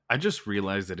I just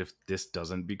realized that if this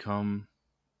doesn't become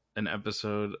an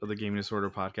episode of the Gaming Disorder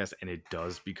podcast and it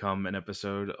does become an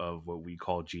episode of what we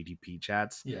call GDP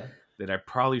chats, that I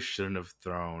probably shouldn't have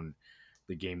thrown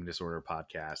the Gaming Disorder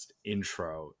podcast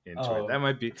intro into it. That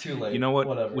might be too late. You know what?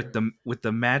 Whatever. With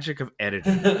the magic of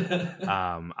editing,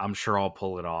 I'm sure I'll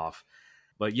pull it off.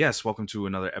 But yes, welcome to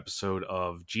another episode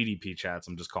of GDP chats.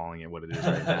 I'm just calling it what it is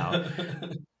right now.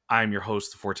 I'm your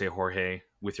host, Forte Jorge,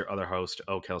 with your other host,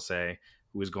 O Kelsey,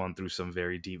 who has gone through some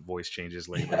very deep voice changes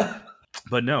lately.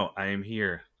 But no, I am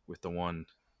here with the one,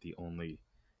 the only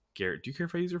Garrett. Do you care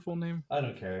if I use your full name? I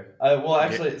don't care.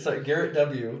 Sorry, Garret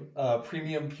W,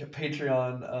 premium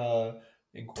Patreon.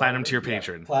 Platinum tier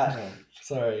patron. Platinum.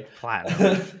 Sorry.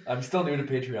 Platinum. I'm still new to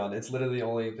Patreon. It's literally the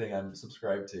only thing I'm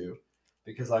subscribed to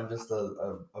because I'm just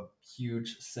a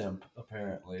huge simp,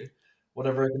 apparently.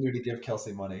 Whatever I can do to give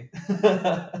Kelsey money.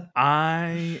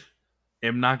 I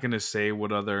am not going to say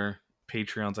what other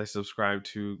Patreons I subscribe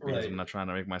to because I'm not trying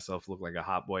to make myself look like a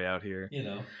hot boy out here.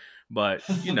 But,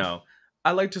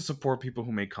 I like to support people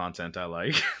who make content I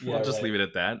like. We'll just leave it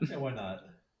at that. Yeah, why not?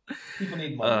 People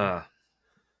need money.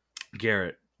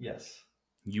 Garrett. Yes.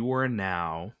 You are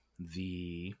now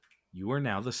the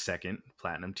second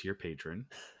platinum tier patron,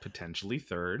 potentially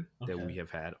third, that we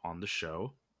have had on the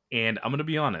show. And I'm going to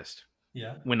be honest.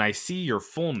 Yeah. When I see your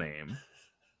full name,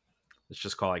 let's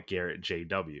just call it Garret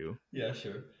JW. Yeah,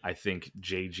 sure. I think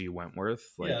JG Wentworth,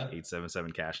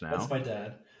 877 cash now. That's my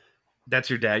dad. That's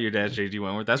your dad? Your dad's JG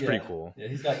Wentworth? That's pretty cool. Yeah,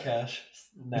 he's got cash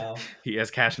now. He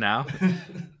has cash now?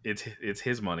 It's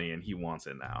his money and he wants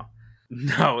it now.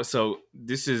 No, so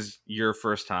this is your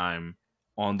first time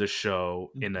on the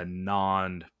show in a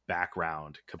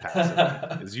non-background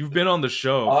capacity. Because you've been on the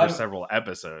show for several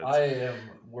episodes. I am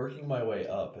working my way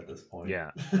up at this point.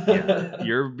 Yeah.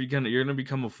 You're gonna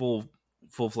become a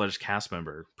full-fledged cast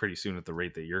member pretty soon at the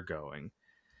rate that you're going.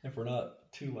 If we're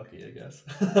not too lucky, I guess.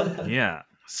 Yeah.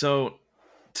 So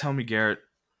tell me, Garrett,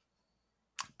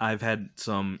 I've had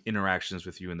some interactions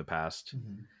with you in the past.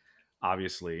 Mm-hmm.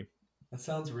 Obviously. That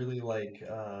sounds really like,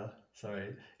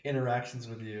 interactions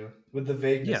with you. With the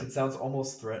vagueness, It sounds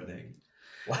almost threatening.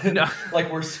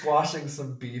 Like we're squashing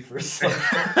some beef or something.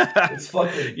 It's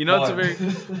fucking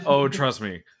it's trust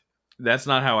me. That's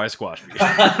not how I squash beef.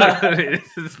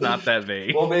 It's not that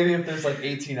vague. Well, maybe if there's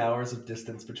 18 hours of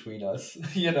distance between us,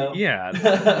 Yeah.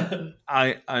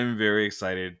 I'm very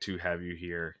excited to have you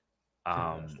here.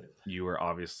 You are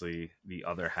obviously the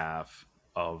other half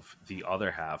of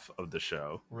the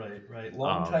show. Right.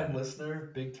 Long time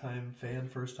listener, big time fan,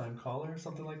 first time caller,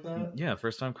 something like that. Yeah,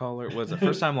 first time caller. Was it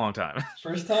first time, long time?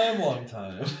 First time, long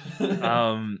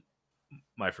time.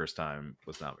 My first time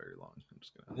was not very long. I'm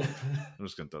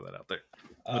just gonna throw that out there.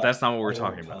 But that's not what we're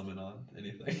talking about. Comment on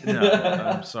anything. No,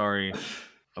 I'm sorry.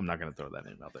 I'm not gonna throw that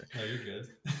name out there. No, you're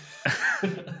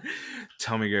good.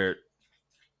 Tell me, Garrett,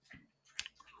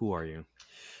 who are you?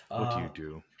 What do you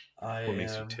do? What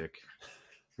makes you tick?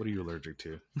 What are you allergic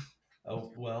to?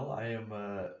 Oh, well, I am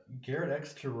Garret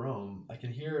X Jerome. I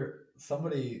can hear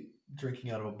somebody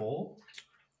drinking out of a bowl.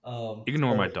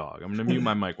 Ignore my dog. I'm going to mute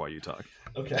my mic while you talk.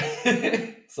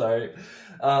 Okay. Sorry.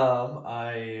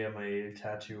 I am a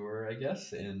tattooer, I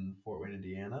guess, in Fort Wayne,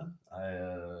 Indiana.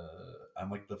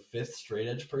 I'm like the fifth straight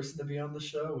edge person to be on the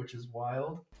show, which is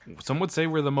wild. Some would say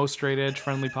we're the most straight edge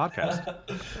friendly podcast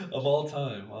of all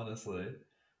time, honestly.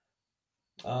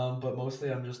 But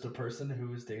mostly I'm just a person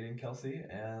who is dating Kelsey,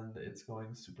 and it's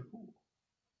going super cool.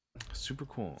 Super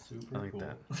cool. Super I like cool.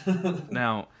 that.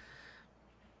 Now,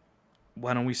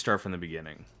 why don't we start from the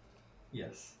beginning?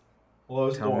 Yes. Well, I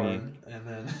was born, and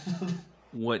then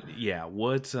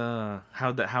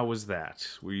how was that?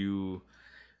 Were you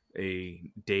a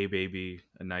day baby,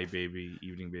 a night baby,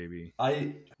 evening baby?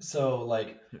 I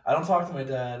don't talk to my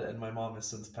dad, and my mom has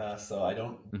since passed, so I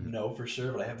don't know for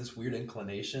sure, but I have this weird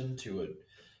inclination to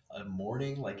a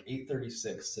morning,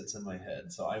 8:36 sits in my head.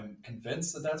 So I'm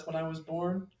convinced that that's when I was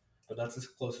born, but that's as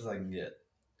close as I can get.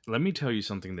 Let me tell you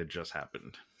something that just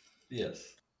happened. Yes.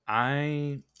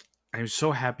 I'm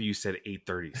so happy you said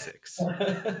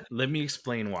 8:36. Let me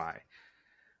explain why.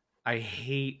 I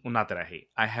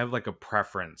have a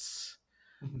preference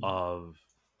of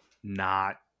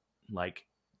not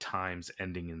times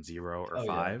ending in 0 or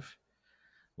 5.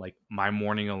 Yeah. My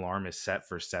morning alarm is set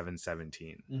for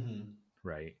 7:17.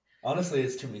 Right. Honestly,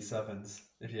 it's too many sevens,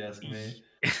 if you ask me.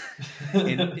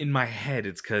 in my head,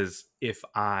 it's because if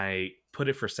I put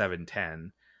it for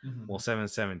 7:10, well,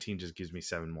 7:17 just gives me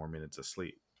 7 more minutes of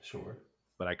sleep. Sure.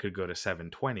 But I could go to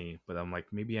 7:20, but I'm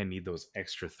maybe I need those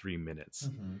extra 3 minutes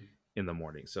in the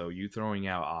morning. So you throwing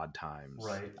out odd times,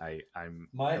 right? I'm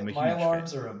my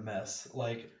alarms are a mess.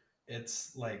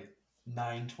 It's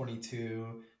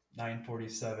 9:22,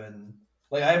 9:47.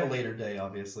 Like I have a later day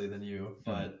obviously than you,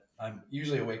 but I'm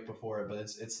usually awake before it, but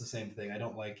it's the same thing. I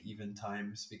don't like even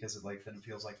times because it like then it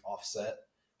feels like offset.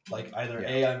 Like either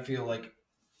I feel like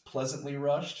pleasantly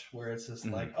rushed where it's just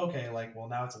like, okay, like well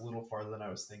now it's a little farther than I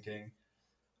was thinking.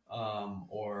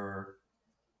 Or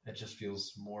it just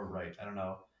feels more right. I don't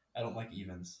know. I don't like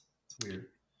evens. It's weird.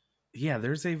 Yeah,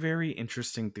 there's a very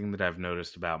interesting thing that I've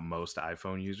noticed about most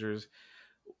iPhone users.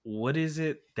 What is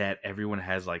it that everyone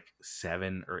has like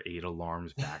 7 or 8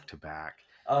 alarms back to back?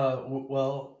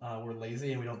 We're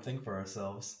lazy and we don't think for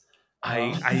ourselves.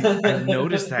 I've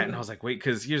noticed that, and I was like, wait,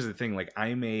 because here's the thing: like,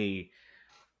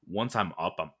 once I'm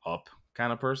up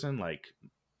kind of person. Like,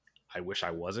 I wish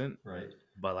I wasn't, right?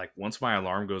 But like, once my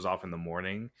alarm goes off in the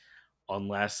morning,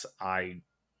 unless I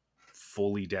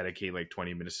fully dedicate like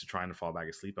 20 minutes to trying to fall back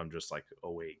asleep, I'm just like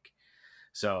awake.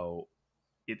 So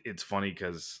it's funny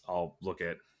because I'll look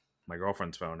at my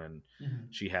girlfriend's phone and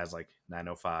she has like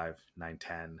 9:05,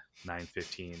 9:10,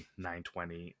 9:15,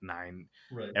 9:20, 9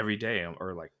 every day,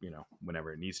 or like,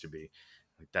 whenever it needs to be.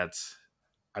 Like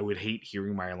I would hate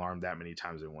hearing my alarm that many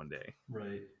times in one day.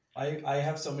 Right. I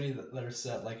have so many that are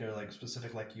set are like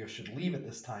specific, like you should leave at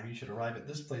this time, you should arrive at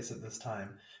this place at this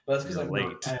time. But that's because I'm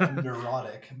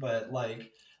neurotic. But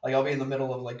like I'll be in the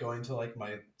middle of like going to like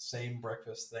my same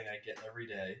breakfast thing I get every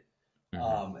day.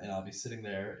 And I'll be sitting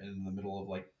there in the middle of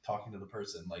like talking to the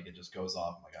person, like it just goes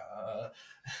off.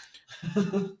 I'm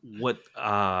like,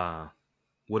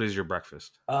 what is your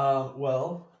breakfast? There's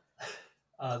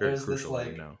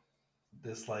crucial,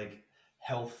 this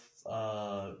health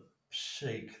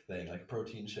shake thing, like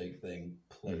protein shake thing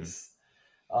place,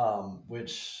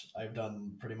 which I've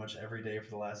done pretty much every day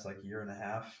for the last like year and a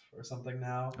half or something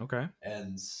now. Okay.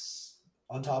 And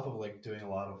on top of like doing a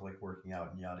lot of like working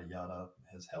out and yada yada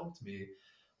has helped me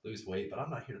lose weight, but I'm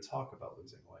not here to talk about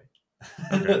losing weight.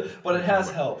 Okay. But it has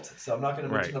helped, so I'm not going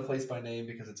to mention the place by name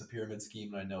because it's a pyramid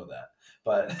scheme and I know that,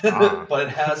 but but it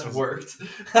has worked.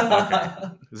 Okay.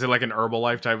 Is it like an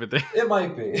Herbalife type of thing? It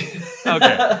might be.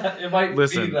 Okay. It might be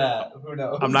that. Who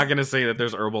knows? I'm not going to say that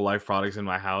there's Herbalife products in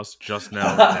my house. Just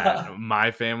know that my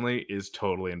family is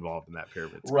totally involved in that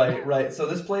pyramid scheme. Right. So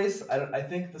this place, I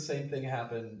think the same thing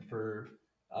happened for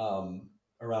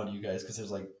around you guys, because there's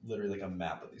like literally like a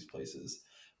map of these places,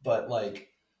 but like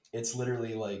it's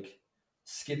literally like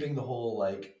skipping the whole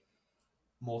like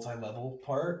multi-level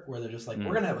part where they're just like,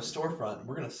 we're gonna have a storefront and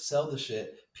we're gonna sell the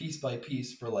shit piece by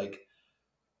piece for like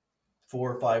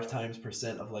 4 or 5 times %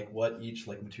 of like what each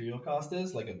like material cost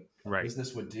is, like a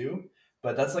business would do.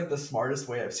 But that's like the smartest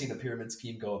way I've seen a pyramid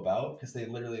scheme go about, because they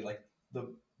literally like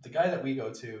the guy that we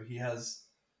go to, he has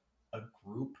a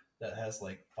group that has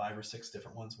like 5 or 6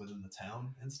 different ones within the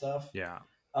town and stuff. Yeah.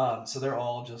 So they're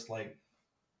all just like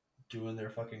doing their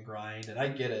fucking grind, and I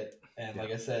get it. And like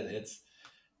I said,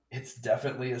 it's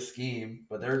definitely a scheme,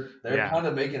 but they're kind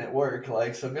of making it work.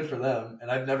 Like, so good for them.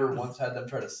 And I've never once had them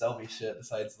try to sell me shit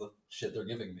besides the shit they're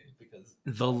giving me, because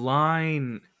the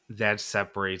line that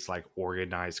separates like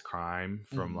organized crime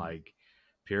from like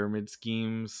pyramid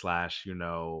schemes /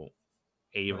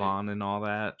 Avon and all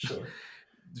that. Sure.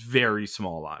 Very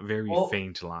small line, very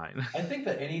faint line. I think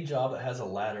that any job that has a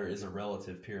ladder is a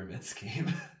relative pyramid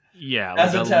scheme. Yeah,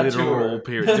 like a literal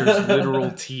pyramid. There's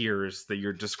literal tiers that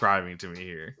you're describing to me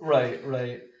here.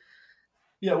 Right.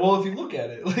 Yeah, well, if you look at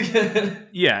it, like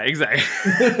yeah, exactly.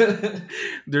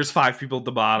 There's 5 people at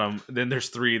the bottom, then there's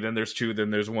 3, then there's 2,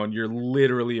 then there's 1. You're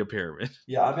literally a pyramid.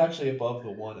 Yeah, I'm actually above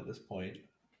the 1 at this point.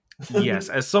 Yes,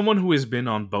 as someone who has been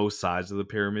on both sides of the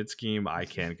pyramid scheme, I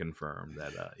can confirm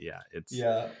that. It's.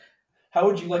 Yeah. How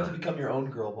would you like to become your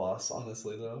own girl boss?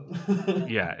 Honestly, though.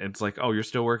 Yeah, it's like, oh, you're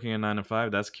still working a 9 to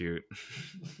 5. That's cute.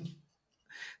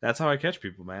 That's how I catch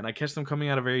people, man. I catch them coming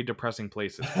out of very depressing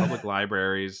places, public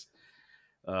libraries,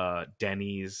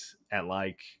 Denny's at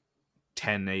like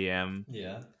 10 a.m.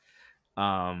 Yeah.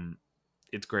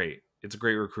 It's great. It's a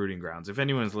great recruiting grounds. If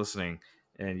anyone's listening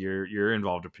and you're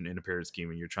involved in a pyramid scheme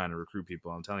and you're trying to recruit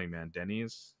people, I'm telling you, man,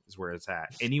 Denny's is where it's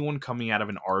at. Anyone coming out of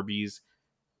an Arby's,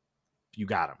 you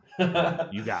got them.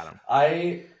 You got them.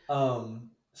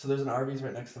 So there's an Arby's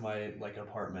right next to my like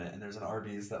apartment, and there's an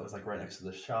Arby's that was like right next to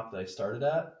the shop that I started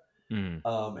at.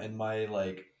 And my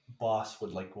like boss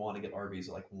would like want to get Arby's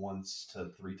like once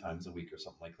to 3 times a week or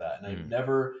something like that, and I've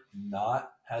never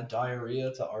not had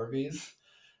diarrhea to Arby's.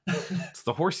 It's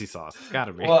the horsey sauce. It's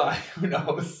gotta be. Well, who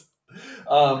knows?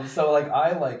 So like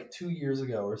I like 2 years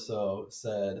ago or so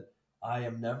said I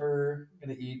am never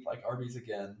gonna eat like Arby's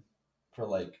again for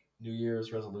like New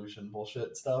Year's resolution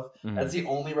bullshit stuff. That's the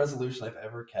only resolution I've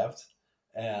ever kept,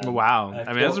 And wow.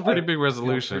 I mean, that's a pretty big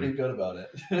resolution. I feel pretty good about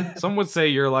it. Some would say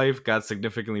your life got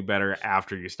significantly better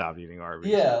after you stopped eating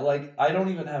Arby's. Yeah, like I don't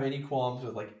even have any qualms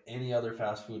with like any other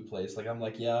fast food place. Like I'm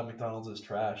like, yeah, McDonald's is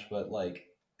trash, but like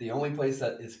the only place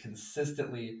that is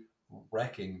consistently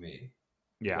wrecking me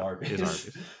is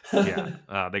Arby's.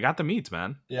 Yeah, they got the meats,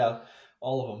 man. Yeah,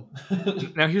 all of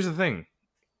them. Now here's the thing: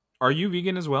 are you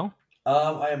vegan as well?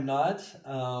 I am not.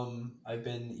 I've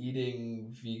been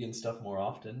eating vegan stuff more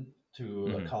often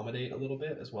to accommodate a little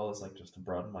bit, as well as like just to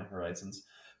broaden my horizons.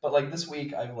 But like this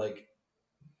week, I've like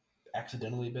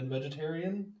accidentally been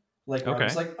vegetarian. Like where I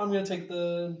was like, I'm gonna take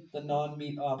the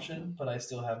non-meat option, but I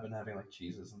still have been having like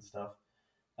cheeses and stuff.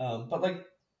 But like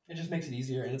it just makes it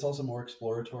easier, and it's also more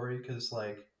exploratory because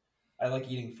like I like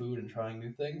eating food and trying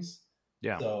new things.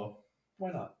 Yeah. So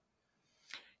why not?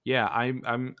 Yeah,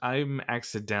 I'm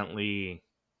accidentally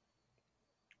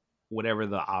whatever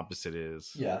the opposite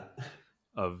is. Yeah.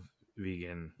 Of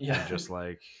vegan. Yeah. I'm just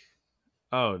like,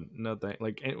 oh no,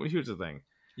 like here's the thing.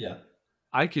 Yeah.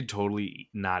 I could totally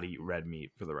not eat red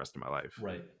meat for the rest of my life.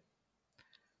 Right.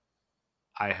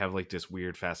 I have like this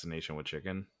weird fascination with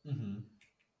chicken. Mm-hmm.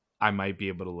 I might be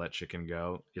able to let chicken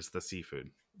go. It's the seafood.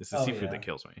 It's the seafood that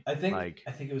kills me. I think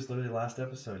it was literally last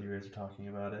episode you guys were talking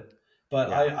about it. But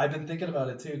yeah. I've been thinking about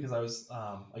it too because I was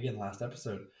again last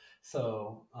episode.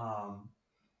 So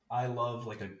I love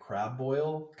like a crab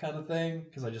boil kind of thing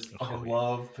because I just fucking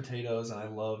love potatoes and I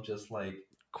love just like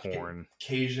corn,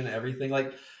 Cajun everything.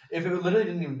 Like if it literally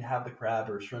didn't even have the crab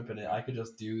or shrimp in it, I could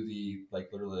just do the like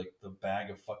literally like the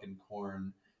bag of fucking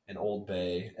corn and Old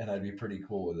Bay and I'd be pretty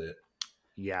cool with it.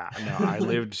 Yeah, no, I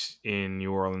lived in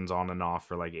New Orleans on and off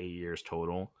for like 8 years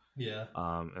total. Yeah.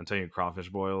 I'm telling you, crawfish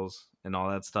boils and all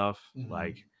that stuff. Mm-hmm.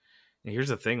 Like, and here's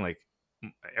the thing: like,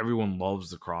 everyone loves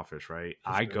the crawfish, right?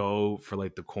 For I go for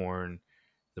like the corn,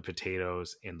 the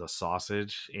potatoes, and the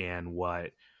sausage. And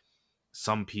what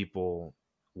some people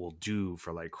will do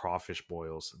for like crawfish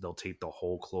boils, they'll take the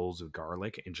whole cloves of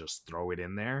garlic and just throw it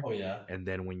in there. Oh yeah. And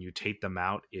then when you take them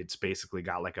out, it's basically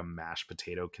got like a mashed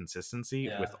potato consistency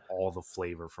with all the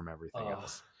flavor from everything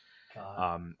else.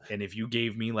 God. And if you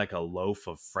gave me like a loaf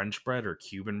of French bread or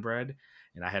Cuban bread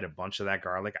and I had a bunch of that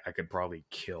garlic, I could probably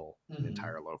kill an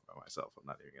entire loaf by myself. I'm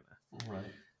not even gonna.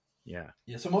 Right. Yeah.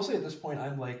 Yeah. So mostly at this point,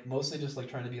 I'm like mostly just like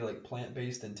trying to be like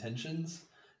plant-based intentions,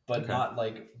 but not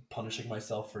like punishing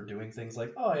myself for doing things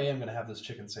like, oh, hey, I'm gonna have this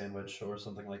chicken sandwich or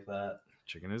something like that.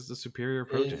 Chicken is the superior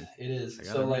protein. It is.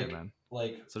 So like,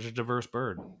 like such a diverse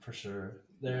bird. For sure.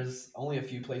 There's only a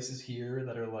few places here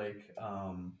that are like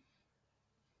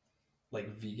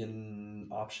vegan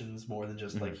options more than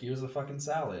just like here's a fucking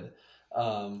salad,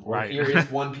 or here is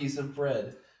one piece of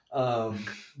bread.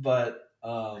 But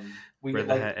we bread get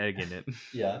that had egg in it.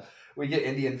 Yeah, we get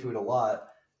Indian food a lot,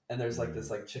 and there's like this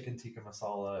like chicken tikka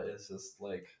masala is just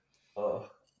like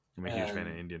I'm a huge fan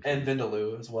of Indian food. And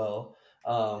vindaloo as well.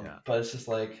 But it's just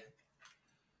like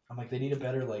I'm like they need a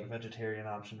better like vegetarian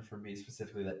option for me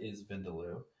specifically that is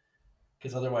vindaloo,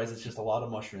 because otherwise it's just a lot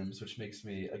of mushrooms, which makes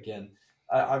me again.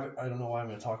 I don't know why I'm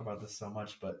going to talk about this so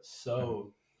much, but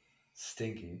so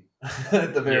stinky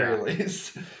at the very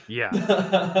least.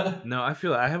 Yeah. No, I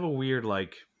feel I have a weird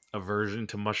like aversion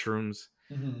to mushrooms.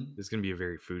 Mm-hmm. This is going to be a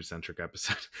very food centric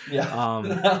episode.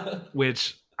 Yeah.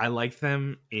 Which I like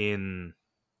them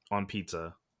on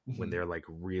pizza when they're like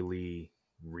really,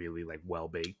 really like well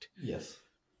baked. Yes.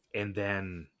 And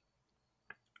then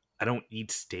I don't eat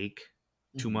steak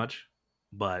too much,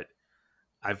 but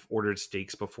I've ordered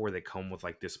steaks before that come with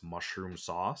like this mushroom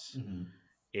sauce,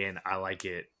 and I like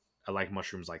it. I like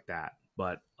mushrooms like that.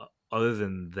 But other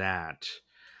than that,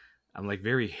 I'm like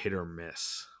very hit or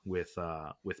miss with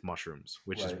mushrooms,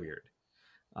 which is weird.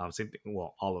 Same thing.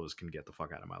 Well, all of us can get the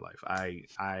fuck out of my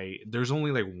life. There's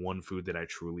only like one food that I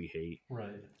truly hate.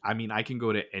 Right. I mean, I can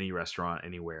go to any restaurant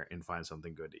anywhere and find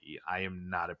something good to eat. I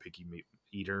am not a picky meat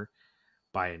eater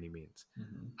by any means.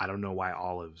 I don't know why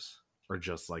olives are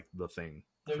just like the thing.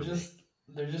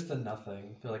 They're just a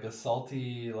nothing. They're like a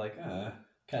salty, like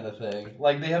kind of thing.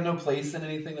 Like they have no place in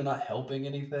anything. They're not helping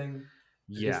anything.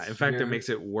 Yeah, in fact, it makes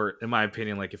it worse. In my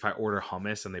opinion, like if I order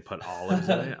hummus and they put olives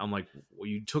in it, I'm like, well,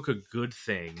 you took a good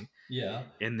thing,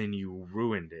 and then you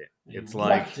ruined it. It's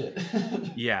like,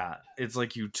 yeah, it's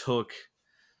like you took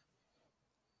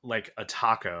like a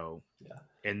taco,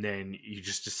 and then you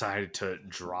just decided to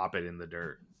drop it in the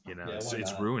dirt. You know, so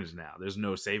it's ruined now. There's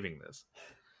no saving this.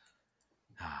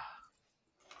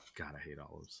 God, I hate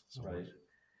olives so much.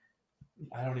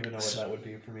 I don't even know what that would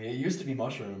be for me. It used to be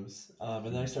mushrooms, and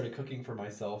then I started cooking for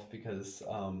myself because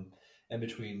in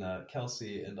between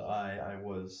Kelsey and I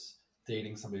was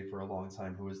dating somebody for a long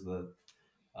time who was the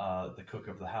the cook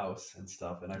of the house and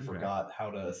stuff, and I forgot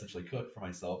how to essentially cook for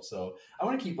myself. So I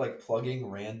want to keep like plugging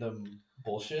random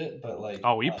bullshit, but like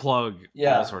we plug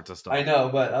all sorts of stuff. I know,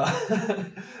 but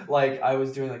like I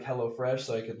was doing like HelloFresh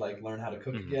so I could like learn how to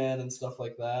cook again and stuff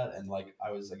like that, and like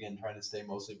I was again trying to stay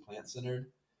mostly plant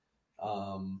centered.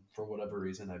 For whatever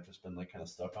reason, I've just been like kind of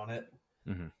stuck on it.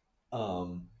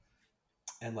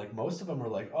 And like most of them were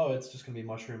like, oh, it's just gonna be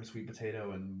mushroom, sweet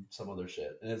potato, and some other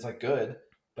shit, and it's like good.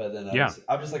 But then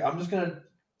I'm just gonna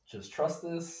just trust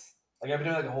this. Like I've been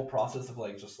doing like a whole process of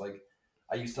like just like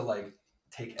I used to like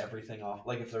take everything off.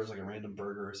 Like if there was like a random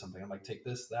burger or something, I'm like take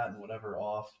this, that, and whatever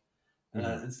off. And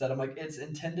instead, I'm like it's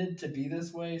intended to be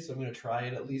this way, so I'm gonna try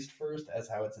it at least first as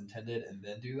how it's intended, and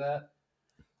then do that.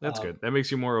 That's good. That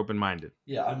makes you more open minded.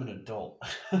 Yeah, I'm an adult.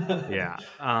 Yeah.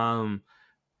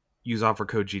 Use offer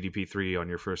code GDP3 on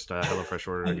your first HelloFresh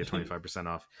order to get 25%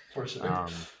 off. For sure.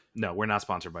 No, we're not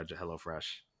sponsored by HelloFresh,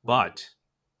 but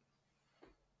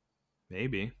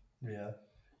maybe. Yeah.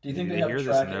 Do you think they hear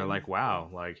this and they're like, wow,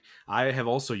 like I have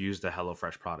also used a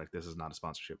HelloFresh product. This is not a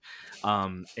sponsorship.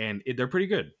 And they're pretty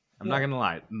good. I'm not going to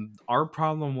lie. Our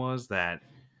problem was that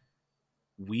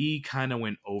we kind of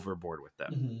went overboard with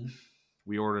them.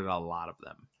 We ordered a lot of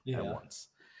them at once.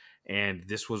 And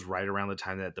this was right around the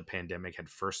time that the pandemic had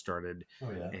first started.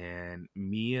 Oh, yeah. And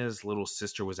Mia's little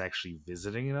sister was actually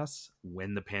visiting us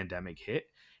when the pandemic hit.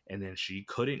 And then she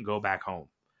couldn't go back home.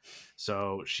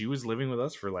 So she was living with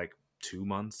us for like 2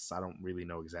 months. I don't really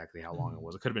know exactly how long it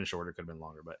was. It could have been shorter, it could have been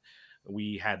longer. But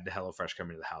we had the HelloFresh come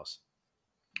into the house.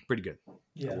 Pretty good,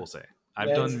 I will say.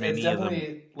 I've done many of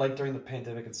them. Like during the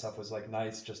pandemic and stuff was like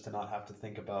nice just to not have to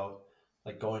think about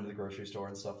like going to the grocery store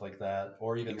and stuff like that,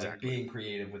 or even like being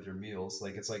creative with your meals.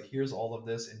 Like it's like here's all of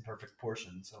this in perfect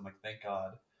portions. So I'm like, thank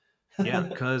God. Yeah,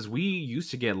 because we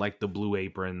used to get like the blue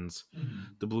aprons.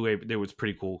 The blue apron, it was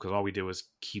pretty cool because all we did was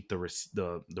keep the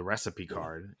recipe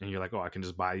card, and you're like, oh, I can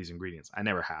just buy these ingredients. I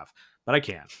never have, but I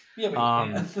can.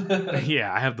 Yeah, but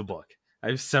yeah, I have the book. I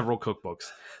have several cookbooks,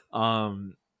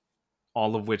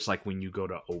 all of which like when you go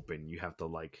to open, you have to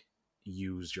like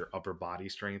use your upper body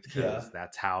strength because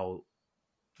that's how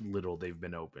little they've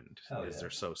been opened because they're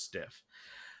so stiff.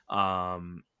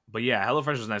 But yeah,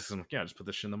 HelloFresh was nice because I'm like, yeah, just put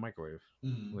this shit in the microwave.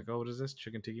 I'm like, oh, what is this?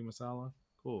 Chicken tikka masala?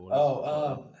 Cool.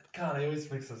 God, I always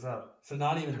mix this up. So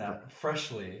not even that.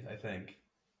 Freshly, I think.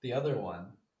 The other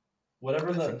one.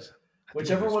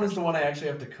 Whichever one is the one I actually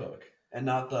have to cook. And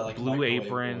not the like Blue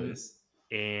Apron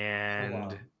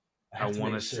and I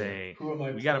want to say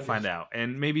we got to find out,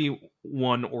 and maybe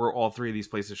one or all three of these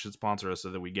places should sponsor us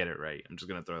so that we get it right. I'm just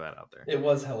gonna throw that out there. It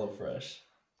was HelloFresh.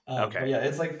 Okay, but yeah,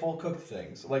 it's like full cooked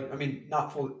things. Like I mean,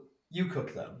 not full. You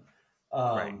cook them,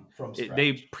 right? From scratch.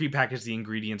 They prepackage the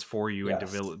ingredients for you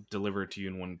and deliver it to you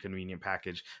in one convenient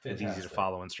package with easy to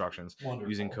follow instructions. Wonderful.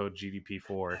 Using code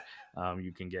GDP4,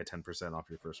 you can get 10% off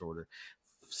your first order.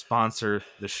 Sponsor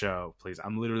the show, please.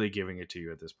 I'm literally giving it to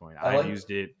you at this point. I've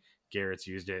used it. Garrett's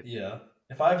used it. Yeah.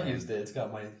 If I've used it, it's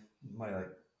got my like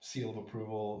seal of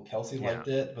approval. Kelsey liked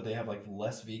it, but they have like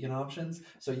less vegan options.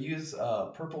 So use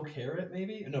Purple Carrot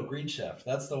maybe? No, Green Chef.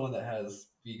 That's the one that has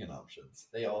vegan options.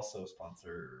 They also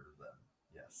sponsor them.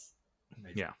 Yes.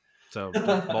 Amazing. Yeah. So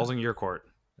balls in your court,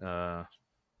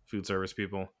 food service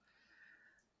people.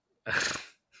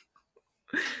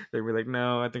 They were like,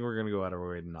 no, I think we're going to go out of our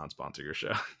way to not sponsor your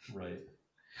show. Right.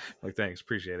 Like, thanks.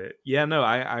 Appreciate it. Yeah, no,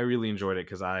 I really enjoyed it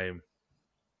because I've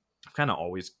kind of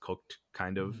always cooked,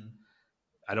 kind of.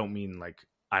 I don't mean like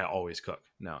I always cook.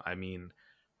 No, I mean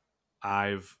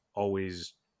I've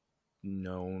always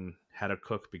known how to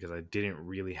cook because I didn't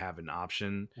really have an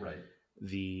option. Right.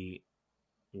 The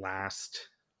last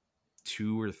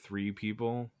 2 or 3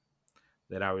 people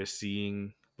that I was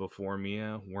seeing before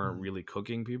Mia weren't really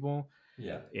cooking people.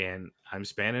 Yeah. And I'm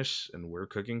Spanish and we're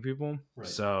cooking people. Right.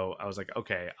 So I was like,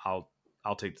 okay, I'll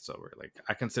take this over. Like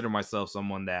I consider myself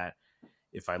someone that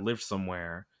if I lived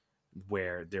somewhere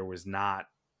where there was not,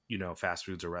 fast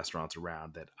foods or restaurants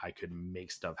around, that I could make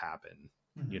stuff happen,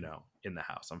 in the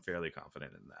house. I'm fairly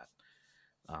confident in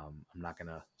that. I'm not going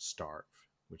to starve,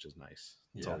 which is nice.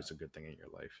 It's always a good thing in your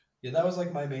life. Yeah. That was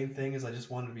like my main thing is I just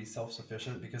wanted to be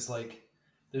self-sufficient because like,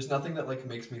 there's nothing that like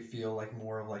makes me feel like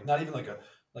more of like, not even like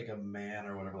a man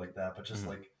or whatever like that, but just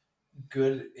like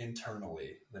good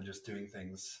internally than just doing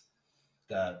things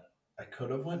that I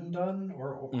could have went and done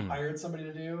or hired somebody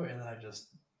to do. And then I just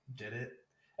did it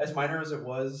as minor as it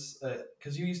was.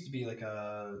 Cause you used to be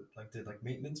did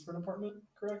maintenance for an apartment,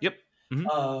 correct? Yep.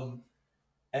 Mm-hmm.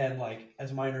 And like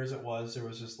as minor as it was, there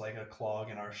was just like a clog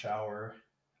in our shower.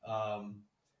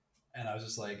 And I was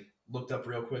just like looked up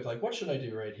real quick, like, what should I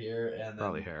do right here? And then,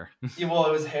 probably hair. Yeah, well,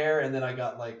 it was hair, and then I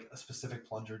got like a specific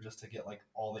plunger just to get like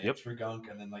all the Yep. extra gunk,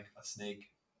 and then like a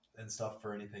snake and stuff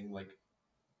for anything like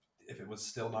if it was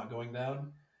still not going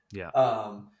down. Yeah.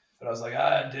 But I was like,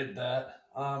 I did that.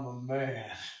 I'm a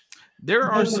man.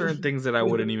 There are certain things that I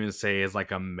wouldn't even say is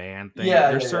like a man thing. Yeah,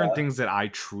 There's yeah, certain yeah. things that I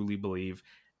truly believe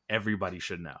everybody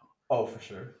should know. Oh, for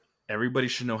sure. Everybody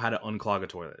should know how to unclog a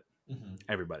toilet. Mm-hmm.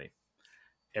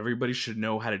 Everybody should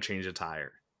know how to change a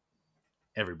tire.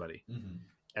 Everybody. Mm-hmm.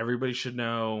 Everybody should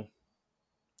know.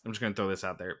 I'm just going to throw this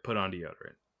out there. Put on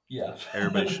deodorant. Yeah.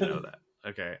 Everybody should know that.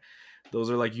 Okay.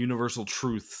 Those are like universal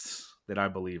truths that I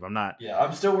believe. I'm not. Yeah,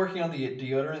 I'm still working on the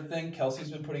deodorant thing.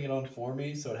 Kelsey's been putting it on for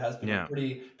me, so it has been a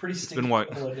pretty sticky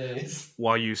couple of days.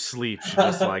 While you sleep, she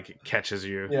just like catches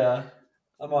you. Yeah.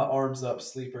 I'm an arms up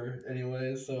sleeper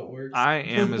anyway, so it works. I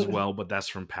am as well, but that's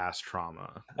from past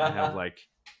trauma. I have like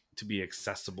to be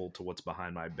accessible to what's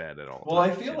behind my bed at all times. Well, I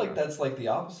feel like that's like the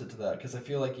opposite to that, because I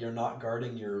feel like you're not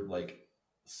guarding your like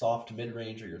soft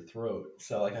mid-range or your throat.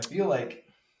 So like I feel like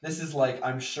this is like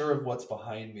I'm sure of what's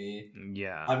behind me.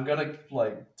 Yeah. I'm gonna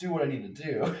like do what I need to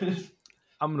do.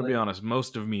 I'm gonna be honest,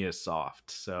 most of me is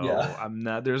soft. So yeah. I'm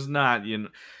not there's not, you know,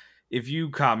 if you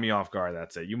caught me off guard,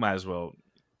 that's it. You might as well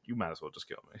just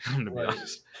kill me, to be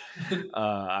honest.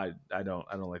 I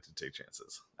don't like to take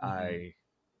chances. Mm-hmm. I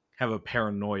have a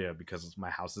paranoia because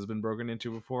my house has been broken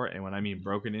into before, and when I mean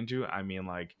broken into, I mean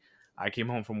like I came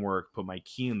home from work, put my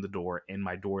key in the door, and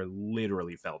my door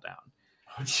literally fell down.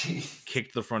 Oh, jeez.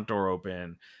 Kicked the front door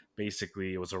open.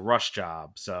 Basically, it was a rush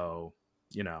job, so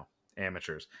you know,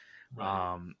 amateurs.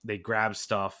 Right. They grabbed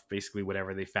stuff, basically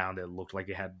whatever they found that looked like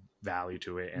it had value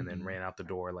to it, and then ran out the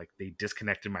door. Like they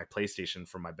disconnected my PlayStation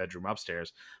from my bedroom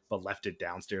upstairs, but left it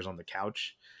downstairs on the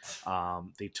couch.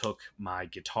 They took my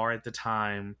guitar at the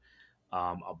time,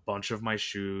 a bunch of my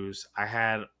shoes. I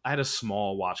had a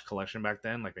small watch collection back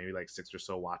then, like maybe like 6 or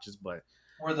so watches. But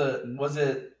was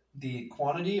it the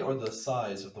quantity or the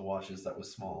size of the watches that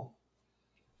was small?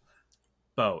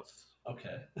 Both.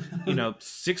 Okay. You know,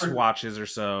 6 watches or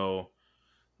so.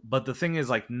 But the thing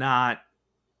is, like, not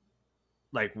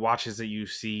like watches that you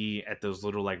see at those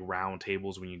little like round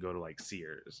tables when you go to like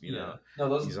Sears, you know. No,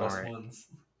 those are the best ones.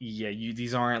 Yeah,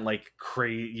 these aren't like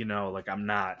crazy, you know, like I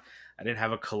didn't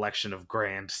have a collection of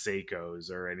Grand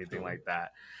Seikos or anything like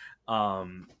that.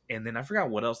 And then I forgot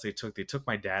what else they took. They took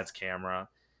my dad's camera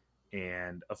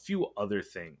and a few other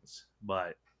things.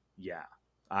 But yeah,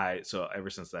 so ever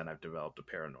since then I've developed a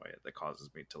paranoia that causes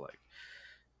me to like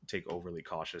take overly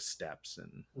cautious steps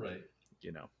and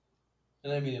you know.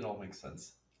 And I mean, it all makes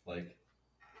sense. Like,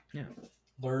 yeah,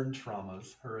 learn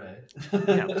traumas. Hooray.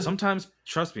 Yeah, sometimes,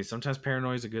 trust me, sometimes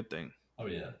paranoia is a good thing. Oh,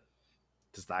 yeah.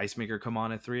 Does the ice maker come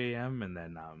on at 3 a.m. and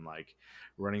then I'm like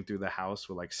running through the house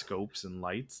with like scopes and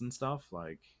lights and stuff?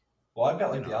 Like, well, I've got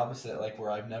like the opposite, like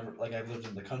where I've lived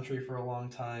in the country for a long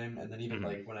time. And then even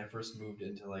like when I first moved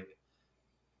into like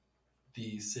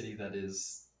the city that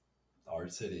is our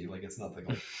city, like it's nothing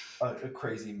like a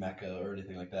crazy mecca or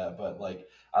anything like that, but like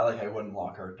I wouldn't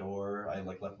lock our door. I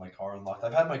like left my car unlocked.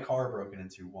 I've had my car broken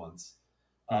into once,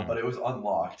 but it was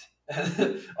unlocked.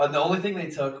 And the only thing they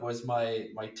took was my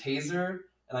taser,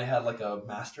 and I had like a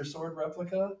Master Sword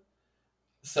replica.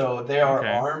 So they are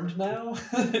armed now.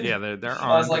 Yeah, they're armed.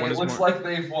 I was like, it looks like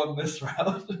they've won this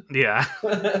round. Yeah.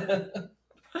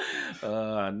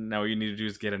 Now what you need to do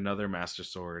is get another Master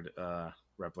Sword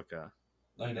replica.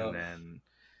 I know. And then,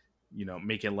 you know,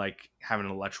 make it like have an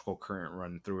electrical current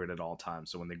run through it at all times.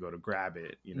 So when they go to grab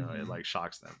it, you know, it like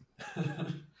shocks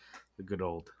them. The good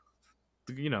old,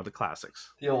 you know, the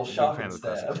classics. The old shock and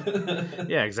stab.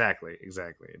 Yeah, exactly. It's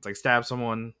like stab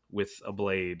someone with a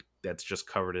blade that's just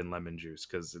covered in lemon juice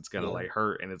because it's going to like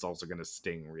hurt and it's also going to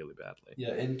sting really badly.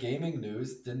 Yeah, in gaming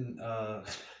news, didn't...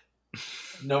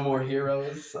 No More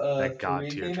Heroes. That god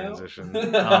tier transition.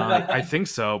 I think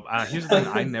so. Here's the thing: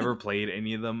 I never played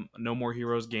any of them No More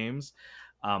Heroes games.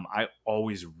 I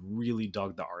always really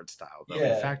dug the art style, though.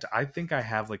 Yeah. In fact, I think I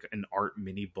have like an art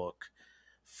mini book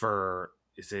for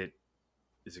is it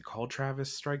called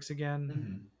Travis Strikes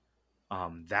Again?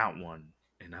 Mm-hmm. That one,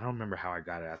 and I don't remember how I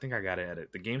got it. I think I got it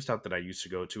at the GameStop that I used to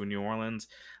go to in New Orleans.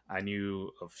 I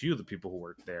knew a few of the people who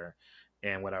worked there.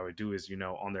 And what I would do is, you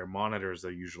know, on their monitors, they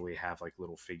usually have like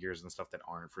little figures and stuff that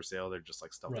aren't for sale. They're just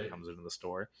like stuff that comes into the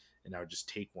store. And I would just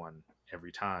take one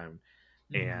every time.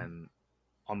 Mm-hmm. And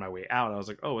on my way out, I was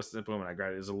like, oh, what's the boom? And I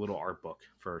grabbed it. It was a little art book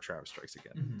for Travis Strikes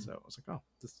Again. Mm-hmm. So I was like, oh,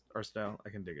 this art style, I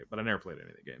can dig it. But I never played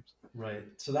any of the games. Right.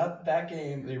 So that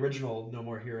game, the original No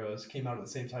More Heroes, came out at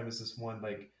the same time as this one,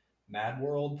 like, Mad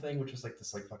World thing, which is like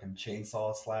this like fucking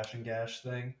chainsaw slash and gash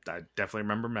thing. I definitely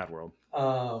remember Mad World.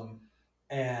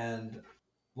 And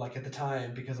like at the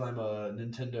time, because I'm a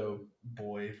Nintendo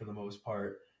boy for the most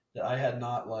part, that I had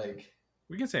not like.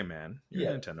 We can say man.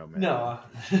 You're a Nintendo man. No,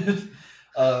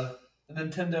 a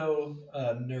Nintendo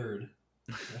nerd.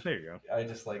 There you go. I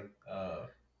just like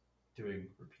doing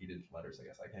repeated letters. I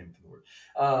guess I can't even think of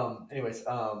the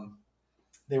word.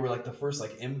 They were like the first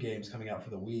like M games coming out for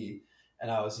the Wii, and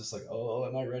I was just like, oh,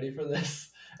 am I ready for this?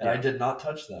 And I did not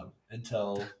touch them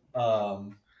until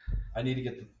I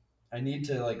need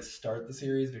to like start the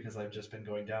series because I've just been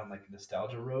going down like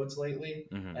nostalgia roads lately,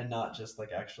 and not just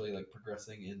like actually like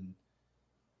progressing in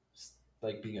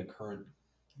like being a current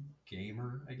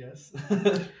gamer, I guess.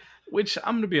 Which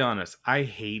I'm gonna be honest, I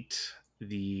hate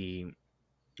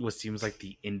what seems like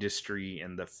the industry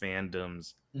and the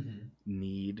fandoms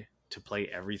need to play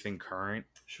everything current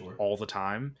all the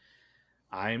time.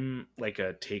 I'm like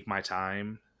a take my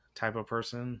time type of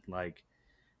person. Like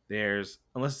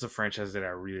unless it's a franchise that I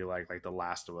really like The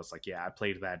Last of Us, like I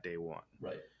played that day one.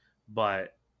 Right.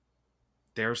 But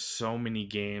there's so many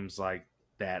games like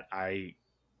that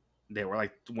they were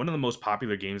like one of the most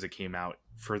popular games that came out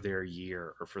for their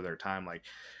year or for their time. Like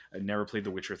I never played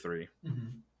The Witcher 3.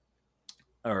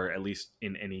 Or at least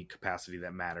in any capacity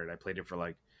that mattered. I played it for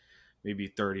like maybe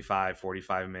 35,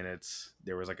 45 minutes.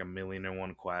 There was like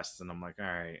 1,000,001 quests, and I'm like, all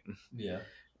right, yeah,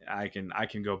 I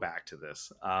can go back to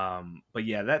this. But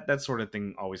yeah, that sort of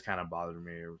thing always kind of bothered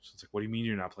me. It's like, what do you mean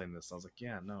you're not playing this? I was like,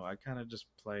 yeah, no, I kind of just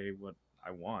play what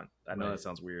I want. I know that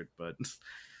sounds weird, but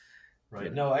right.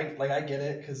 Yeah. No, I get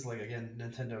it because like again,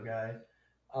 Nintendo guy.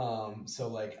 So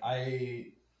like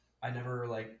I never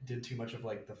like did too much of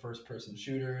like the first person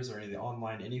shooters or any of the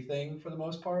online anything for the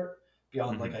most part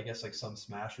beyond like I guess like some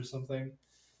Smash or something.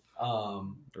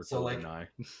 Or so GoldenEye. Like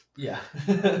yeah.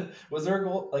 Was there a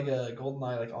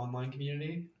GoldenEye like online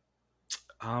community?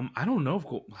 I don't know if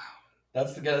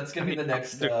that's gonna be the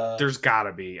next. There's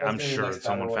gotta be. I'm sure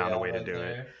someone found a way to do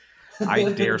it.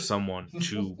 I dare someone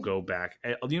to go back.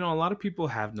 You know, a lot of people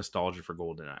have nostalgia for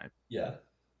GoldenEye. Yeah.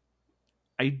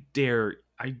 I dare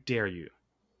you.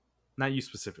 Not you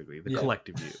specifically, the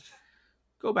collective you.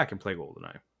 Go back and play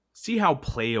GoldenEye. See how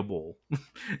playable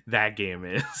that game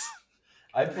is.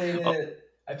 I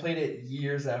played it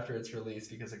years after its release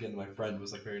because again my friend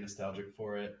was like very nostalgic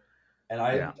for it. And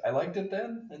I liked it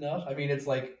then enough. I mean it's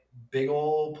like big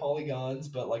old polygons,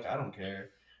 but like I don't care.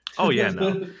 Oh yeah,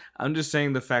 no. I'm just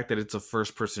saying the fact that it's a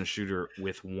first person shooter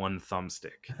with one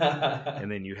thumbstick.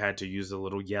 And then you had to use the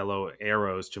little yellow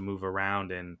arrows to move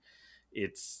around, and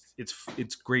it's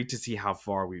great to see how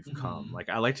far we've come. Like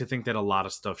I like to think that a lot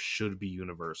of stuff should be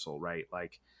universal, right?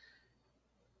 Like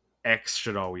X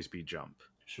should always be jump.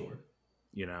 Sure.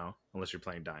 You know, unless you're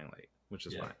playing Dying Light, which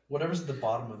is fine. Whatever's at the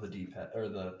bottom of the D-pad or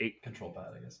the control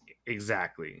pad, I guess.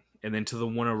 Exactly. And then to the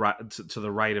one to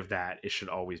the right of that, it should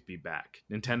always be back.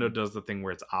 Nintendo does the thing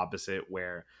where it's opposite,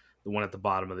 where the one at the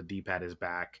bottom of the D-pad is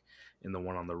back and the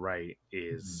one on the right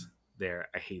is there.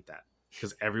 I hate that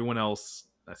because everyone else,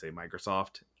 I say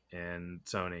Microsoft and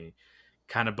Sony,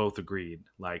 kind of both agreed.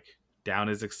 Like down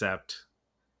is accept,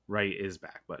 right is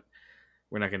back. But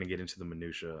we're not going to get into the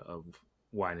minutia of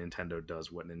why Nintendo does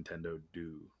what Nintendo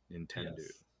do.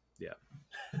 Yeah,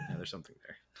 there's something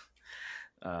there.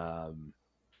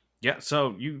 Yeah,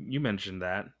 so you mentioned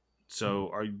that.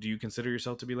 So do you consider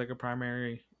yourself to be like a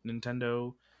primary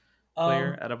Nintendo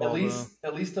player out of at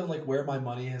least of like where my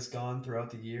money has gone throughout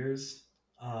the years?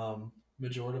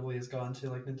 Majoritively has gone to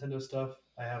like Nintendo stuff.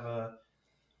 I have a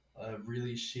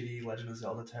really shitty Legend of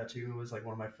Zelda tattoo. It was like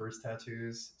one of my first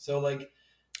tattoos. So like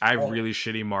I have really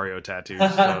shitty Mario tattoos,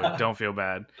 so don't feel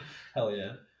bad. Hell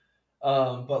yeah.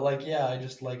 But like I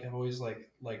just like I've always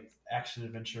like action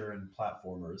adventure and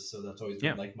platformers, so that's always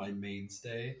been like my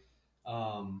mainstay.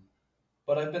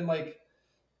 But I've been like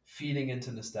feeding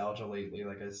into nostalgia lately,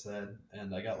 like I said,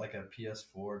 and I got like a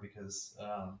PS4 because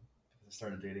I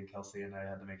started dating Kelsey, and I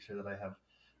had to make sure that I have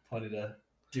plenty to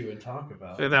do and talk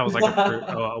about. That was like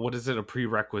what is it? A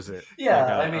prerequisite?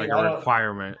 Yeah, like I mean, like a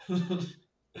requirement.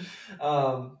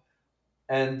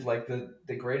 And like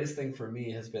the greatest thing for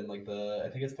me has been like I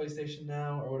think it's PlayStation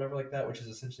Now or whatever like that, which is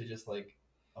essentially just like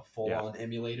a full-on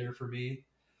emulator for me,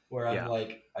 where I'm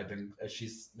like I've been, as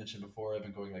she's mentioned before, I've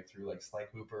been going like through like Sly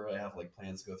Cooper. I have like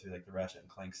plans to go through like the Ratchet and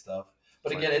Clank stuff,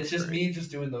 but again, it's just me just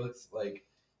doing those like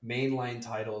mainline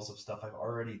titles of stuff I've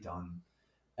already done,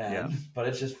 and but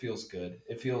it just feels good.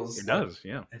 It does.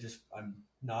 I'm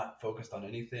not focused on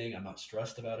anything. I'm not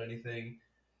stressed about anything.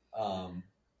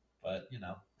 But you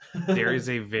know, there is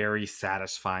a very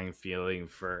satisfying feeling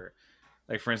for,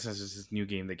 like, for instance, there's this new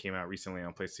game that came out recently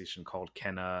on PlayStation called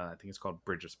Kenna. I think it's called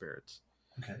Bridge of Spirits.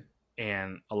 Okay.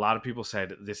 and a lot of people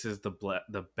said this is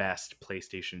the best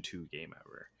PlayStation 2 game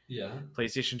ever. Yeah.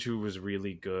 PlayStation 2 was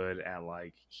really good at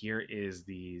like, here is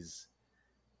these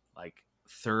like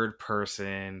third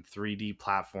person 3D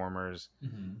platformers.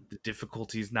 Mm-hmm. The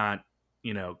difficulty's not,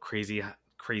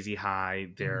 crazy high.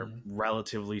 They're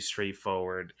relatively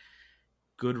straightforward.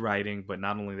 Good writing, but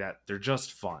not only that, they're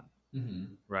just fun. Mm-hmm.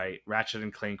 Right? Ratchet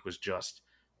and Clank was just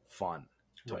fun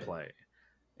to play.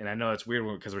 And I know it's weird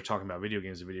because we're talking about video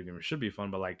games, and video games should be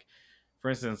fun, but like, for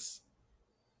instance,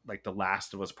 like The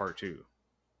Last of Us Part 2,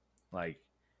 like,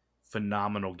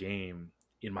 phenomenal game,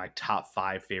 in my top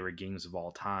 5 favorite games of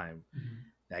all time. Mm-hmm.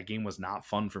 That game was not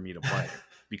fun for me to play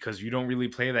because you don't really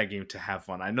play that game to have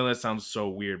fun. I know that sounds so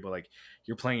weird, but like,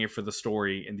 you're playing it for the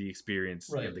story and the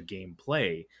experience and the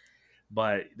gameplay.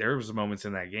 But there was moments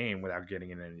in that game, without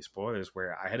getting into any spoilers,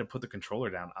 where I had to put the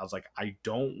controller down. I was like, I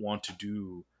don't want to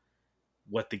do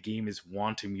what the game is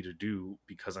wanting me to do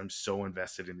because I'm so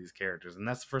invested in these characters. And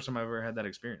that's the first time I've ever had that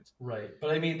experience. Right. But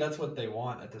I mean, that's what they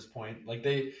want at this point. Like,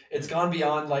 it's gone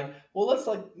beyond like, well, let's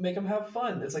like make them have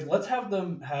fun. It's like, let's have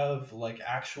them have like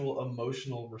actual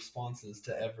emotional responses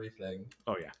to everything.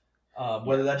 Oh yeah.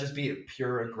 Whether that just be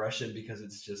pure aggression because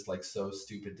it's just like so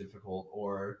stupid difficult,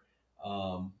 or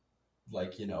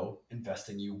like,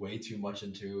 investing you way too much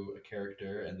into a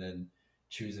character and then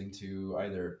choosing to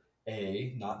either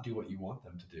not do what you want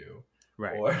them to do,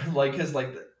 right? Or like, because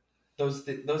like those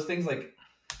things, like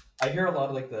I hear a lot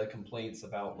of like the complaints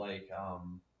about like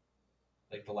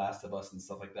The Last of Us and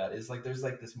stuff like that, is like there's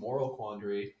like this moral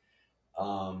quandary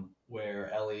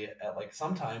where Ellie at like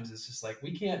sometimes it's just like,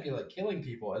 we can't be like killing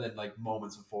people, and then like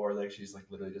moments before, like she's like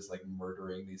literally just like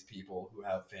murdering these people who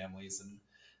have families and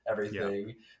everything.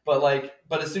 Yeah.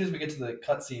 But as soon as we get to the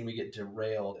cutscene, we get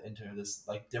derailed into this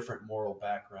like different moral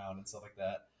background and stuff like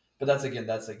that. But that's again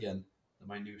the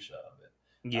minutia of it.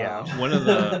 Yeah, one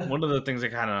of the things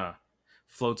that kind of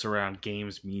floats around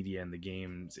games media and the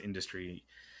games industry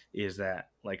is that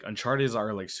like Uncharted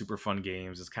are like super fun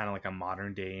games. It's kind of like a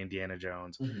modern day Indiana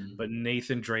Jones. Mm-hmm. But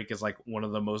Nathan Drake is like one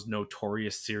of the most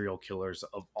notorious serial killers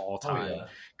of all time.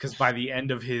 Because yeah. by the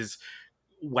end of his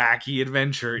wacky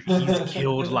adventure, he's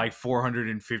killed like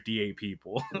 458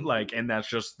 people. Like, and that's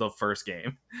just the first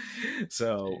game.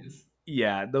 So jeez.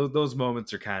 Yeah, those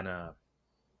moments are kind of,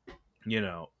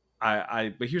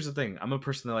 but here's the thing. I'm a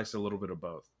person that likes a little bit of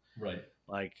both. Right.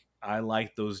 Like, I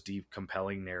like those deep,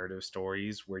 compelling narrative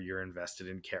stories where you're invested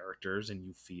in characters and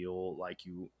you feel like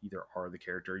you either are the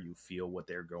character, you feel what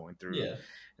they're going through. Yeah.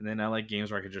 And then I like games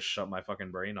where I could just shut my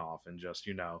fucking brain off and just,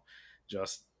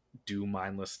 just do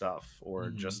mindless stuff,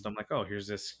 or just, I'm like, oh, here's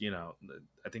this,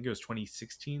 I think it was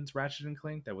 2016's Ratchet and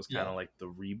Clank that was kind of like the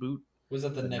reboot. Was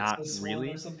that the Nexus one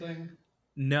or something?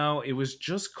 No, it was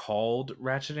just called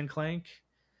Ratchet and Clank.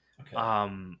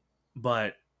 Okay.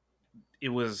 But it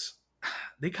was,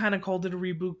 they kind of called it a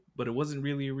reboot, but it wasn't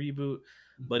really a reboot.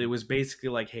 But it was basically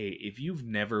like, hey, if you've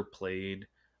never played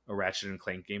a Ratchet and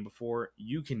Clank game before,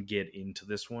 you can get into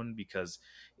this one because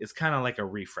it's kind of like a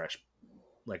refresh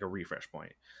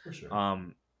point. For sure.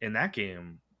 In that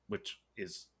game, which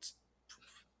is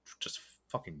just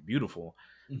fucking beautiful,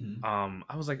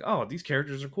 I was like, oh, these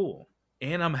characters are cool,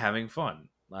 and I'm having fun.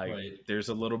 Like, there's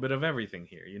a little bit of everything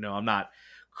here. I'm not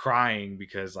crying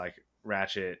because like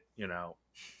Ratchet,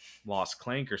 lost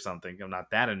Clank or something. I'm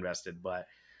not that invested, but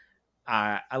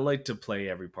I like to play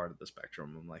every part of the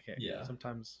spectrum. I'm like, hey,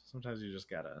 sometimes you just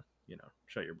gotta,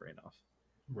 shut your brain off.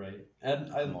 Right.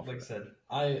 And I said,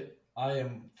 I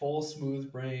am full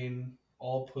smooth brain,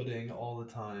 all pudding all the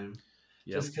time.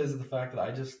 Yep. Just because of the fact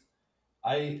that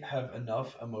I have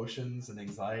enough emotions and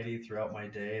anxiety throughout my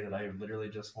day that I literally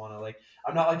just want to, like,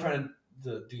 I'm not like trying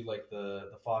to do like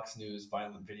the Fox News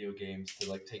violent video games to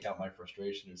like take out my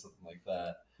frustration or something like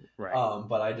that. Right.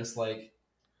 But I just like,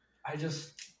 I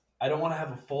don't want to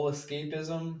have a full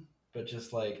escapism, but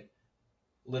just like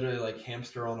literally like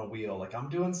hamster on a wheel. Like, I'm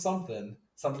doing something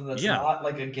that's not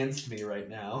like against me right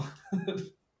now.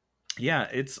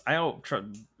 Yeah,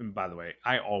 by the way,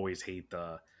 I always hate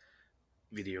the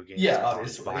video games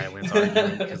cause violence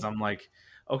argument, because I'm like,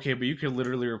 okay, but you could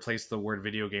literally replace the word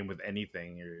video game with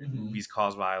anything. Your movies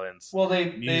cause violence. Well,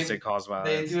 music cause violence.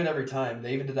 They do it every time.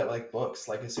 They even did that with like books.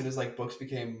 Like, as soon as like books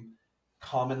became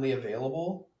commonly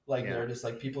available, like they're just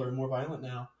like, people are more violent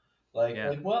now. Like,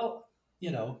 well,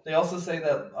 they also say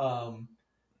that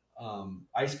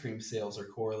ice cream sales are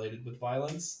correlated with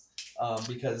violence,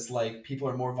 because like people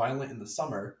are more violent in the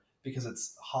summer because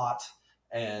it's hot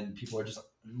and people are just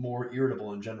more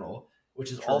irritable in general,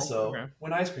 which is also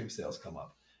when ice cream sales come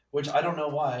up, which I don't know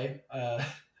why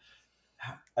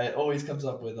It always comes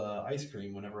up with ice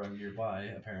cream whenever I'm nearby,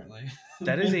 apparently.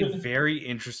 That is a very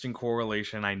interesting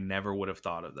correlation. I never would have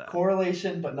thought of that.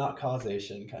 Correlation, but not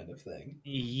causation kind of thing.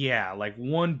 Yeah, like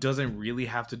one doesn't really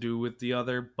have to do with the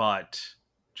other, but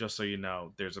just so you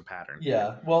know, there's a pattern.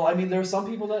 Yeah. Well, I mean, there are some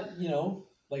people that,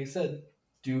 like I said,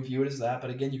 do view it as that. But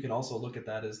again, you can also look at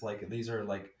that as like, these are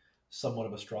like somewhat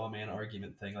of a straw man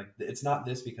argument thing. Like, it's not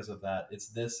this because of that. It's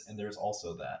this and there's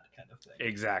also that kind of thing.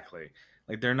 Exactly.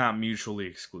 Like, they're not mutually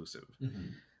exclusive. Mm-hmm.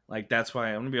 Like, that's why,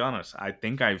 I'm going to be honest, I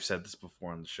think I've said this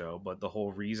before on the show, but the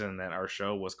whole reason that our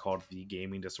show was called the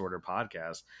Gaming Disorder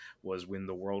Podcast was when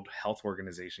the World Health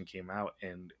Organization came out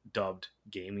and dubbed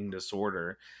gaming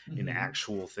disorder an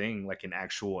actual thing, like an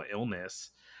actual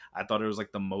illness. I thought it was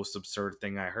like the most absurd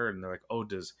thing I heard. And they're like, oh,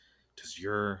 does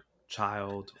your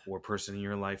child or person in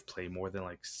your life play more than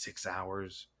like 6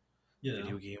 hours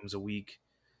video games a week?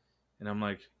 And I'm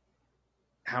like,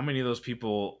 how many of those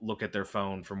people look at their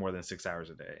phone for more than 6 hours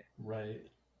a day? Right.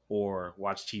 Or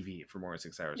watch TV for more than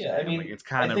 6 hours a Yeah, day? I mean, like, it's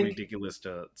kind of ridiculous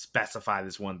to specify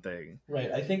this one thing.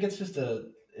 Right. I think it's just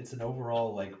it's an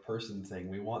overall like person thing.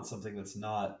 We want something that's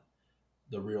not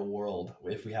the real world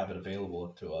if we have it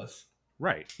available to us.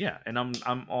 Right. Yeah. And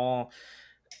I'm all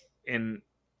in.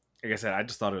 Like I said, I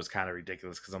just thought it was kind of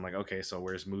ridiculous because I'm like, okay, so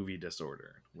where's movie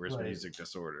disorder? Where's music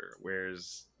disorder?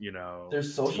 Where's,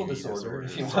 there's social disorder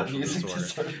if you want music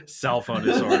disorder. Cell phone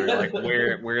disorder. Like,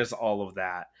 where's all of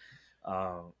that?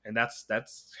 And that's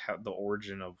how the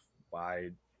origin of why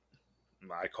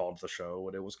I called the show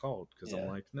what it was called, because I'm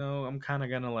like, no, I'm kind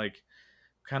of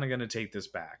gonna take this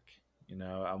back.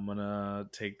 I'm gonna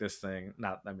take this thing.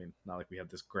 Not like we have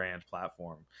this grand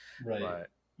platform, right? But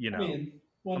I mean,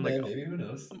 one day maybe, who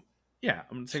knows? Yeah,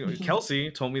 I'm saying Kelsey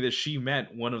told me that she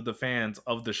met one of the fans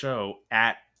of the show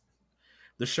at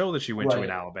the show that she went to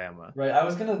in Alabama. Right. I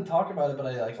was gonna talk about it, but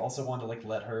I also wanted to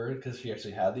let her, because she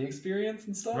actually had the experience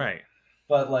and stuff. Right.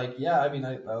 But I mean,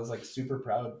 I was super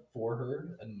proud for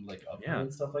her and of her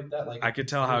and stuff like that. Like, I could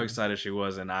tell how excited she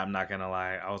was, and I'm not gonna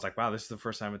lie, I was like, wow, this is the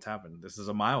first time it's happened. This is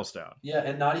a milestone. Yeah,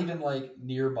 and not even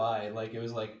nearby. Like, it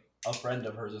was a friend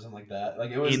of hers or something like that.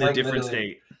 Like, it was in a different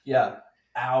state. Yeah.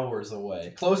 Hours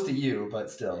away, close to you,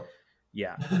 but still.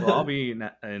 Yeah, well, I'll be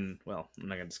I'm not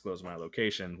gonna disclose my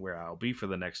location where I'll be for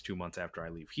the next 2 months after I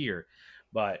leave here,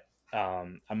 but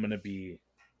I'm gonna be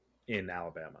in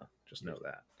Alabama. Just know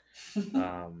that.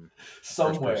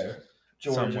 Somewhere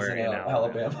in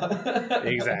Alabama.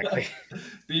 Exactly.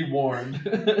 Be warned.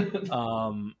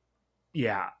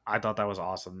 Yeah, I thought that was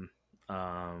awesome.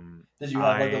 Did you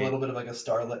have a little bit of a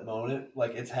starlit moment?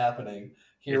 Like, it's happening.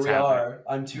 Here we are.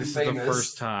 I'm too famous. This is the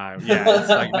first time. Yeah, it's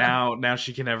like now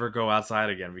she can never go outside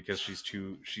again because she's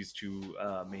too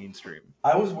mainstream.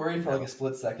 I was worried for a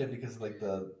split second because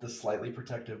the slightly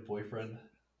protective boyfriend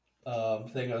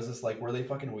thing. I was just like, were they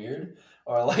fucking weird?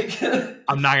 Or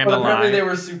I'm not gonna lie. Apparently they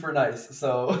were super nice.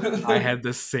 So I had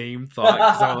the same thought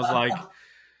because I was like,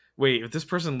 wait, if this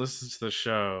person listens to the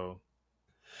show,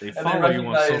 they follow you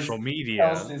on social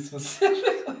media. Kelsey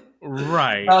specifically.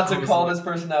 Right. Not to call this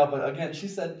person out, but again, she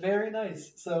said very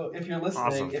nice. So if you're listening,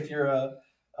 awesome. If you're on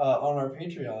our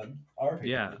Patreon,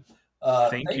 yeah.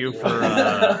 Thank you for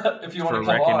if you want to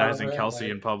recognizing on,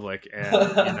 Kelsey in public and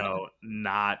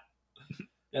not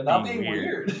being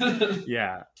weird.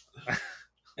 Yeah.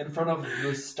 In front of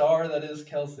the star that is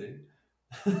Kelsey.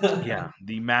 Yeah,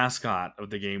 the mascot of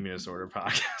the Gaming Disorder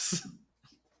Podcast.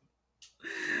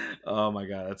 Oh my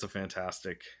god,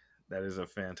 that is a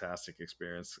fantastic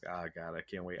experience. Oh god, I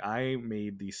can't wait. I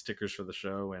made these stickers for the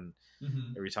show, and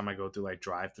every time I go through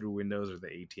drive-through windows or the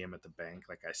ATM at the bank,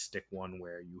 I stick one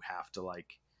where you have to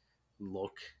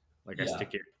look. I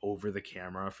stick it over the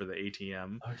camera for the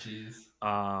ATM. Oh jeez.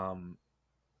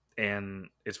 And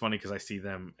it's funny because I see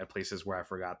them at places where I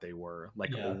forgot they were.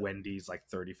 A Wendy's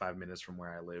 35 minutes from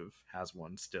where I live has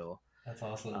one still. That's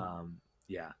awesome.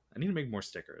 Yeah, I need to make more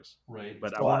stickers. Right.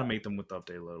 But I want to make them with the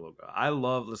updated logo.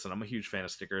 I'm a huge fan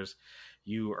of stickers.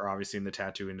 You are obviously in the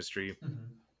tattoo industry.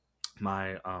 Mm-hmm.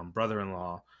 My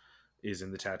brother-in-law is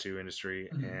in the tattoo industry,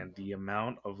 and the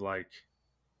amount of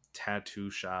tattoo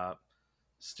shop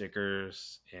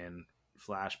stickers and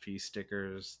flash piece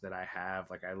stickers that I have,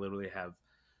 I literally have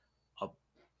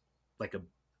a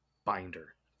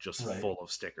binder just full of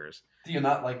stickers. Do you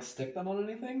not stick them on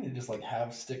anything? You just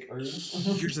have stickers?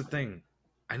 Here's the thing.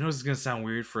 I know this is going to sound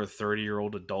weird for a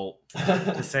 30-year-old adult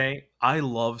to say. I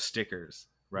love stickers,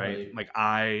 right?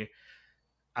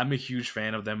 I'm a huge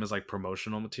fan of them as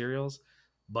promotional materials,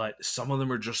 but some of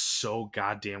them are just so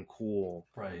goddamn cool.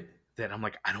 Right. That I'm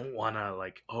I don't want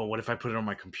to what if I put it on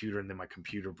my computer and then my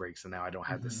computer breaks and now I don't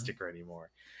have this sticker anymore.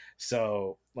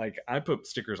 So I put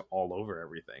stickers all over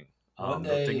everything.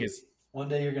 The thing is, one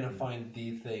day you're gonna find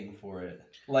the thing for it.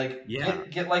 Like yeah,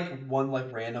 get like one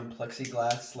like random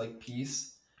plexiglass like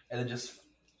piece, and then just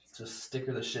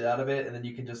sticker the shit out of it, and then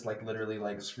you can just like literally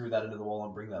like screw that into the wall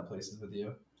and bring that places with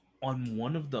you. on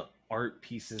one of the art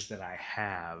pieces that I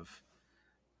have,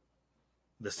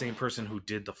 the same person who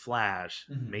did the Flash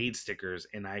made stickers,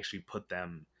 and I actually put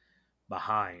them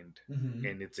behind,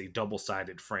 and it's a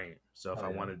double-sided frame. So if I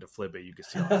wanted to flip it, you could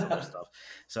see all this other stuff.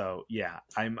 So yeah,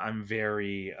 I'm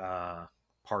very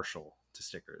partial to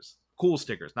stickers. Cool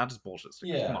stickers, not just bullshit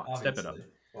stickers. Yeah, Come on, obviously. step it up.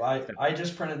 Well, I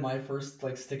just printed my first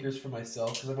like stickers for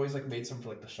myself because I've always like made some for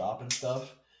like the shop and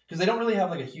stuff. Because they don't really have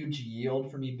like a huge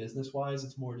yield for me business wise.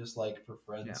 It's more just like for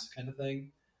friends kind of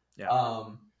thing. Yeah.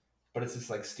 But it's this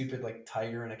like stupid like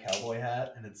tiger in a cowboy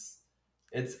hat, and it's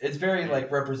very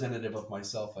like representative of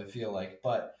myself. I feel like,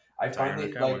 but I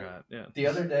finally like the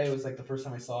other day was like the first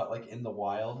time I saw it like in the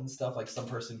wild and stuff. Like some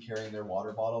person carrying their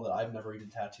water bottle that I've never even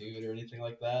tattooed or anything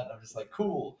like that. I'm just like,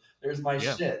 cool. There's my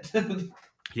shit.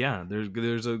 Yeah,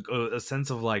 there's a sense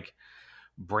of like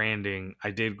branding.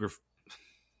 I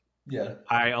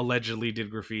allegedly did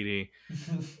graffiti.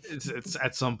 It's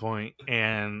at some point,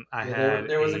 and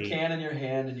there was a can in your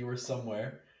hand, and you were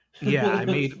somewhere. Yeah, I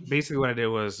made basically what I did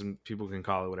was, and people can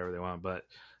call it whatever they want, but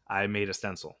I made a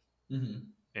stencil,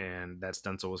 and that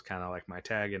stencil was kind of like my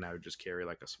tag, and I would just carry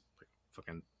like a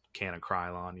fucking can of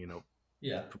Krylon, you know.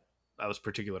 Yeah, I was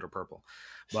particular to purple,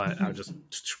 but I would just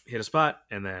hit a spot,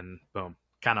 and then boom,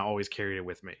 kind of always carried it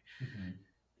with me.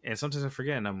 And sometimes I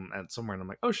forget, and I'm at somewhere, and I'm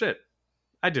like, oh shit,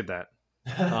 I did that.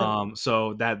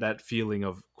 So that feeling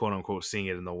of quote unquote seeing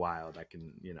it in the wild, I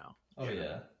can, you know. Oh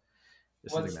yeah.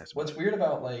 What's weird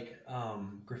about like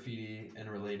graffiti and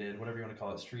related, whatever you want to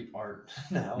call it, street art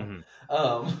now,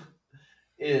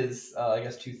 is I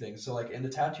guess two things. So like in the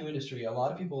tattoo industry, a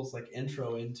lot of people's like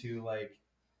intro into like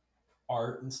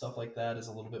art and stuff like that is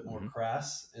a little bit more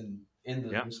crass, and in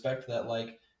the respect that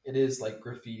like it is like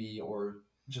graffiti or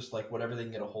just like whatever they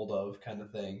can get a hold of kind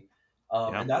of thing.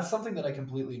 And that's something that I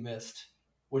completely missed,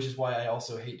 which is why I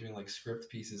also hate doing like script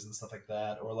pieces and stuff like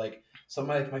that. Or like some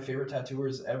of my favorite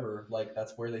tattooers ever, like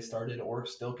that's where they started or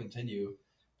still continue.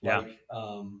 Like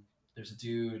there's a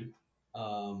dude,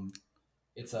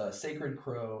 it's a Sacred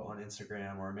Crow on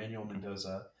Instagram, or Emmanuel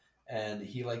Mendoza, and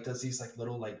he like does these like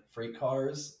little like freight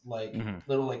cars, like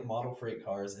little like model freight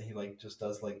cars, and he like just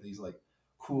does like these like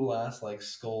cool ass like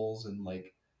skulls and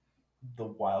like the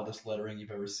wildest lettering you've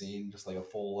ever seen, just like a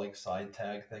full like side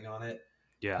tag thing on it.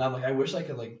 Yeah. And I'm like, I wish I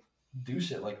could like do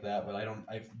shit like that, but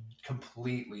I've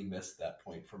completely missed that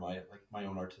point for my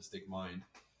own artistic mind.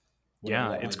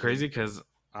 Yeah, it's crazy because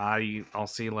I'll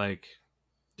see like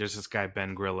there's this guy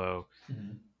Ben Grillo,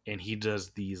 and he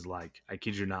does these like, I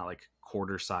kid you not, like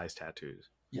quarter size tattoos.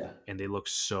 Yeah. And they look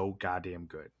so goddamn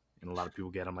good. And a lot of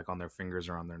people get them like on their fingers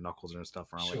or on their knuckles and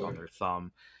stuff, or on like on their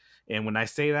thumb. And when I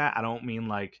say that, I don't mean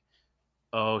like,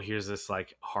 oh, here's this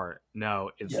like heart.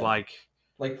 No, it's like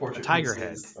portrait a tiger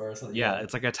head or something. Yeah,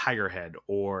 it's like a tiger head,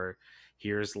 or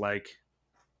here's like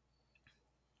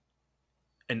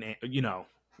an, you know,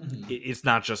 it's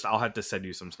not just, I'll have to send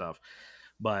you some stuff,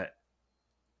 but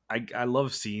I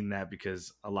love seeing that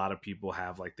because a lot of people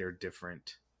have like their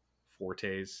different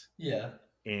fortes. Yeah.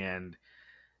 And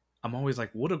I'm always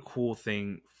like, what a cool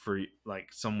thing for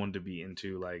like someone to be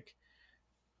into. Like,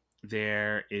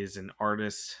 there is an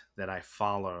artist that I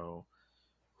follow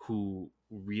who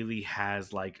really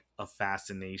has like a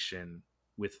fascination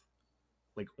with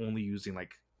like only using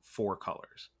like 4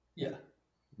 colors. Yeah.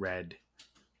 Red,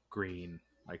 green,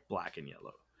 like black and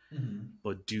yellow.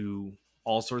 But do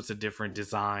all sorts of different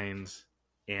designs,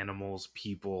 animals,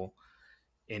 people,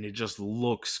 and it just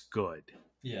looks good.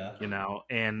 Yeah. You know,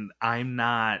 and I'm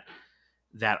not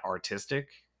that artistic.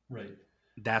 Right.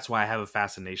 That's why I have a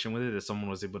fascination with it, that someone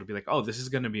was able to be like, oh, this is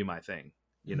going to be my thing.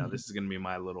 You know, this is going to be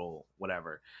my little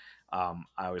whatever. I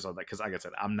always love that because, like I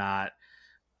said,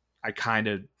 I kind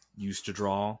of used to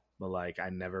draw, but like I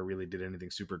never really did anything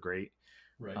super great.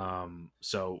 Right.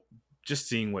 So just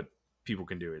seeing what people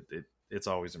can do, it's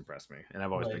always impressed me, and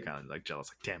I've always been kind of like jealous,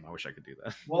 like, damn, I wish I could do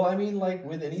that. Well, I mean, like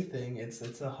with anything, it's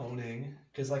a honing,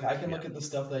 because like I can look at the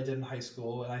stuff that I did in high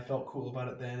school and I felt cool about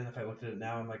it then, and if I looked at it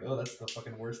now, I'm like, oh, that's the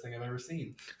fucking worst thing I've ever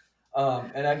seen.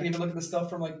 And I can even look at the stuff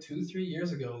from like 2-3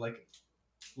 years ago,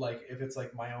 like if it's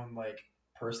like my own like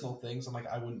personal things, I'm like,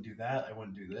 I wouldn't do that, I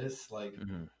wouldn't do this. Like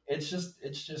it's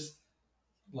just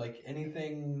like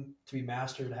anything to be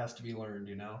mastered has to be learned,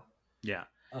 you know. Yeah.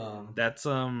 That's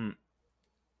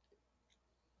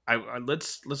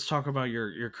let's talk about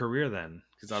your career then,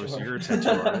 because obviously you're a tattoo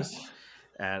artist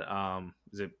at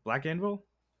is it Black Anvil?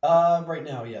 Right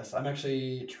now, yes. I'm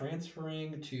actually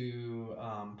transferring to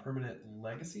Permanent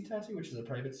Legacy Tattoo, which is a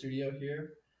private studio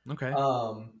here. Okay.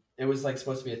 It was like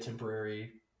supposed to be a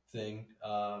temporary thing.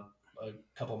 A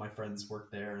couple of my friends work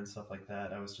there and stuff like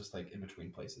that. I was just like in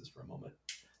between places for a moment.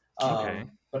 Okay.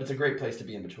 But it's a great place to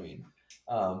be in between.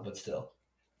 But still.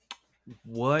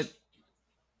 What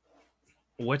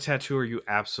tattoo are you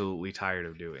absolutely tired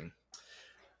of doing?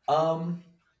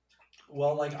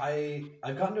 Well, like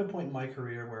I've gotten to a point in my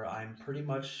career where I'm pretty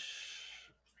much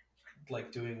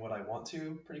like doing what I want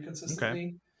to pretty Okay.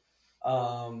 consistently.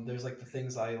 There's like the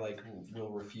things I like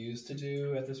will refuse to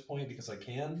do at this point because I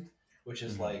can, which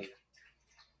is like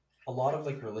a lot of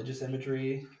like religious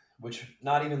imagery, which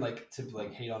not even like to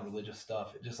like hate on religious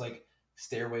stuff. It just like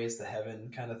stairways to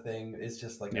heaven kind of thing is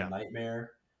just like a Yeah.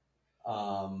 nightmare.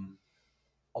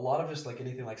 A lot of just like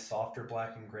anything like softer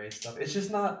black and gray stuff. It's just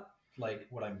not like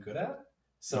what I'm good at.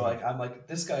 So like I'm like,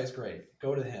 this guy's great.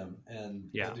 Go to him and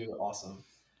he'll do it awesome.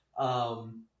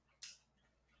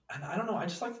 And I don't know, I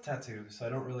just like the tattoo, so I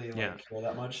don't really like care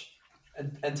that much.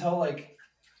 And until like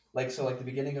so like the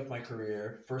beginning of my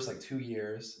career, first like 2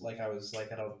 years, like I was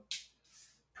like at a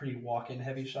pretty walk-in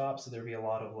heavy shop, so there'd be a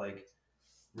lot of like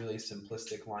really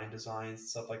simplistic line designs and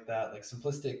stuff like that, like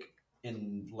simplistic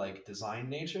in like design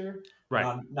nature,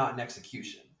 Right. not in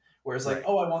execution. Whereas like,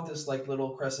 oh, I want this like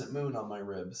little crescent moon on my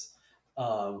ribs,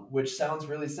 which sounds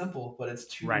really simple, but it's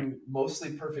two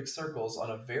mostly perfect circles on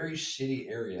a very shitty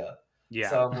area. Yeah.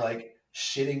 So I'm like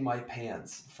shitting my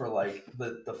pants for like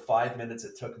the 5 minutes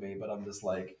it took me, but I'm just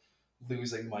like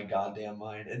losing my goddamn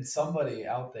mind. And somebody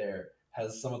out there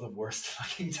has some of the worst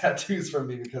fucking tattoos from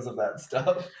me because of that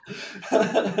stuff.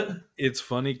 It's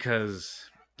funny because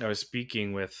I was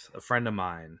speaking with a friend of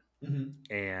mine,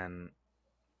 and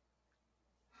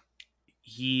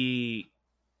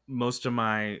most of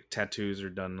my tattoos are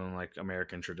done on like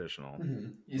American traditional.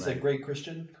 You said Greg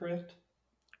Christian, correct?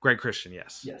 Greg Christian,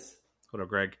 yes. Yes. What up,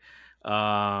 Greg?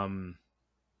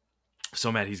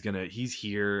 So Matt, he's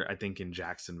here, I think, in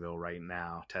Jacksonville right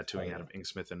now, tattooing out of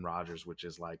Inksmith and Rogers, which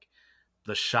is like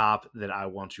the shop that I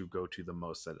want to go to the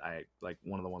most, that I like,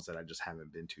 one of the ones that I just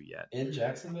haven't been to yet. In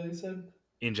Jacksonville, you said?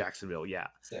 In Jacksonville, yeah.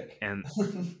 Sick. And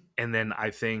then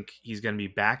I think he's going to be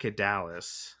back at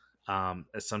Dallas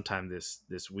at sometime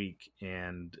this week,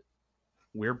 and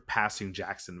we're passing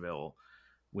Jacksonville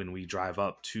when we drive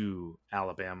up to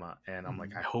Alabama, and I'm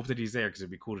like, I hope that he's there, because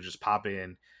it'd be cool to just pop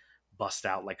in, bust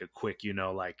out like a quick,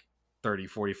 like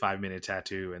 30-45 minute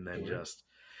tattoo, and then just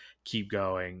keep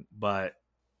going. But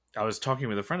I was talking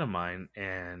with a friend of mine,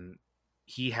 and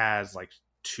he has like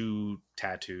 2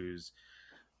 tattoos,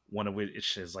 one of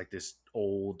which is like this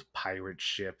old pirate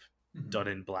ship done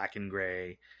in black and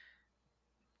gray.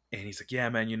 And he's like, yeah,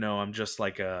 man, I'm just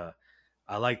like I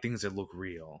like things that look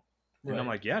real. And I'm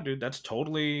like, yeah, dude, that's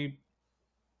totally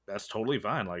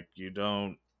fine. Like,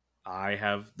 I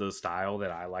have the style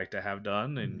that I like to have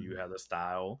done, and you have the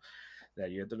style that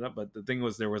you have to do. But the thing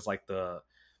was, there was like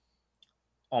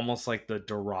almost like the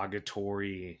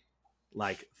derogatory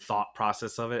like thought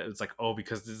process of it. It's like, oh,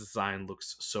 because this design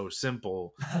looks so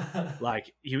simple,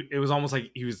 like it was almost like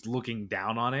he was looking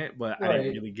down on it. But I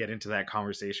didn't really get into that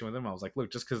conversation with him. I was like,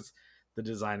 look, just because the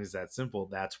design is that simple,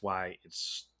 that's why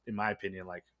it's, in my opinion,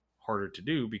 like harder to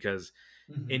do, because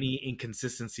any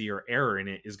inconsistency or error in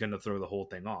it is going to throw the whole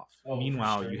thing off.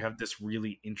 Meanwhile, you have this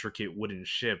really intricate wooden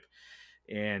ship,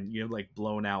 and you have like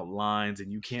blown out lines,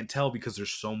 and you can't tell because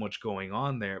there's so much going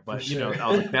on there. But I was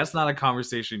like, that's not a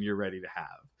conversation you're ready to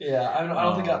have. Yeah, I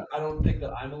don't think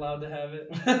that I'm allowed to have it.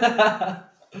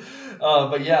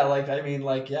 But yeah, like I mean,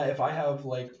 like yeah, if I have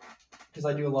like, because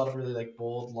I do a lot of really like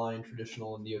bold line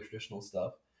traditional and neo-traditional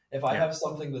stuff. If I have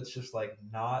something that's just like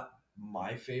not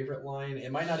my favorite line,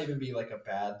 it might not even be like a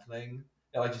bad thing.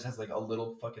 It like just has like a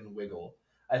little fucking wiggle.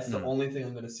 That's the only thing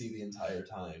I'm gonna see the entire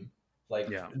time. Like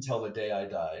until the day I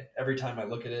die. Every time I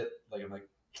look at it, like I'm like,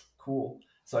 cool.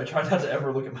 So I try not to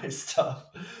ever look at my stuff.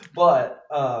 But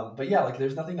yeah, like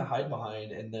there's nothing to hide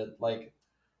behind, and that like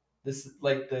this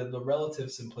like the relative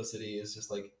simplicity is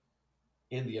just like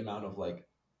in the amount of like,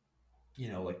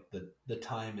 like the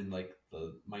time and like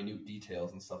the minute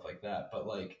details and stuff like that. But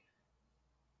like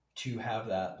to have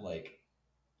that like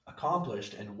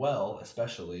accomplished and well,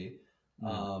 especially,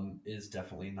 is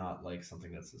definitely not like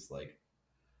something that's just like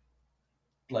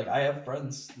I have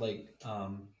friends like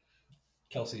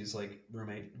Kelsey's like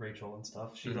roommate Rachel and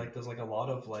stuff. She like does like a lot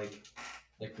of like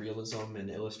realism and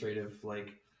illustrative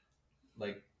like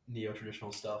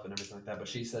neo-traditional stuff and everything like that. But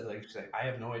she's like I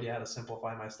have no idea how to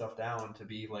simplify my stuff down to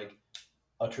be like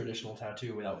a traditional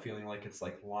tattoo without feeling like it's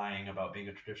like lying about being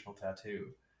a traditional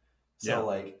tattoo. So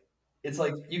like it's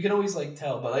like you can always like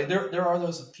tell, but like there are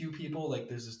those few people, like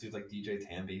there's this dude like DJ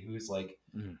Tambi who's like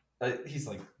he's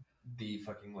like the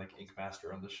fucking like ink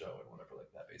master on the show and whatever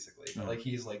like that basically. But like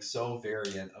he's like so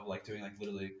variant of like doing like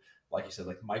literally like you said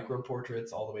like micro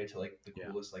portraits all the way to like the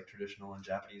coolest like traditional and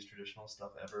Japanese traditional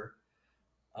stuff ever.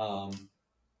 And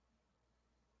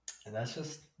that's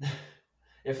just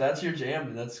if that's your jam,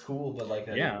 then that's cool. But like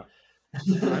I'm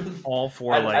all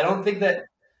for I don't think that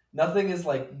nothing is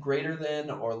like greater than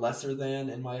or lesser than,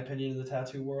 in my opinion, in the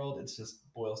tattoo world. It's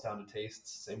just boils down to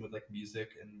tastes. Same with like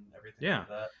music and everything like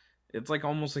that. It's like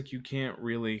almost like you can't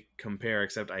really compare,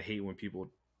 except I hate when people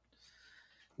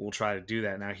will try to do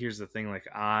that. Now here's the thing, like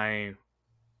I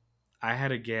had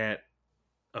to get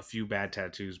a few bad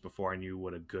tattoos before I knew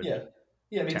what a good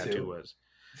tattoo was.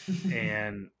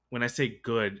 And when I say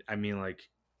good, I mean like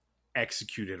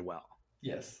executed well.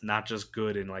 Yes. Not just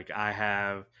good. And like I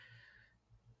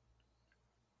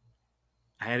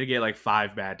had to get like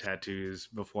 5 bad tattoos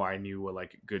before I knew what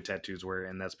like good tattoos were.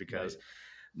 And that's because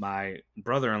my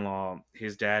brother-in-law,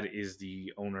 his dad is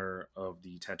the owner of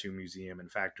the tattoo museum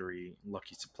and factory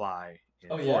Lucky Supply in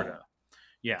Florida.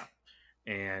 Yeah.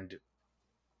 And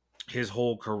his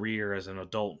whole career as an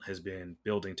adult has been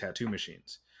building tattoo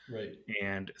machines. Right.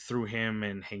 And through him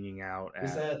and hanging out at...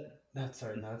 Is that's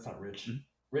not Rich. Mm-hmm.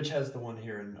 Rich has the one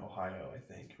here in Ohio, I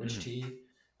think. Rich T.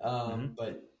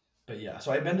 But yeah,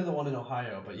 so I've been to the one in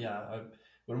Ohio, but yeah,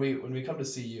 when we come to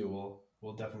see you,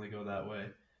 we'll definitely go that way.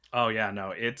 Oh yeah,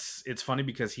 no, it's funny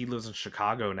because he lives in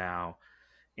Chicago now,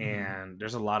 and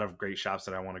there's a lot of great shops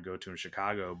that I want to go to in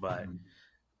Chicago, but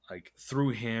like through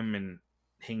him and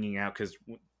hanging out, because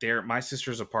my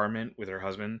sister's apartment with her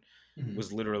husband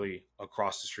was literally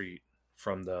across the street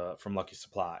from Lucky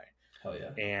Supply. Hell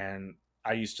yeah! And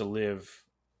I used to live.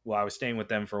 Well, I was staying with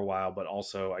them for a while, but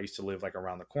also I used to live like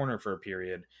around the corner for a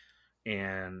period,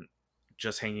 and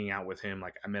just hanging out with him,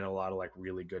 like I met a lot of like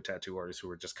really good tattoo artists who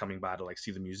were just coming by to like see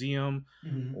the museum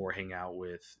or hang out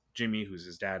with Jimmy, who's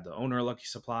his dad, the owner of Lucky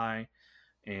Supply.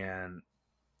 And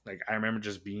like I remember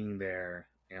just being there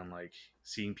and like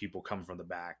seeing people come from the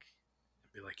back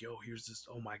and be like, yo, here's this,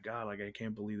 oh my god, like I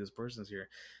can't believe this person's here.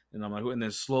 And I'm like, and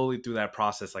then slowly through that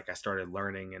process, like I started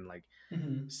learning and like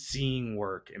seeing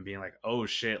work and being like, oh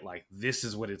shit, like this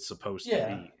is what it's supposed to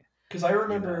be. Because I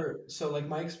remember, so like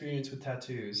my experience with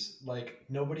tattoos, like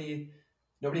nobody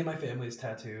in my family is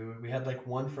tattooed. We had like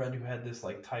one friend who had this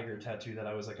like tiger tattoo that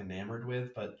I was like enamored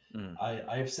with, but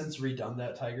I have since redone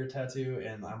that tiger tattoo,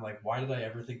 and I'm like, why did I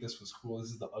ever think this was cool? This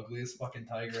is the ugliest fucking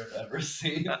tiger I've ever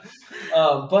seen.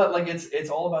 But like it's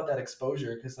all about that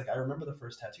exposure, because like I remember the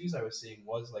first tattoos I was seeing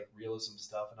was like realism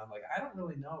stuff, and I'm like, I don't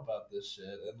really know about this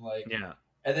shit, and like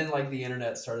And then like the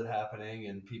internet started happening,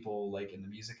 and people like in the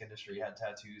music industry had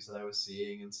tattoos that I was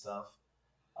seeing and stuff.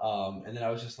 And then I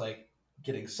was just like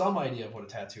getting some idea of what a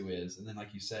tattoo is. And then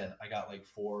like you said, I got like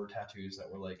 4 tattoos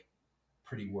that were like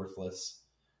pretty worthless.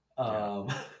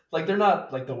 Like they're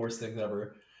not like the worst things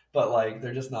ever, but like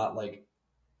they're just not like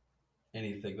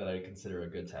anything that I consider a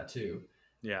good tattoo.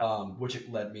 Which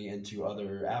it led me into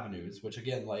other avenues, which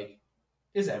again like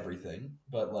is everything,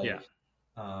 but like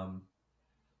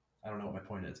I don't know what my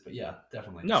point is, but yeah,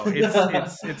 definitely. No,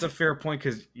 it's a fair point,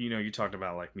 because you talked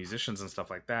about like musicians and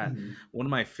stuff like that. One of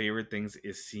my favorite things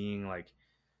is seeing like,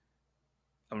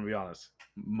 I'm gonna be honest,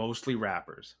 mostly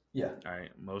rappers. Yeah. All right,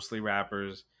 mostly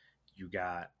rappers. You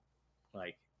got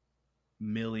like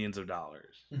millions of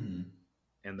dollars, and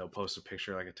they'll post a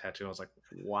picture like a tattoo. I was like,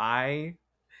 why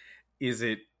is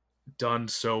it done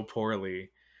so poorly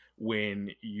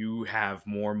when you have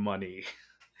more money?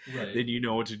 Right. Then you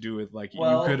know what to do with, like, you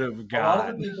could have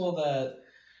got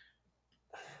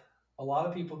a lot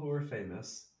of people who are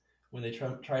famous, when they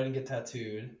try to get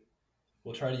tattooed,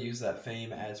 will try to use that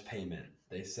fame as payment.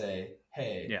 They say,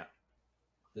 hey,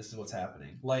 this is what's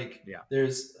happening. Like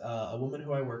there's a woman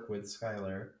who I work with,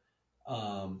 Skylar,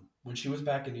 when she was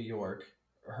back in New York,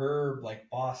 her like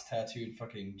boss tattooed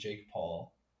fucking Jake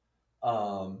Paul,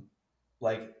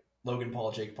 like Logan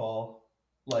Paul, Jake Paul.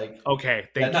 Like okay,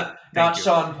 not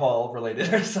Sean Paul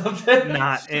related or something.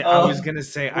 I was gonna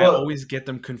say I always get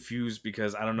them confused,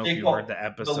 because I don't know if you heard the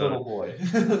episode. The little boy,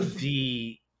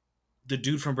 the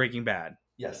dude from Breaking Bad.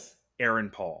 Yes, Aaron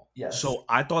Paul. Yes. So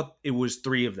I thought it was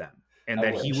 3 of them, and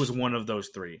that he was one of those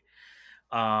 3.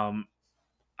 I'm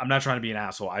not trying to be an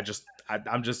asshole.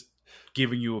 I'm just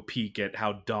giving you a peek at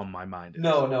how dumb my mind is.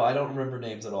 No, I don't remember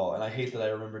names at all, and I hate that I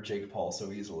remember Jake Paul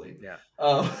so easily. Yeah.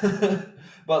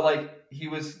 But like he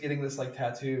was getting this like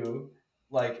tattoo,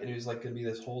 like, and it was like gonna be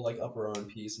this whole like upper arm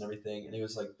piece and everything, and it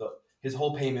was like his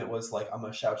whole payment was like, I'm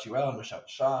gonna shout you out, I'm gonna shout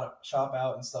shop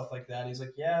out and stuff like that. And he's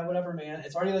like, yeah, whatever, man.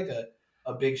 It's already like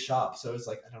a big shop. So it's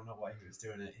like, I don't know why he was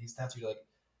doing it. He's tattooed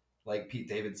like Pete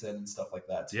Davidson and stuff like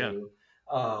that too.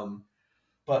 Yeah.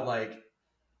 But like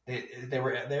they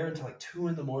were there until like 2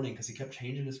 a.m. because he kept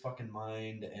changing his fucking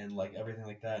mind and like everything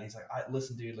like that. And he's like,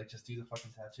 listen, dude, like just do the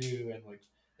fucking tattoo. And like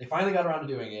they finally got around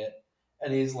to doing it.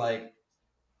 And he's like,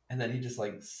 and then he just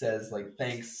like says like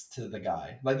thanks to the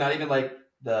guy, like not even like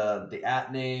the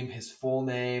at name, his full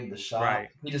name, the shop. Right.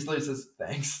 He just literally says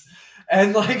thanks,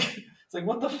 and like it's like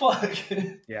what the fuck.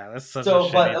 Yeah, that's such so.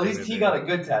 A but at least he got a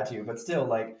good tattoo. But still,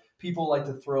 like people like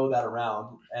to throw that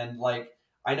around, and like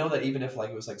I know that even if like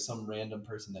it was like some random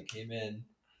person that came in,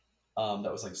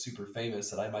 that was like super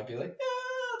famous, that I might be like,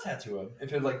 yeah, I'll tattoo him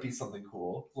if it'd like be something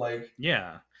cool. Like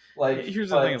yeah, like here's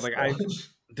the thing: is like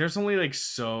there's only like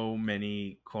so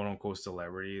many quote unquote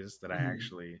celebrities that I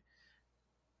actually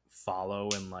follow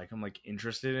and like I'm like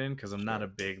interested in, because I'm not a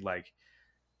big like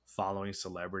following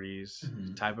celebrities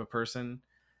type of person.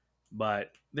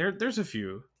 But there's a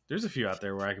few out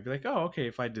there where I could be like, oh, okay,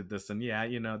 if I did this, then yeah,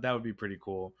 you know, that would be pretty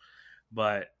cool.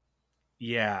 But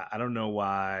yeah, I don't know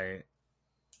why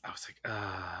I was like,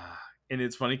 and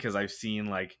it's funny because I've seen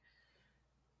like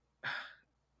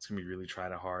it's gonna be really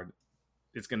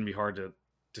it's gonna be hard to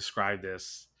describe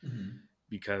this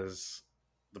because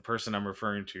the person I'm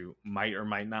referring to might or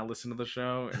might not listen to the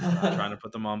show, and I'm not trying to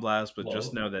put them on blast, but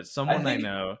just know that someone I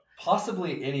know,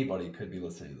 possibly anybody, could be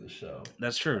listening to the show.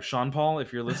 That's true. Sean Paul,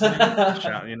 if you're listening,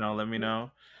 you know, let me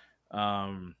know.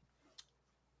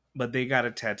 But they got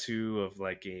a tattoo of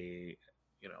like a,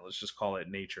 you know, let's just call it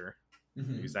nature.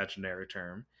 Use that generic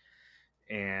term.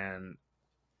 And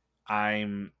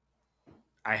I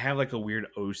have like a weird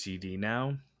OCD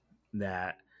now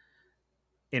that,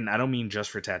 and I don't mean just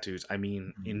for tattoos, I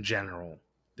mean in general.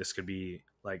 This could be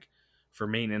like for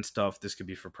maintenance stuff, this could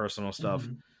be for personal stuff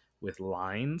with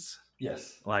lines.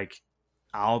 Yes. Like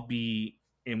I'll be,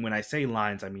 and when I say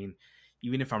lines, I mean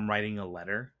even if I'm writing a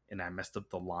letter and I messed up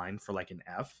the line for like an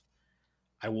F,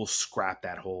 I will scrap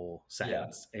that whole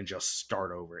sentence and just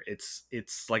start over.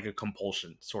 It's like a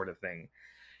compulsion sort of thing.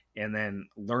 And then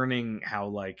learning how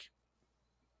like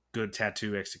good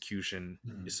tattoo execution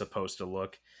is supposed to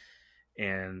look,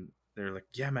 and they're like,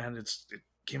 yeah, man, it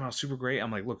came out super great.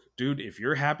 I'm like, look, dude, if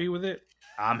you're happy with it,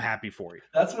 I'm happy for you.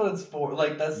 That's what it's for.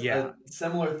 Like that's a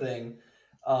similar thing.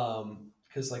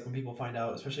 Because like when people find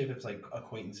out, especially if it's like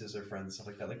acquaintances or friends, stuff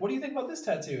like that, like, what do you think about this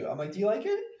tattoo? I'm like, do you like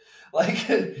it? Like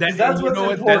that's what's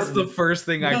important. That's the first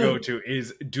thing I go to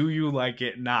is, do you like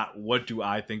it? Not what do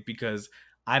I think, because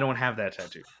I don't have that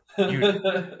tattoo.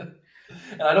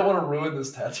 And I don't want to ruin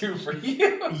this tattoo for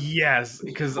you. Yes,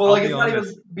 because well, like it's not even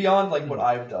beyond like what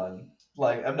I've done.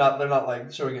 Like they're not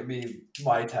like showing at me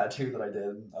my tattoo that I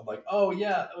did. I'm like, oh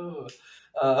yeah,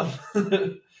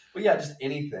 but yeah, just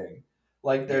anything.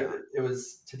 Like it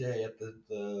was today at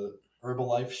the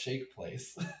Herbalife shake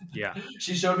place. Yeah,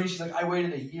 she showed me. She's like, I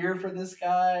waited a year for this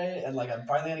guy, and like I'm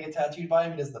finally gonna get tattooed by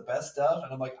him. He does the best stuff,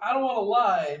 and I'm like, I don't want to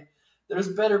lie. There's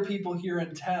better people here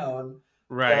in town.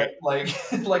 Right.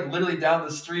 That, like literally down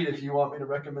the street, if you want me to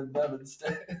recommend them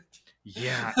instead.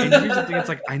 Yeah. And here's the thing, it's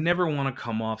like I never want to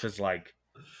come off as like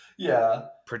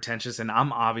pretentious, and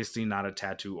I'm obviously not a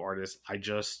tattoo artist. I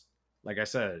just, like I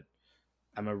said,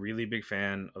 I'm a really big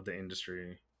fan of the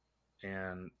industry,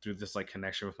 and through this like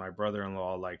connection with my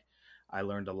brother-in-law, like I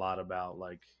learned a lot about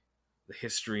like the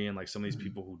history and like some of these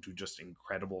people who do just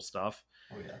incredible stuff.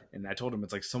 Oh yeah. And I told him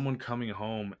it's like someone coming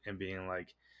home and being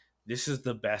like, this is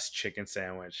the best chicken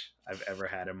sandwich I've ever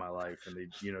had in my life. And they,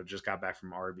 you know, just got back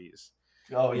from Arby's.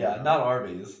 Oh yeah, not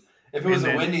Arby's. If it was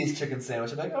a Wendy's chicken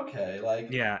sandwich, I'd be like, okay,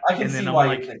 like yeah, I can see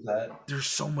why you think that. There's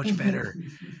so much better.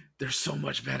 There's so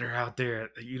much better out there.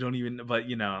 You don't even, but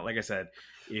you know, like I said,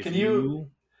 if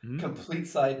complete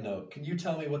side note, can you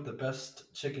tell me what the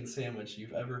best chicken sandwich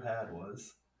you've ever had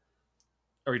was?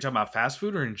 Are you talking about fast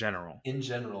food or in general? In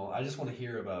general. I just want to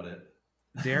hear about it.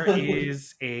 There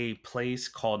is a place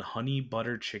called Honey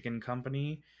Butter Chicken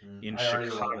Company in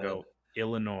Chicago,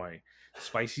 Illinois.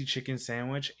 Spicy chicken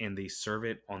sandwich, and they serve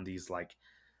it on these like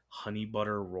honey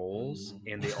butter rolls,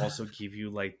 and they also give you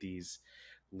like these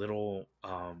little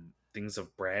things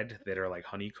of bread that are like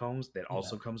honeycombs that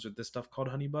also comes with this stuff called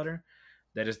honey butter.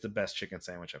 That is the best chicken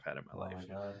sandwich I've had in my life.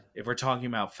 My God. If we're talking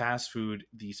about fast food,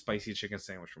 the spicy chicken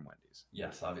sandwich from Wendy's.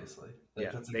 Yes, obviously.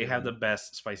 They have the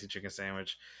best spicy chicken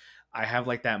sandwich. I have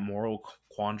like that moral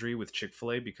quandary with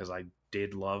Chick-fil-A because I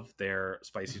did love their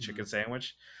spicy chicken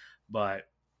sandwich, but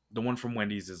the one from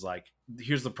Wendy's is like,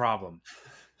 here's the problem.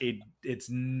 It's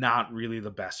not really the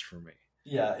best for me.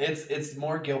 Yeah, it's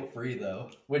more guilt-free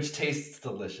though, which tastes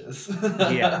delicious.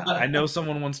 Yeah, I know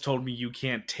someone once told me you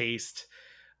can't taste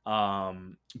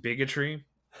bigotry,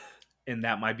 and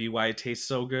that might be why it tastes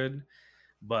so good.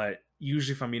 But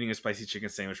usually if I'm eating a spicy chicken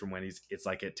sandwich from Wendy's, it's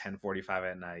like at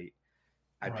 10:45 at night.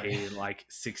 I paid like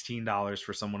 $16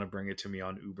 for someone to bring it to me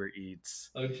on Uber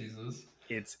Eats. Oh, Jesus.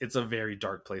 It's a very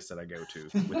dark place that I go to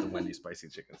with the Wendy's spicy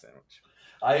chicken sandwich.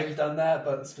 I've done that,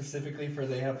 but specifically for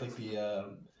they have like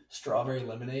the strawberry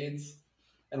lemonades.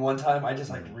 And one time I just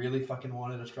like really fucking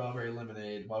wanted a strawberry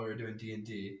lemonade while we were doing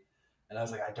D&D. And I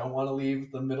was like, I don't want to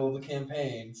leave the middle of the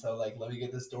campaign, so like let me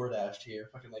get this DoorDashed here.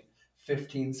 Fucking like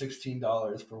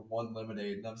 $16 for one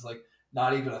lemonade. And I was like,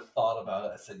 not even a thought about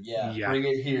it. I said, yeah. Bring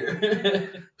it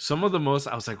here. Some of the most,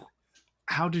 I was like,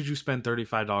 how did you spend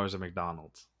 $35 at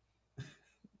McDonald's?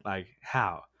 Like,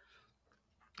 how?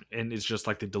 And it's just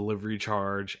like the delivery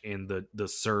charge and the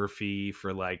serve fee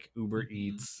for like Uber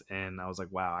Eats. And I was like,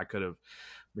 wow, I could have,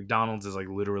 McDonald's is like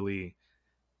literally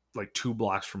like 2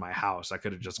 blocks from my house. I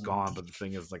could have just gone, but the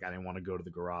thing is, like, I didn't want to go to the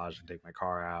garage and take my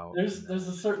car out. There's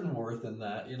a certain worth in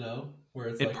that, you know, where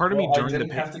it's and like, part of me during I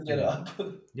didn't have to get up.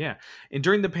 Yeah, and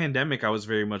during the pandemic, I was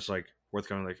very much like worth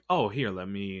going. Like, oh, here, let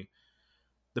me.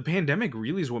 The pandemic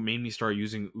really is what made me start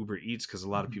using Uber Eats, because a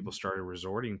lot of people started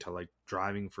resorting to like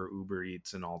driving for Uber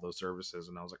Eats and all those services,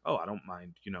 and I was like, oh, I don't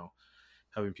mind, you know,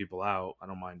 helping people out. I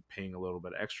don't mind paying a little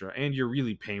bit extra, and you're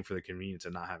really paying for the convenience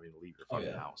of not having to leave your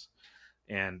fucking house.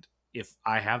 And if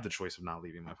I have the choice of not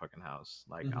leaving my fucking house,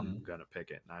 like I'm gonna pick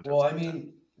it. Well, I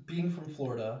mean, being from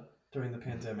Florida during the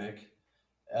pandemic,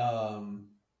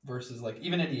 versus like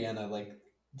even Indiana, like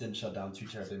didn't shut down too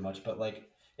terribly much, but like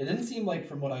it didn't seem like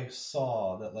from what I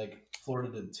saw that like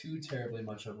Florida did too terribly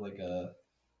much of like a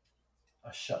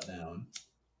shutdown.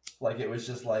 Like it was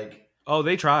just like, oh,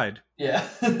 they tried. Yeah.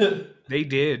 They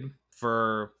did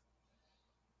for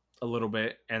a little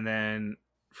bit, and then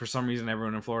for some reason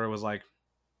everyone in Florida was like,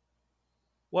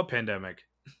 what pandemic?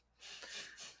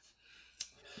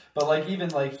 But like even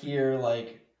like here,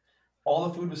 like all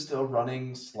the food was still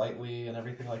running slightly and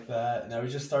everything like that, and I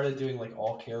was just started doing like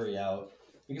all carry out,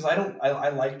 because I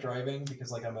like driving,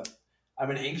 because like I'm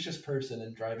an anxious person,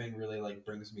 and driving really like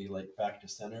brings me like back to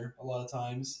center a lot of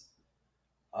times.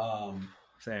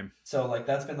 Same. So like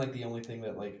that's been like the only thing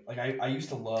that like I used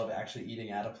to love actually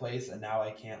eating at a place, and now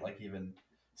I can't like even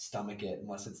stomach it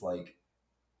unless it's like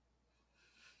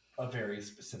a very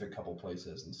specific couple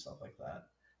places and stuff like that.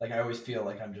 Like I always feel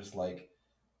like I'm just like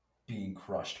being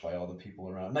crushed by all the people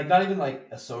around. Like not even like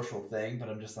a social thing, but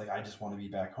I'm just like, I just want to be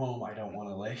back home. I don't want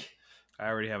to like. I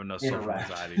already have enough social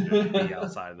anxiety to be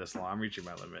outside this long. I'm reaching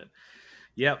my limit.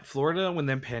 Yeah, Florida, when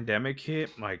the pandemic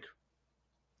hit, like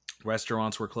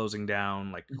restaurants were closing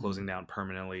down, like closing down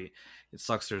permanently. It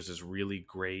sucks. There's this really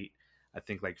great, I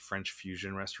think like French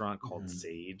fusion restaurant called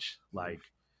Sage, like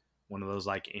one of those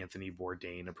like Anthony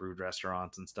Bourdain approved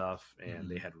restaurants and stuff, and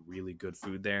they had really good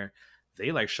food there.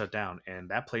 They like shut down, and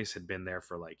that place had been there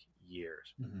for like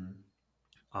years.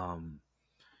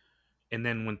 And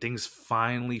then when things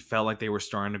finally felt like they were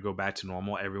starting to go back to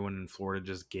normal, everyone in Florida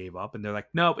just gave up, and they're like,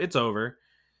 nope, it's over.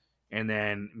 And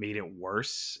then made it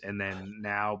worse. And then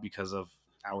now, because of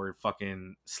our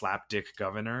fucking slapdick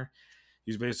governor,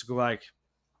 he's basically like,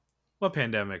 what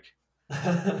pandemic?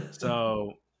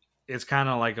 So it's kind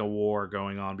of like a war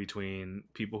going on between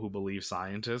people who believe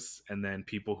scientists and then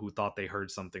people who thought they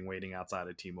heard something waiting outside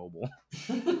of T-Mobile.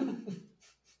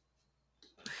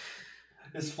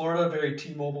 Is Florida very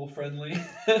T-Mobile friendly?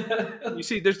 You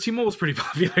see, there's T-Mobile's pretty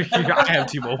popular here. I have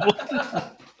T-Mobile.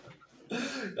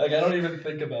 Like I don't even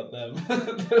think about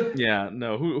them. Yeah,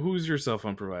 no. Who's your cell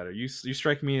phone provider? You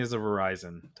strike me as a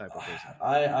Verizon type of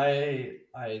person.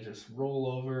 I just roll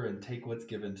over and take what's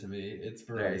given to me. It's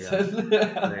Verizon.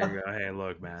 There you go. Hey,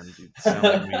 look, man, you sound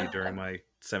like me during my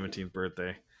 17th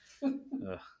birthday. It'd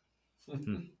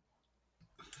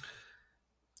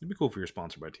be cool if you were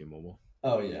sponsored by T-Mobile.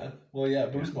 Oh yeah. Well, yeah.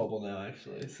 Boost Mobile now,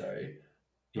 actually. Sorry.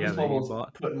 Boost Mobile's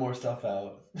putting more stuff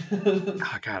out.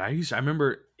 Oh, God, I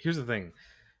remember. Here's the thing: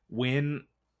 when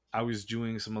I was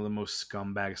doing some of the most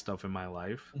scumbag stuff in my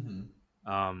life,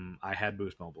 I had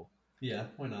Boost Mobile. Yeah,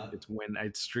 why not? It's when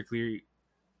it's strictly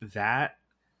that,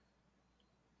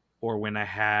 or when I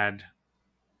had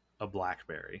a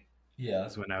BlackBerry. Yeah,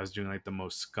 it's when I was doing like the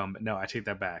most scum. No, I take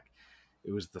that back.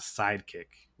 It was the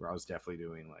Sidekick where I was definitely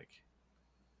doing like,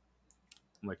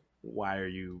 why are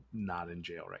you not in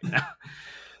jail right now?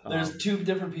 There's two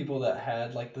different people that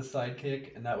had like the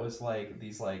Sidekick, and that was like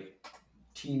these like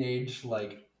teenage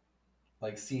like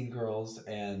scene girls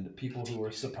and people who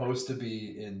were supposed to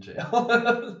be in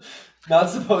jail. Not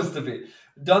supposed to be.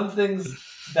 Done things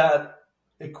that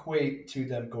equate to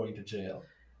them going to jail.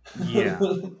 Yeah.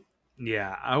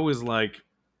 Yeah, I was like,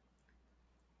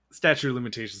 statute of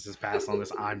limitations has passed on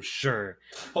this, I'm sure.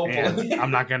 Hopefully. And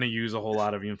I'm not going to use a whole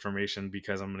lot of information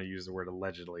because I'm going to use the word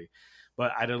allegedly.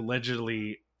 But I'd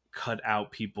allegedly cut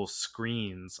out people's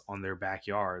screens on their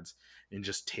backyards and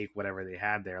just take whatever they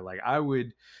had there. Like, I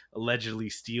would allegedly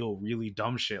steal really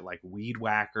dumb shit like weed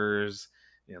whackers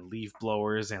and leaf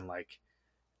blowers and like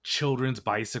children's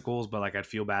bicycles, but like I'd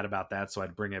feel bad about that, so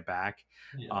I'd bring it back.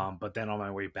 Yeah. But then on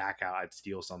my way back out, I'd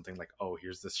steal something like, oh,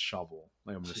 here's this shovel,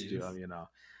 like I'm gonna steal, you know.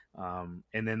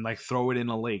 And then like throw it in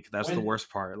a lake. That's the worst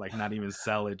part. Like, not even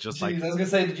sell it, just like, I was gonna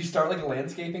say, did you start like a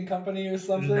landscaping company or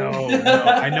something? No.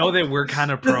 I know that we're kind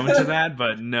of prone to that,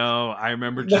 but no. I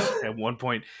remember just at one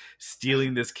point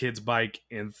stealing this kid's bike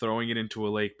and throwing it into a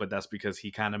lake, but that's because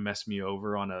he kind of messed me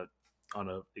over on a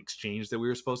exchange that we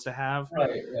were supposed to have.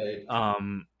 Right.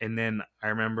 And then I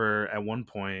remember at one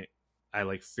point I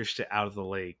like fished it out of the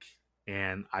lake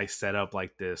and I set up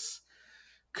like this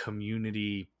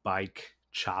community bike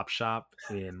chop shop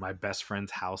in my best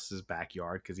friend's house's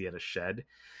backyard because he had a shed.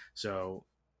 So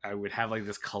I would have like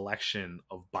this collection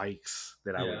of bikes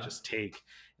that I would just take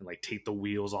and like take the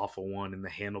wheels off of one and the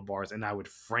handlebars, and I would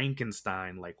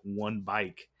Frankenstein like one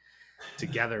bike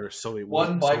together so it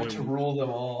to rule them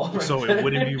all. So it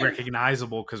wouldn't be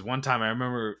recognizable. Because one time I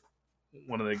remember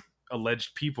one of the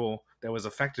alleged people that was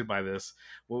affected by this,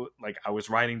 well, like I was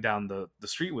riding down the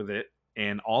street with it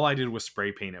and all I did was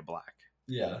spray paint it black.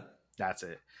 Yeah. That's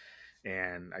it.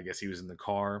 And I guess he was in the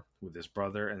car with his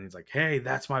brother and he's like, hey,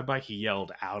 that's my bike. He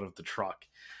yelled out of the truck.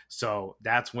 So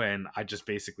that's when I just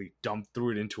basically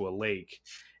threw it into a lake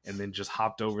and then just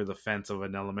hopped over the fence of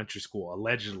an elementary school,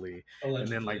 allegedly. And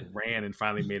then like ran and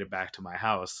finally made it back to my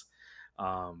house.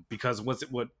 Because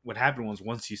what happened was,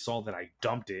 once he saw that I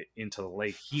dumped it into the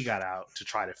lake, he got out to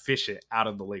try to fish it out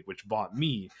of the lake, which bought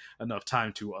me enough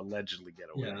time to allegedly get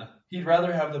away. Yeah, he'd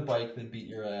rather have the bike than beat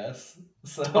your ass.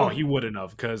 So. Oh, he wouldn't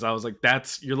have, because I was like,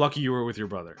 you're lucky you were with your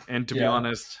brother. And to be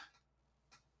honest,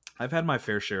 I've had my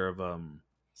fair share of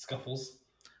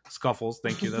Scuffles,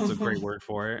 thank you. That's a great word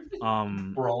for it.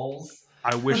 Brawls.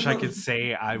 I wish I could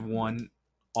say I've won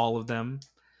all of them.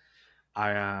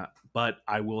 But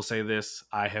I will say this: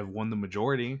 I have won the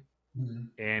majority,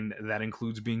 and that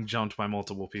includes being jumped by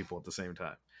multiple people at the same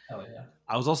time. Hell yeah!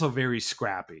 I was also very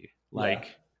scrappy.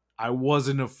 Like, I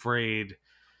wasn't afraid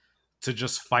to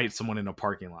just fight someone in a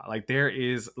parking lot. Like, there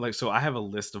is so I have a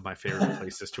list of my favorite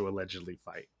places to allegedly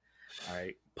fight. All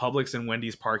right, Publix and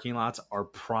Wendy's parking lots are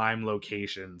prime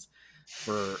locations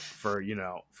for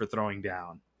throwing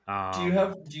down. Do you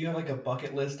have like a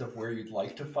bucket list of where you'd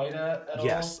like to fight at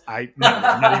yes, all? I'm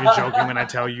not even joking when I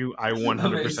tell you I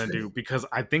 100% do, because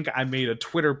I think I made a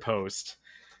Twitter post.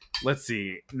 Let's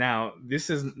see. Now, this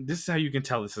is how you can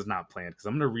tell this is not planned, because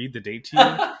I'm going to read the date to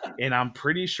you, and I'm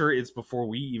pretty sure it's before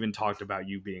we even talked about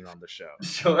you being on the show.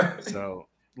 Sure. So,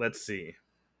 let's see.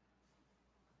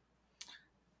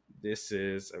 This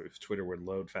is, if Twitter would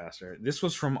load faster. This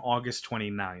was from August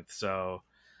 29th, so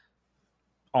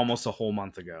almost a whole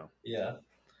month ago. Yeah.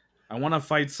 I want to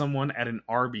fight someone at an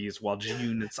Arby's while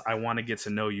G-Unit's I Want to Get to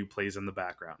Know You plays in the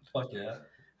background. Fuck yeah.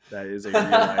 That is a real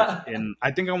life. And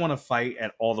I think I want to fight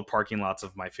at all the parking lots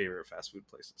of my favorite fast food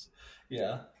places.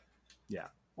 Yeah. Yeah.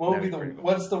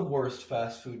 What's the worst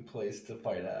fast food place to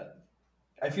fight at?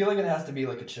 I feel like it has to be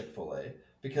like a Chick-fil-A,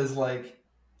 because like,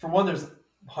 for one, there's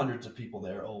hundreds of people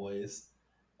there always.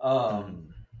 And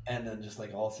then just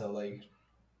like also like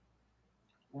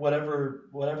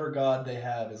whatever god they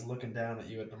have is looking down at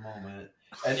you at the moment,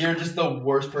 and you're just the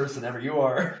worst person ever. You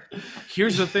are.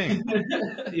 Here's the thing.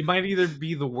 It might either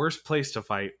be the worst place to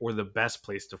fight or the best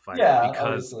place to fight. Yeah,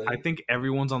 because obviously. I think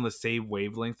everyone's on the same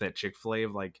wavelength at Chick-fil-A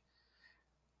of like,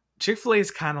 Chick-fil-A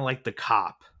is kind of like the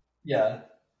cop. Yeah.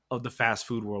 Of the fast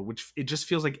food world, which it just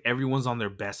feels like everyone's on their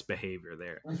best behavior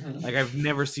there. Like, I've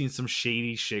never seen some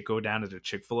shady shit go down at a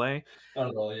Chick-fil-A. Not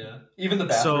at all, yeah. Even the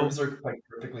bathrooms are like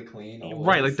perfectly clean. Always.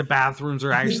 Right, like the bathrooms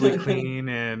are actually clean,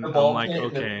 and I'm like,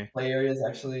 okay. The play area is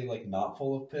actually like not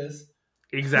full of piss.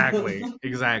 Exactly.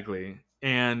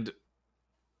 And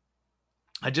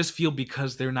I just feel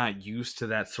because they're not used to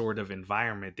that sort of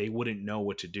environment, they wouldn't know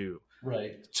what to do.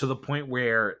 Right. To the point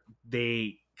where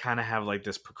they kind of have like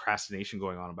this procrastination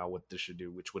going on about what this should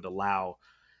do, which would allow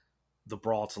the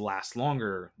brawl to last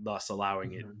longer, thus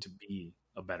allowing it to be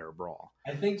a better brawl.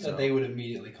 I think that they would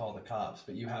immediately call the cops,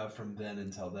 but you have from then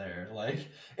until there. Like,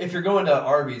 if you're going to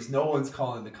Arby's, no one's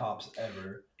calling the cops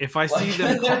ever. If I see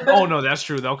them, oh no, that's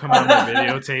true. They'll come out and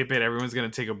videotape it. Everyone's going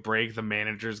to take a break. The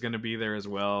manager's going to be there as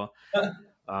well.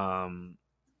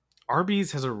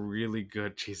 Arby's has a really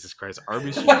good, Jesus Christ,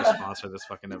 Arby's should just sponsor this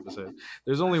fucking episode.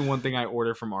 There's only one thing I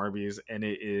order from Arby's, and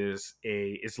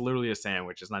it's literally a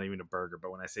sandwich. It's not even a burger,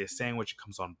 but when I say a sandwich, it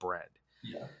comes on bread.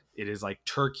 Yeah. It is like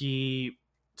turkey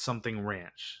something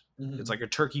ranch. It's like a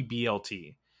turkey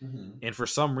BLT. And for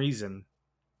some reason,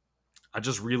 I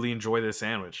just really enjoy this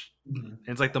sandwich. And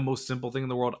it's like the most simple thing in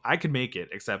the world. I could make it,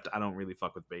 except I don't really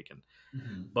fuck with bacon.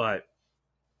 But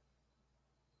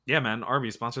yeah, man,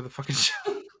 Arby's sponsor the fucking show.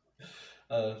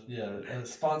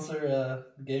 Sponsor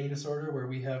Gaming Disorder, where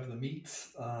we have the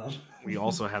meats. We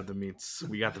also have the meats.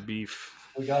 We got the beef.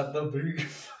 We got the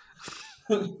beef.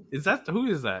 Who is that?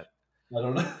 I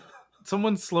don't know.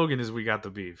 Someone's slogan is "We got the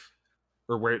beef,"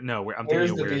 or I'm where's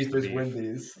thinking the where's beef the is beef?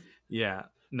 Wendy's. Yeah.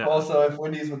 No. Also, if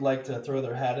Wendy's would like to throw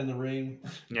their hat in the ring,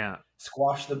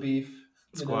 squash the beef.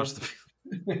 Squash the beef.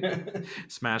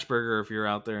 Smash Burger, if you're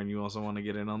out there and you also want to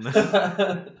get in on this.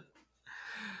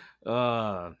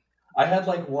 I had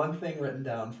like one thing written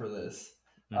down for this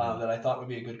that I thought would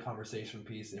be a good conversation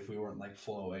piece if we weren't like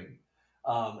flowing,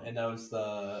 and that was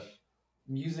the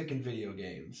music and video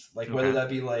games, like whether that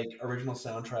be like original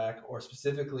soundtrack or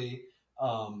specifically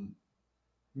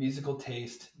musical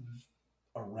taste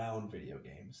around video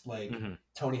games, like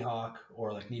Tony Hawk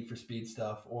or like Need for Speed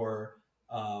stuff, or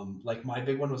like my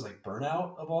big one was like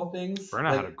Burnout, of all things.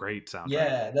 Burnout had a great soundtrack.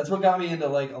 Yeah, that's what got me into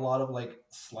like a lot of like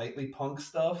slightly punk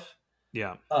stuff.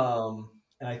 Yeah.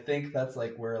 And I think that's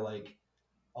like where like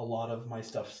a lot of my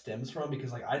stuff stems from,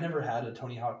 because like I never had a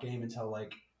Tony Hawk game until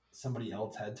like somebody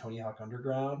else had Tony Hawk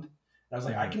Underground. And I was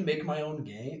like, I can make my own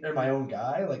game or my own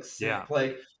guy, like sick. Yeah.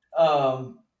 Like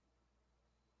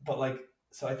but like,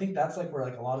 so I think that's like where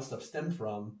like a lot of stuff stemmed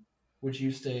from. Would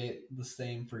you say the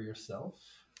same for yourself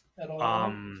at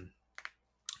all?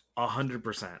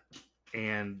 100%.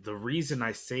 And the reason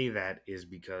I say that is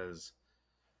because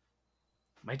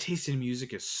my taste in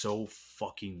music is so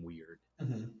fucking weird.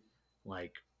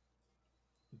 Like,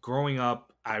 growing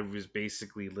up, I was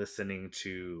basically listening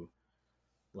to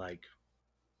like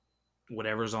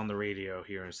whatever's on the radio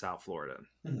here in South Florida.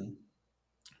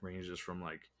 Ranges from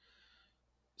like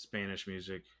Spanish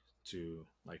music to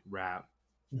like rap,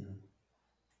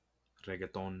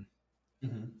 reggaeton,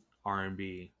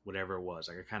 R&B, whatever it was.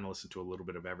 Like, I kind of listened to a little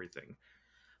bit of everything.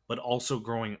 But also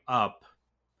growing up,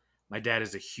 my dad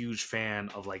is a huge fan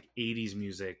of like 80s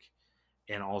music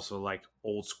and also like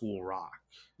old school rock.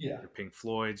 Yeah. Your Pink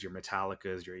Floyds, your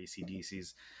Metallicas, your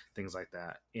AC/DCs, things like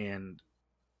that.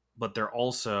 But they're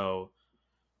also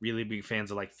really big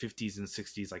fans of like 50s and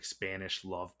 60s like Spanish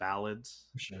love ballads,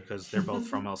 because they're both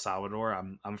from El Salvador.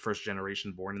 I'm first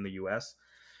generation born in the US.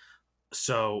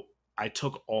 So I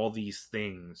took all these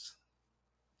things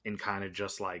and kind of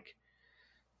just like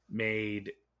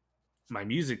made my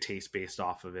music taste based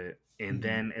off of it. And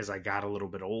then as I got a little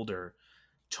bit older,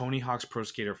 Tony Hawk's Pro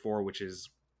Skater 4, which is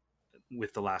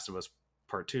with The Last of Us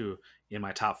Part 2 in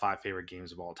my top 5 favorite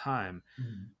games of all time,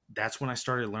 that's when I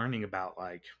started learning about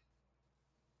like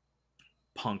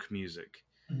punk music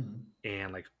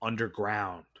and like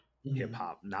underground hip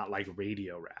hop, not like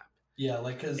radio rap. Yeah,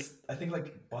 like, because I think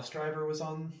like Bus Driver was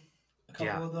on a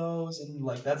couple of those, and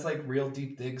like that's like real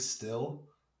deep digs still.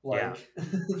 Like,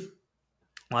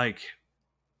 like,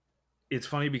 it's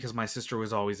funny because my sister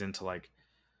was always into like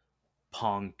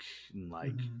punk and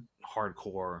like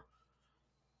hardcore,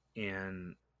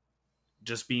 and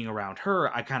just being around her,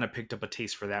 I kind of picked up a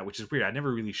taste for that, which is weird. I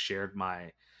never really shared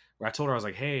where I told her, I was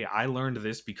like, hey, I learned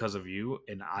this because of you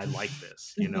and I like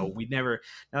this. You know, we never,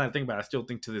 now that I think about it, I still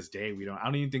think to this day, I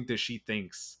don't even think that she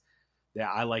thinks that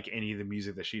I like any of the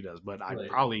music that she does, but I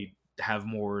probably have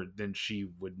more than she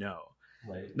would know.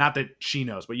 Not that she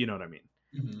knows, but you know what I mean?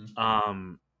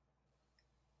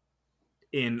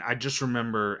 And I just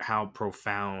remember how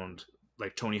profound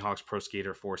like Tony Hawk's Pro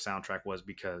Skater 4 soundtrack was,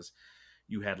 because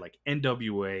you had like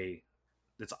NWA,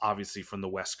 that's obviously from the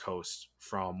West Coast,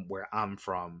 from where I'm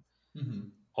from,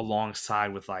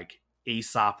 alongside with like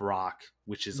Aesop Rock,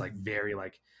 which is like very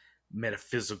like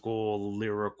metaphysical,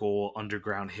 lyrical,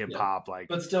 underground hip hop, like,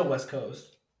 but still West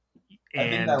Coast. I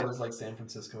think that was like San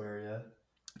Francisco area.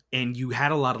 And you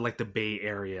had a lot of like the Bay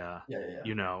Area,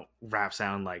 you know, rap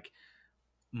sound, like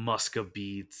Muska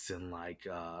Beats and like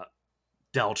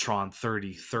Deltron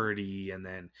 3030, and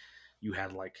then you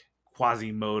had like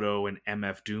Quasimodo and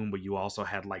MF Doom, but you also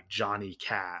had like Johnny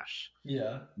Cash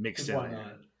mixed in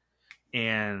there.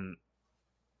 And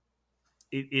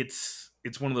it's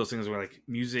one of those things where like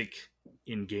music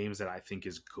in games that I think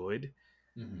is good,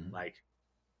 like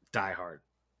diehard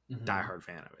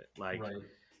fan of it. Like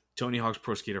Tony Hawk's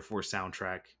Pro Skater 4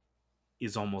 soundtrack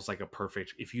is almost like a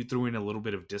perfect, if you threw in a little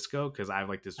bit of disco, because I have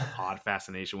like this odd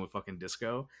fascination with fucking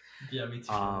disco. Yeah, me too.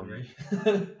 Don't worry.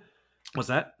 What's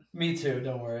that? Me too.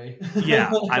 Don't worry.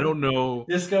 Yeah, I don't know.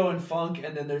 Disco and funk,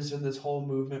 and then there's been this whole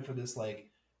movement for this like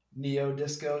neo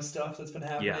disco stuff that's been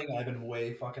happening. Yeah. I've been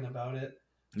way fucking about it.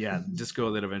 Yeah,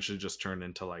 disco that eventually just turned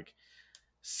into like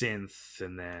synth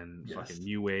and then fucking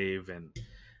new wave, and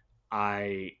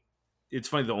it's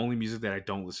funny, the only music that I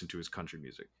don't listen to is country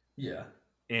music. Yeah.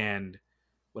 And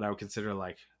what I would consider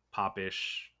like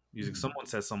pop-ish music. Someone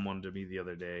said someone to me the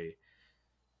other day,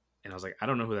 and I was like, I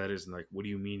don't know who that is. And like, what do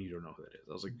you mean you don't know who that is?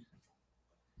 I was like,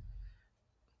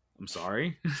 I'm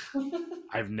sorry.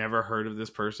 I've never heard of this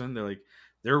person. They're like,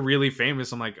 they're really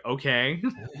famous. I'm like, okay.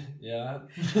 Yeah.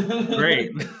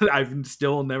 Great. I've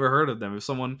still never heard of them. If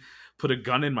someone put a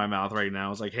gun in my mouth right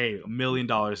now, it's like, hey, $1 million,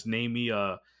 name me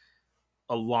a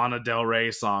Lana Del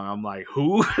Rey song. I'm like,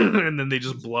 who? And then they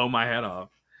just blow my head off.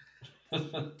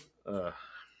 But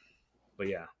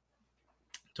yeah,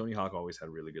 Tony Hawk always had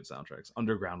really good soundtracks.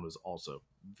 Underground was also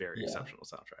very exceptional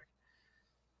soundtrack.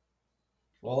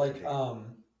 Well, like,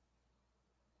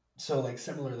 so like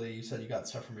similarly, you said you got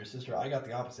stuff from your sister. I got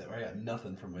the opposite, where I got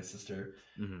nothing from my sister.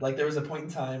 Mm-hmm. Like there was a point in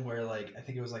time where like, I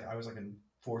think it was like, I was like in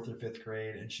 4th or 5th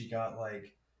grade, and she got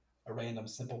like a random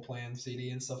Simple Plan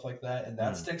CD and stuff like that. And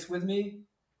that sticks with me.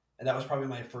 And that was probably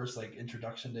my first like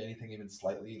introduction to anything even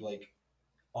slightly like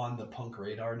on the punk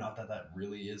radar. Not that that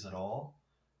really is at all.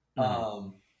 Mm-hmm.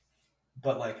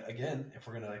 But like, again, if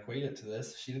we're going to equate it to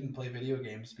this, she didn't play video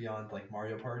games beyond like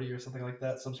Mario Party or something like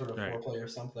that. Some sort of 4-player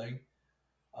something.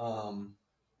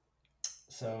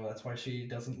 So that's why she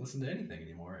doesn't listen to anything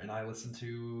anymore. And I listen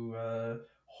to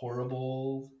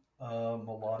horrible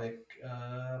melodic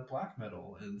black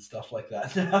metal and stuff like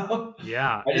that now.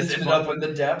 Yeah. I just ended up in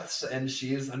the depths, and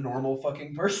she's a normal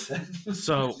fucking person.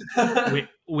 So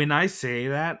when I say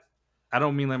that, I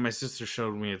don't mean like my sister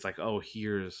showed me, it's like, oh,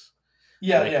 here's...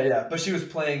 Yeah. But she was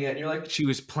playing it, and you're like... She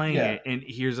was playing it, and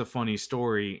here's a funny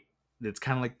story that's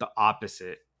kind of like the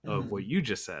opposite of what you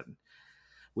just said,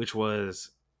 which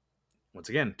was, once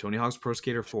again, Tony Hawk's Pro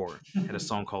Skater 4 had a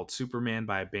song called Superman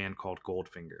by a band called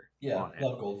Goldfinger. Yeah,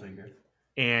 love Goldfinger.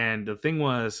 And the thing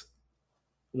was,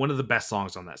 one of the best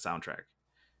songs on that soundtrack.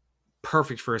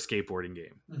 Perfect for a skateboarding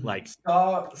game. Mm-hmm. Like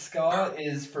ska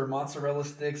is for mozzarella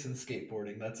sticks and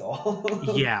skateboarding. That's all.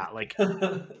 Yeah, like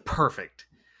perfect.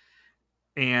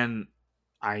 And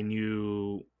I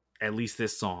knew at least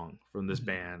this song from this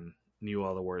band, knew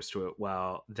all the words to it.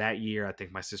 Well, that year, I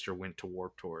think my sister went to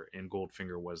Warped Tour, and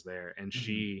Goldfinger was there. And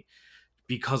she,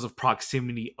 because of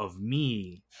proximity of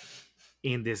me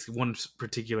in this one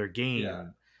particular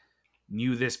game,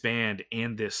 knew this band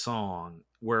and this song,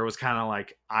 where it was kind of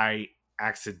like I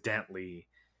accidentally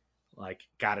like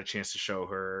got a chance to show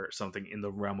her something in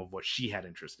the realm of what she had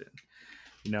interest in.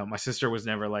 You know, my sister was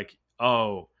never like,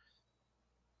 oh,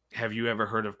 have you ever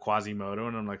heard of Quasimodo?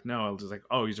 And I'm like, no. I was just like,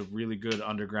 oh, he's a really good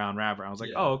underground rapper. I was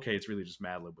like, oh, okay, it's really just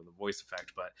Madlib with a voice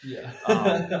effect. But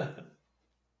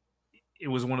it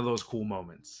was one of those cool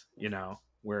moments, you know,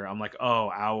 where I'm like, oh,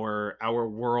 our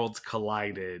worlds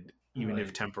collided, even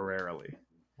if temporarily.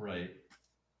 Right.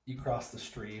 You crossed the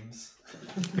streams.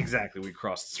 Exactly, we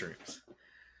crossed the streams.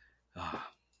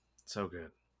 So good.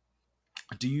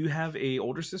 Do you have a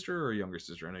older sister or a younger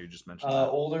sister? I know you just mentioned that.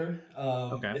 Older.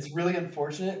 Okay. It's really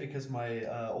unfortunate because my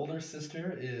older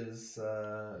sister is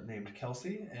named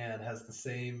Kelsey and has the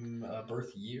same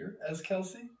birth year as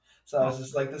Kelsey. So I was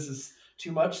just like, this is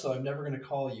too much, so I'm never going to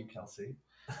call you Kelsey.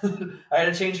 I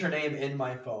had to change her name in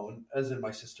my phone, as in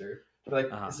my sister. To be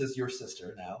like, this is your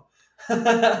sister now.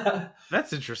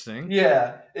 That's interesting.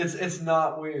 Yeah, it's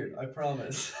not weird, I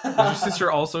promise. Is your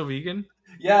sister also vegan?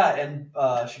 Yeah, and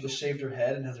she just shaved her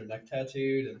head and has her neck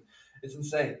tattooed, and it's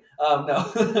insane.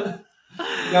 No.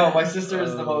 No, my sister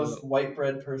is the most white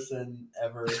bread person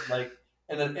ever. Like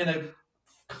in a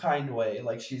kind way.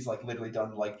 Like she's like literally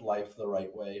done like life the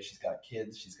right way. She's got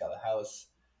kids. She's got a house.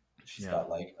 She's got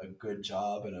like a good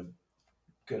job and a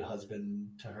good husband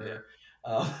to her.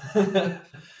 Yeah.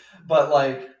 But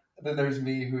like then there's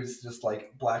me, who's just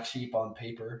like black sheep on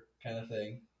paper kind of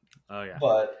thing. Oh yeah.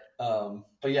 But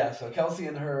yeah, so Kelsey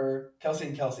and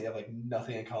Kelsey have like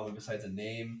nothing in common besides a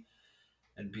name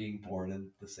and being born in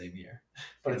the same year.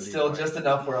 But it's still just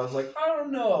enough where I was like, I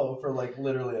don't know, for like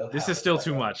literally this is still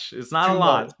too much. It's not a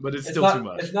lot, but it's still too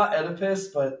much. It's not Oedipus,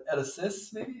 but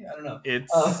Oedipus maybe? I don't know.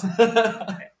 It's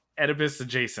Oedipus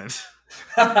adjacent.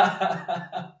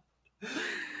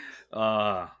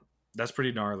 That's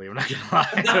pretty gnarly, I'm not gonna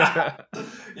lie.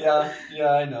 Yeah,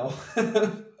 I know.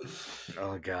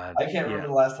 Oh god. I can't remember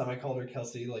the last time I called her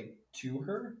Kelsey, like to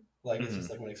her. Like it's just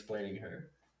like when explaining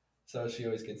her. So she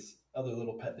always gets other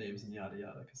little pet names and yada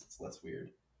yada because it's less weird.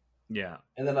 Yeah.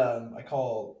 And then I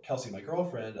call Kelsey my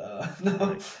girlfriend. No.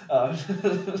 Right.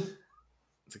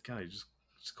 It's like, God, you just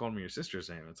called me your sister's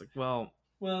name. It's like, well,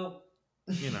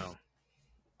 you know,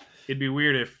 it'd be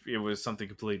weird if it was something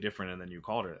completely different and then you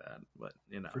called her that. But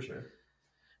you know, for sure.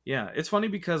 Yeah, it's funny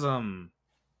because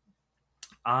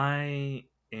I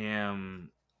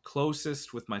am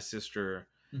closest with my sister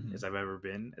as I've ever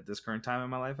been at this current time in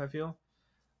my life. I feel.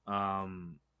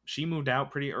 She moved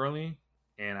out pretty early,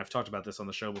 and I've talked about this on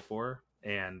the show before.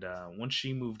 And once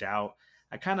she moved out,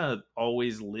 I kind of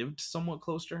always lived somewhat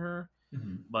close to her,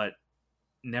 but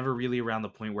never really around the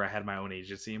point where I had my own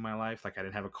agency in my life. Like I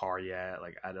didn't have a car yet.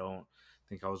 Like I don't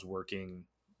think I was working,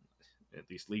 at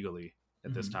least legally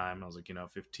at this time. I was like,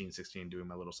 15, 16, doing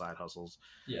my little side hustles.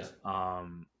 Yeah.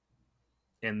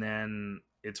 And then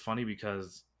it's funny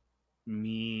because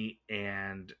me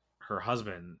and her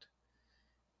husband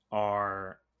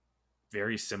are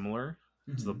very similar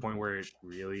to the point where it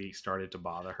really started to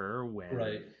bother her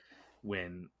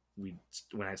when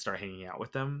I start hanging out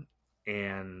with them.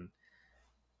 And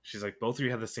she's like, both of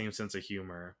you have the same sense of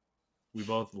humor. We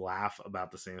both laugh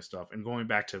about the same stuff. And going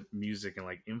back to music and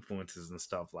like influences and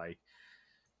stuff, like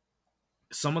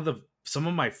some of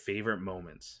my favorite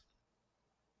moments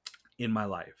in my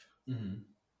life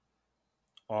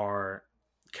are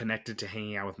connected to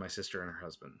hanging out with my sister and her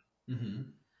husband.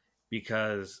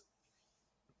 Because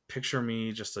picture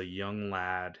me just a young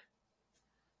lad,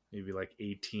 maybe like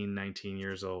 18, 19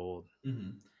 years old.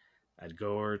 I'd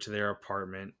go over to their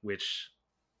apartment, which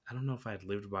I don't know if I had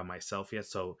lived by myself yet.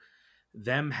 So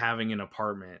them having an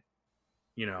apartment,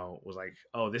 was like,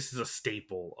 oh, this is a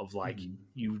staple of like,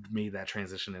 you made that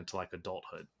transition into like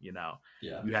adulthood, Yeah.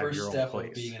 You have First your own step place.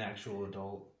 Of being an actual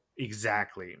adult.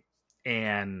 Exactly.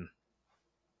 And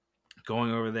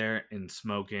going over there and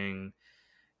smoking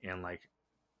and like,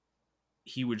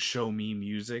 he would show me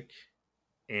music,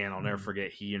 and I'll never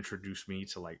forget, he introduced me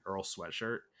to like Earl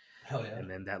Sweatshirt. Hell yeah. And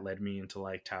then that led me into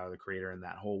like Tyler the Creator and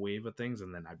that whole wave of things.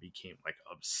 And then I became like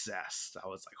obsessed. I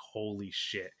was like, holy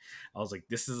shit. I was like,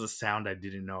 this is a sound I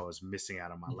didn't know I was missing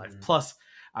out of my life. Plus,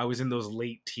 I was in those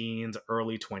late teens,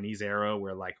 early 20s era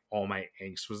where like all my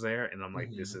angst was there. And I'm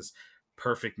like, this is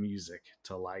perfect music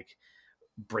to like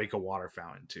break a water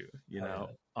fountain to,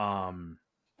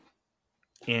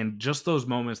 and just those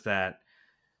moments that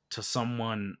to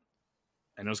someone,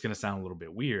 I know it's going to sound a little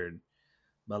bit weird,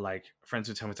 but like friends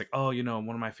would tell me, it's like, oh, one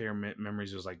of my favorite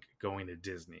memories was like going to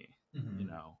Disney,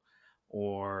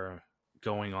 or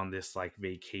going on this like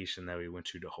vacation that we went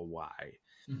to Hawaii.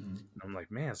 And I'm like,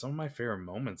 man, some of my favorite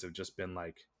moments have just been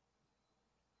like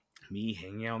me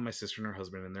hanging out with my sister and her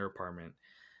husband in their apartment,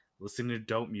 listening to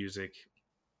dope music.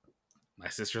 My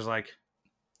sister's like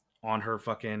on her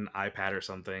fucking iPad or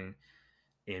something,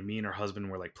 and me and her husband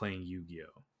were like playing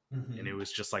Yu-Gi-Oh! And it was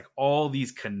just like all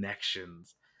these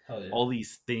connections, all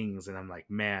these things. And I'm like,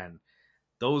 man,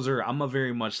 I'm a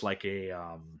very much like a,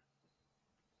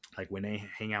 like when I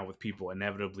hang out with people,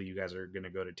 inevitably you guys are going to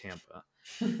go to Tampa.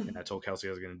 And I told Kelsey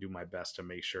I was going to do my best to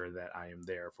make sure that I am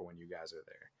there for when you guys are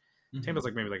there. Tampa's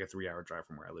like maybe like a 3-hour drive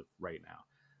from where I live right now.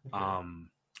 Okay.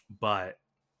 But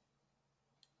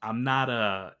I'm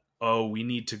not we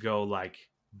need to go like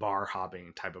bar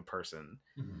hopping type of person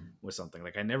with something.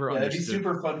 Like I never understood. It'd be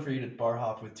super fun for you to bar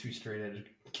hop with 2 straight edge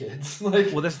kids. Like,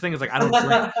 well, that's the thing is like I don't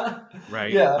drink,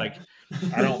 right? Yeah. Like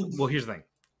I don't. Well, here's the thing: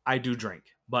 I do drink,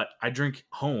 but I drink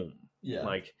home. Yeah.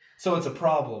 Like so, it's a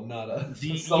problem, not a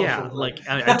yeah. Thing. Like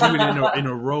I do it in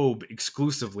a robe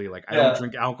exclusively. Like I don't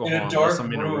drink alcohol in a dark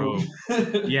room. In a robe.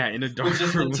 Yeah, in a dark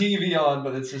with room. With just the TV on,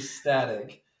 but it's just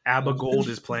static. ABBA Gold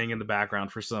is playing in the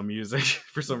background for some music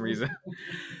for some reason,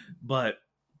 but.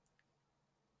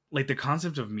 Like the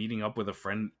concept of meeting up with a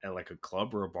friend at like a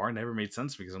club or a bar never made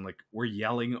sense because I'm like, we're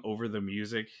yelling over the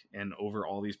music and over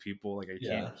all these people. Like I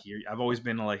can't hear. I've always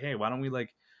been like, hey, why don't we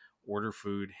like order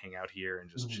food, hang out here and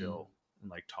just chill and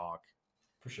like talk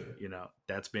for sure.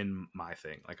 That's been my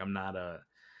thing. Like I'm not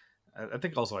I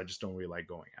think also I just don't really like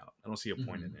going out. I don't see a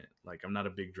point in it. Like I'm not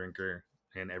a big drinker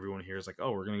and everyone here is like,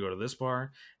 oh, we're going to go to this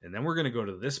bar and then we're going to go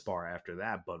to this bar after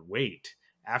that. But wait,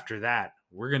 after that,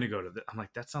 we're going to go to I'm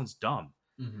like, that sounds dumb.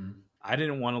 I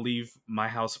didn't want to leave my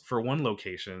house for one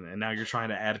location, and now you're trying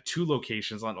to add 2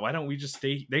 locations on. Why don't we just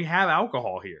stay? They have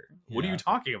alcohol here. Yeah. What are you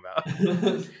talking about? I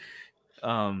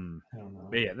don't know.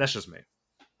 But yeah, that's just me.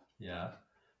 Yeah,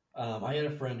 I had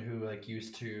a friend who like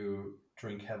used to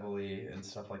drink heavily and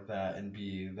stuff like that, and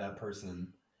be that person.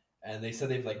 And they said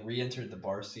they've like re-entered the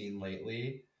bar scene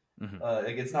lately.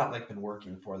 Like it's not like been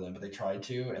working for them, but they tried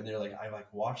to, and they're like, I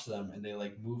like watch them, and they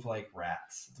like move like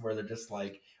rats, where they're just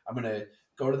like, I'm gonna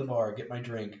go to the bar, get my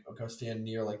drink, I'll go stand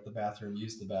near like the bathroom,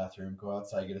 use the bathroom, go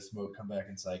outside, get a smoke, come back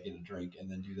inside, get a drink,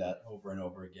 and then do that over and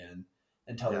over again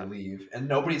until they leave. And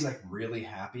nobody's like really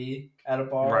happy at a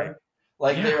bar. Right.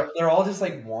 Like they're all just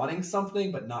like wanting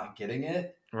something but not getting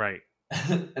it. Right.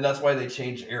 And that's why they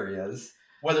change areas,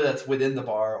 whether that's within the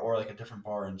bar or like a different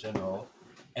bar in general.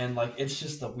 And like it's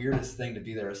just the weirdest thing to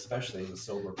be there, especially as a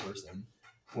sober person.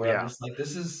 Where I'm just like,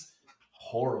 this is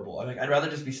horrible. I mean, I'd rather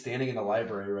just be standing in a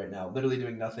library right now, literally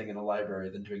doing nothing in a library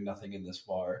than doing nothing in this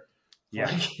bar. Yeah.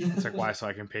 It's like, why? So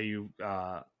I can pay you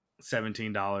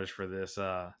 $17 for this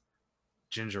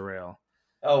ginger ale.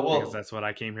 Oh, well. Because that's what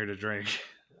I came here to drink.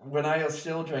 When I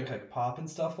still drink like pop and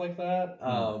stuff like that,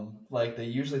 like they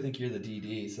usually think you're the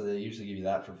DD, so they usually give you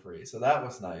that for free. So that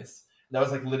was nice. That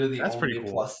was like literally the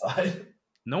only plus side.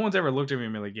 No one's ever looked at me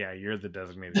and been like, yeah, you're the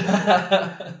designated.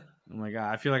 I'm like,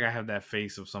 I feel like I have that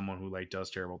face of someone who like does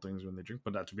terrible things when they drink,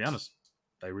 but to be honest,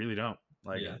 I really don't.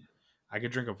 Like, I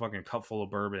could drink a fucking cup full of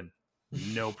bourbon,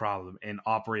 no problem, and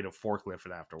operate a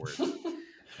forklift afterwards,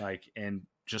 like, and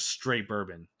just straight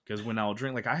bourbon. Because when I'll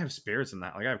drink, like, I have spirits in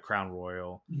that, like I have Crown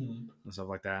Royal and stuff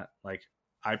like that. Like,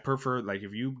 I prefer, like,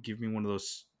 if you give me one of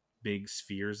those big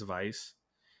spheres of ice,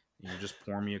 and you just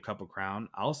pour me a cup of Crown,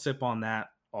 I'll sip on that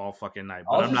all fucking night,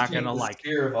 but I'm not gonna like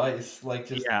sphere of ice, like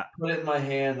just put it in my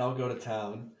hand and I'll go to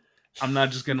town. I'm not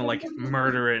just gonna like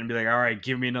murder it and be like, all right,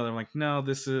 give me another. I'm like, no,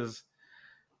 this is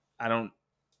I don't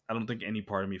think any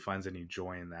part of me finds any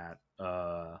joy in that.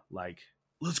 Like,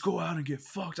 let's go out and get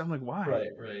fucked. I'm like, why?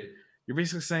 Right. You're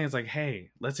basically saying it's like, hey,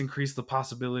 let's increase the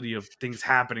possibility of things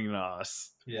happening to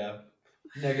us. Yeah.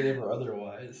 Negative or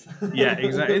otherwise. Yeah,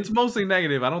 exactly. It's mostly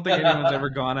negative. I don't think anyone's ever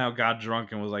gone out, got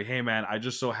drunk, and was like, hey, man, I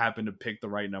just so happened to pick the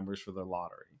right numbers for the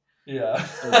lottery. Yeah.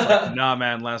 It's like, nah,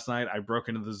 man, last night I broke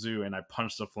into the zoo and I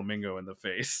punched a flamingo in the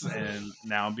face, and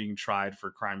now I'm being tried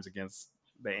for crimes against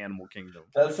the animal kingdom.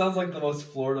 That sounds like the most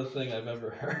Florida thing I've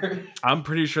ever heard. I'm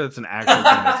pretty sure it's an actual thing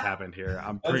that's happened here.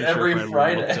 I'm pretty sure every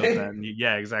Friday.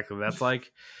 Yeah, exactly.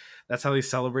 That's how they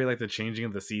celebrate like the changing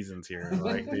of the seasons here.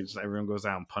 Like everyone goes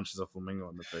out and punches a flamingo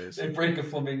in the face. They break a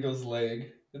flamingo's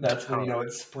leg. And that's when you know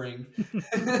it's spring.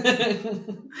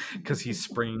 Because he's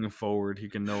springing forward. He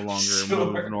can no longer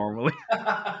move normally.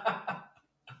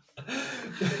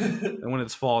 And when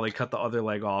it's fall, they cut the other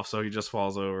leg off, so he just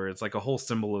falls over. It's like a whole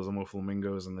symbolism with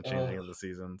flamingos and the changing of the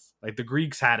seasons. Like the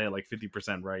Greeks had it like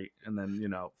 50% right, and then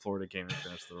Florida came and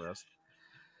finished the rest.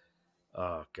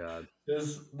 Oh god!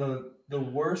 Is the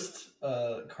worst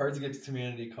Cards Against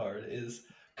Humanity card is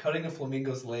cutting a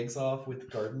flamingo's legs off with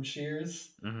garden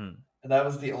shears, and that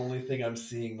was the only thing I'm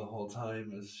seeing the whole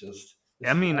time. Is just.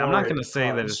 I mean, I'm not going to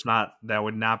say that it's not. That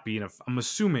would not be enough. I'm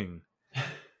assuming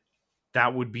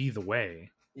that would be the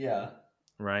way. Yeah.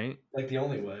 Right. Like the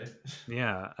only way.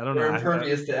 Yeah, I don't know. They're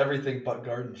impervious to everything but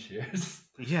garden shears.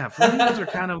 Yeah, flamingos are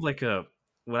kind of like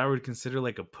what I would consider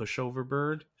like a pushover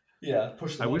bird. Yeah,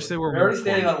 push them I over. wish they were They're already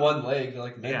standing on one leg. They're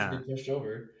like meant to be pushed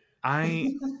over.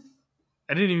 I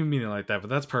didn't even mean it like that, but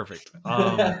that's perfect.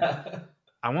 I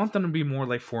want them to be more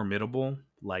like formidable,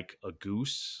 like a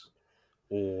goose,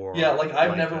 or like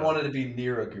I've never wanted to be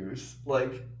near a goose.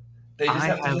 Like they just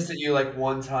have to listen to you like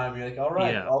one time. You're like, all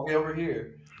right, I'll be over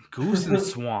here. Goose and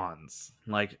swans,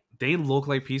 like they look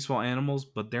like peaceful animals,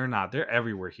 but they're not. They're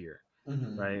everywhere here,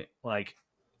 right? Like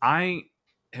I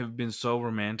have been so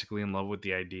romantically in love with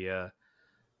the idea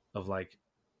of like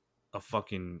a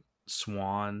fucking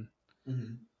swan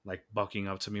like bucking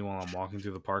up to me while I'm walking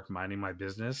through the park minding my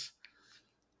business,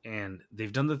 and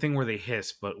they've done the thing where they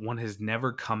hiss, but one has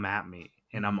never come at me,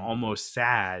 and I'm almost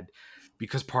sad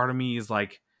because part of me is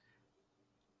like,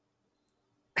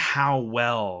 how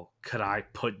well could I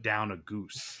put down a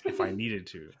goose if I needed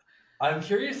to? I'm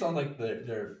curious on like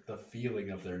the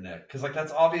feeling of their neck, because like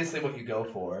that's obviously what you go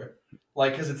for,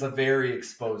 like because it's a very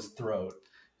exposed throat.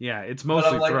 Yeah, it's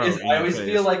mostly throat. I always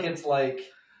feel like it's like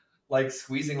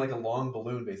squeezing like a long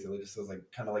balloon, basically. It just goes like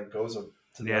kind of like goes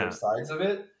to the other sides of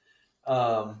it.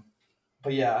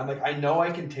 But yeah, I'm like, I know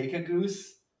I can take a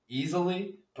goose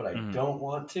easily, but I don't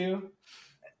want to.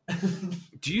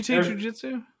 Do you take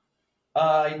jujitsu?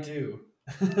 I do.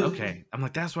 Okay, I'm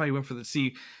like, that's why you went for the.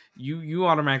 See, you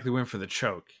automatically went for the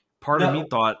choke. Part of me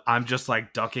thought I'm just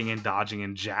like ducking and dodging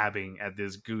and jabbing at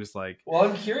this goose. Like, well,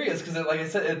 I'm curious because, like I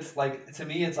said, it's like to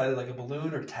me, it's either like a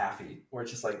balloon or taffy, where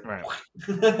it's just like. Right.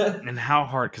 And how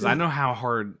hard? Because I know how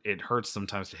hard it hurts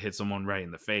sometimes to hit someone right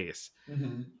in the face.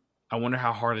 I wonder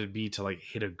how hard it'd be to like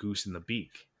hit a goose in the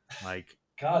beak. Like,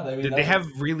 God, I mean, did they have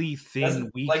really thin,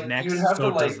 weak necks?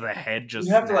 So does the head just?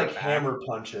 You have to like hammer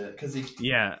punch it because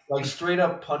yeah, like straight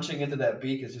up punching into that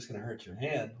beak is just gonna hurt your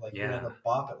hand. Like you have to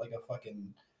bop it like a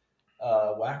fucking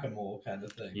whack-a-mole kind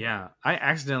of thing. Yeah, I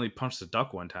accidentally punched a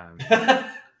duck one time.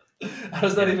 How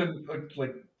does that even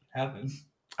like happen?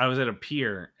 I was at a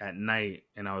pier at night,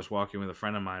 and I was walking with a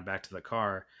friend of mine back to the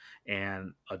car,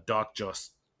 and a duck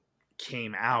just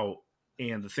came out.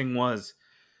 And the thing was,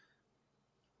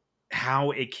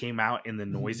 how it came out and the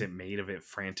noise it made of it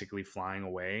frantically flying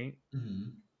away,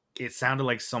 it sounded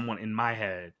like someone in my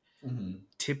head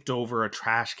tipped over a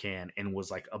trash can and was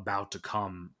like about to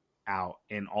come out.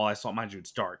 And all I saw, mind you,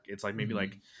 it's dark. It's like maybe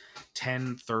like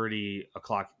 10:30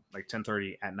 o'clock, like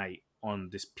 10:30 at night on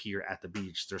this pier at the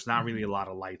beach. There's not really a lot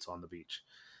of lights on the beach.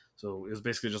 So it was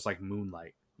basically just like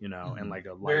moonlight, you know, and like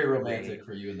a light. Very romantic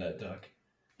for you and that duck.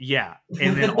 Yeah.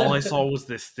 And then all I saw was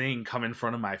this thing come in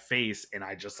front of my face, and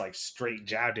I just like straight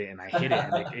jabbed it and I hit it,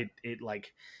 and it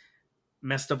like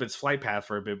messed up its flight path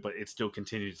for a bit, but it still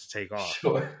continued to take off.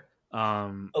 Sure.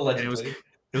 Allegedly. And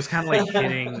it was kind of like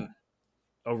hitting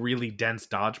a really dense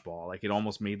dodgeball. Like it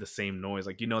almost made the same noise.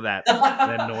 Like, you know, that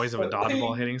noise of a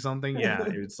dodgeball hitting something. Yeah.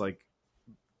 It's like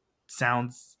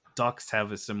ducks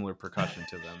have a similar percussion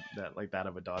to them, that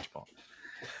of a dodgeball.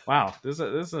 Wow. This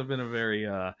has been a very,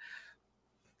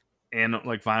 and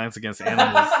like violence against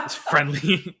animals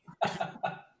friendly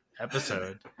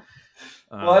episode.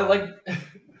 Well,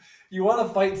 you want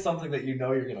to fight something that you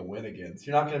know you're going to win against.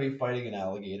 You're not going to be fighting an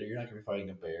alligator. You're not going to be fighting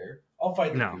a bear. I'll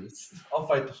fight the goose. I'll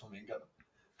fight the flamingo.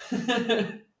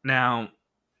 Now,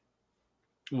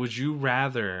 would you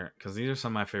rather, because these are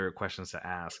some of my favorite questions to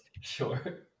ask. Sure.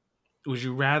 Would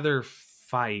you rather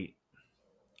fight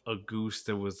a goose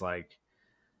that was like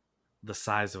the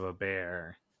size of a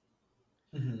bear,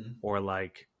 or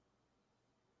like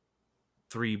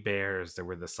 3 bears that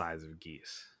were the size of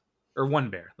geese? Or one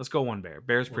bear. Let's go one bear.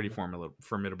 Bear's pretty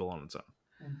formidable on its own.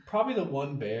 Probably the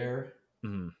one bear.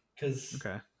 Because,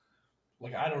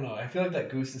 like, I don't know. I feel like that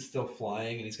goose is still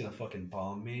flying and he's going to fucking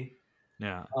bomb me.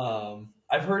 Yeah.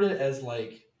 I've heard it as,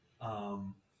 like,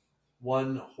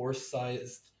 one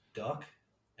horse-sized duck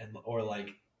or, like,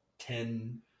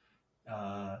 10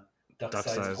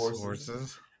 duck-sized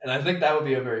horses. And I think that would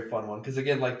be a very fun one. Because,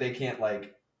 again, like, they can't,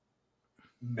 like,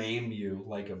 maim you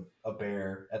like a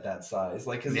bear at that size,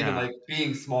 like, because even like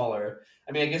being smaller,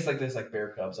 I mean, I guess like there's like bear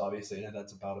cubs obviously, and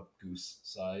that's about a goose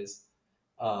size,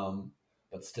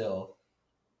 but still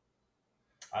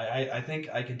I think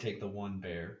I can take the one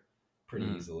bear pretty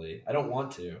easily. I don't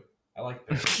want to. I like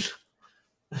bears.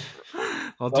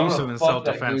 I'll do some in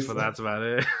self-defense, but that's about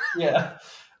it. Yeah,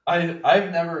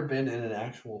 I've never been in an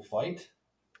actual fight,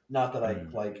 not that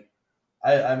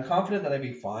I'm confident that I'd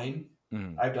be fine.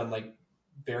 I've done like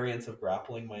variants of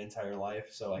grappling my entire life,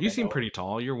 so like, you seem pretty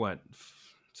tall. You're what,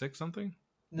 6 something?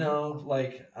 No,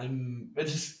 like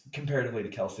it's just comparatively to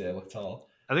Kelsey, I look tall.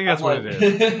 I think that's what it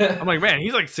is. I'm like, man,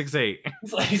 he's like 6'8".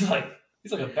 He's like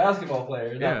a basketball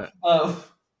player. Yeah.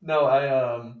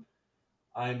 No,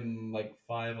 I'm like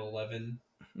 5'11",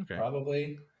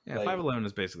 probably. Yeah, like, 5'11"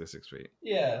 is basically 6 feet.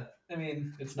 Yeah, I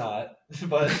mean it's not,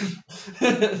 but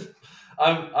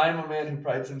I'm a man who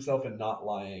prides himself in not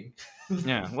lying.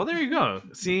 Yeah, well, there you go.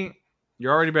 See,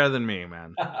 you're already better than me,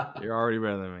 man. You're already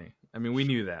better than me. I mean, we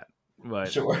knew that, but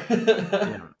sure.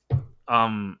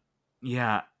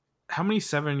 Yeah. How many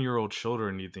 7-year-old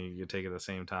children do you think you could take at the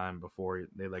same time before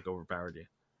they like overpowered you?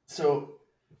 So,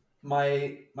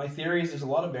 my theory is there's a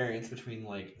lot of variance between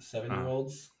like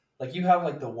 7-year-olds. Like you have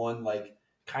like the one like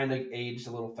kind of aged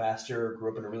a little faster,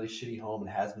 grew up in a really shitty home, and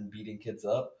has been beating kids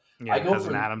up. Yeah, I go for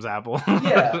an Adam's apple.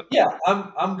 yeah.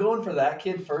 I'm going for that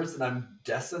kid first, and I'm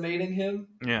decimating him.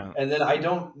 Yeah, and then I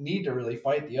don't need to really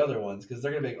fight the other ones because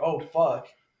they're gonna be like, oh fuck.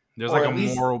 There's like a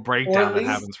moral breakdown that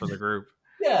happens for the group.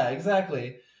 Yeah,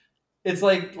 exactly. It's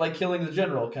like killing the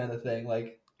general kind of thing.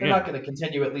 Like they're not going to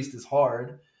continue at least as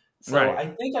hard. So I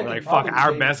think I can fuck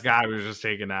our best guy was just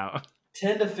taken out.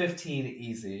 10 to 15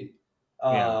 easy.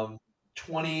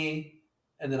 20,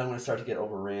 and then I'm going to start to get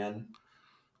overran.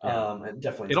 And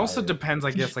definitely. It also depends,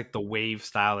 I guess, like the wave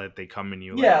style that they come in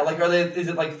you. Yeah, like is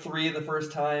it like 3 the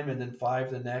first time and then 5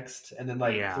 the next, and then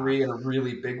like 3 in a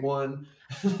really big one?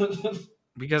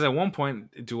 Because at one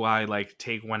point, do I like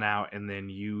take one out and then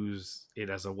use it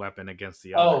as a weapon against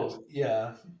the others? Oh,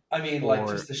 yeah. I mean, like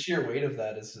just the sheer weight of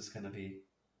that is just going to be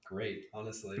great,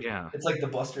 honestly. Yeah. It's like the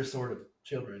Buster Sword of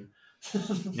children.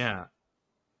 Yeah.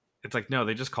 It's like, no,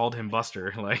 they just called him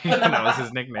Buster. Like, that was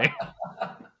his nickname.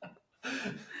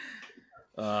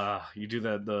 You do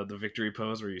the victory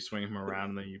pose where you swing him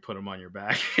around and then you put him on your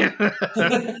back.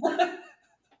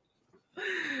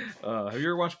 Have you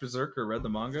ever watched Berserk or read the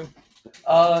manga?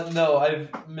 No, I've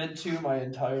meant to my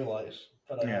entire life,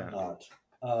 but I have not.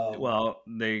 Well,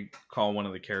 they call one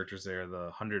of the characters there the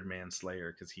 100-Man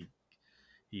Slayer because he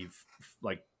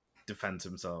like defends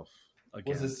himself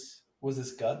against. Was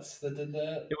this Guts that did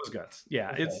that? It was Guts.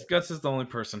 Yeah, Okay. it's Guts is the only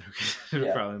person who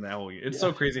can probably in that whole. It's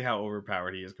so crazy how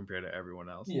overpowered he is compared to everyone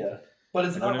else. Yeah, but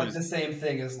it's not like the same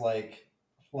thing as like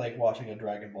watching a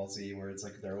Dragon Ball Z where it's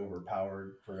like they're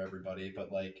overpowered for everybody,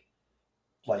 but like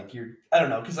you're, I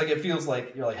don't know, because like it feels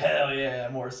like you're like, hell yeah,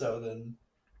 more so than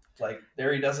like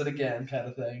there he does it again kind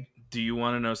of thing. Do you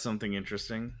want to know something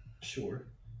interesting? Sure.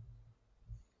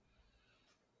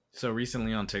 So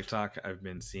recently on TikTok, I've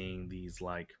been seeing these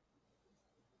like,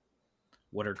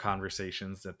 what are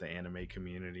conversations that the anime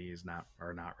community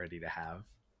are not ready to have,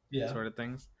 sort of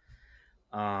things.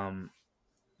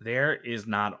 There is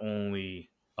not only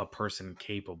a person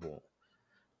capable,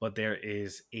 but there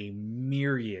is a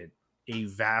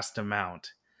vast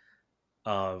amount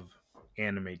of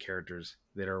anime characters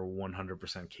that are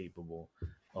 100% capable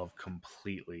of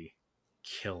completely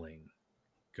killing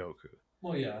Goku.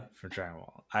 Well, yeah. For Dragon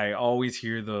Ball. I always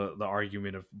hear the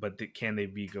argument of, but can they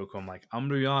beat Goku? I'm like, I'm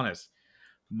going to be honest.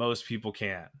 Most people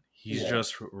can't. He's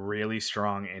just really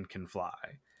strong and can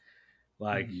fly.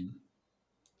 Like,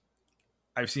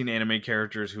 I've seen anime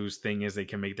characters whose thing is they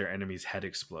can make their enemy's head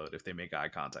explode if they make eye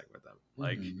contact with them.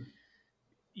 Like,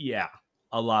 yeah,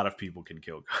 a lot of people can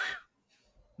kill Goku.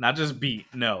 Not just beat,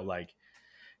 no, like,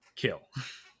 kill.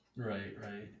 Right.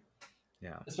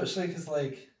 Yeah. Especially because,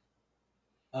 like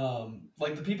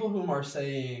the people whom are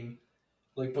saying,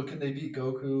 like, but can they beat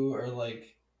Goku, or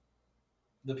like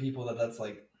the people that's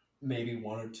like maybe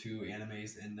one or two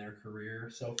animes in their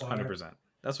career so far. 100%.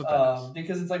 That's what that is.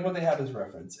 Because it's like what they have as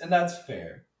reference, and that's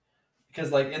fair.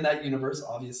 Because like in that universe,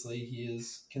 obviously he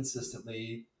is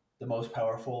consistently the most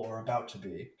powerful or about to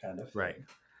be, kind of thing. Right.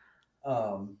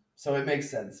 So it makes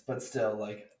sense, but still,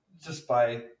 like, just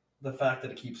by the fact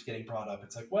that it keeps getting brought up,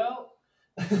 it's like, well,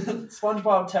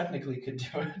 SpongeBob technically could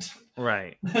do it.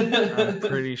 Right. I'm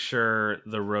pretty sure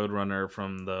the Roadrunner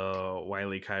from the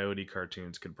Wile E. Coyote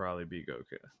cartoons could probably beat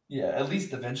Goku. Yeah, at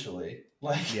least eventually.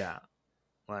 Like, yeah.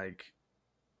 Like,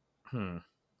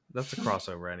 that's a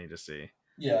crossover I need to see.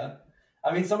 Yeah.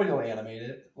 I mean, somebody will animate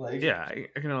it. Like, yeah, I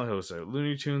can only hope so.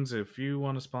 Looney Tunes, if you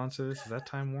want to sponsor this, is that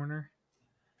Time Warner?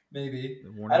 Maybe.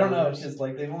 I don't know, because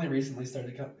like they've only recently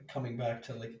started coming back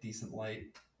to like a decent light.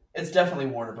 It's definitely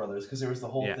Warner Brothers, because there was the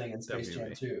whole thing in Space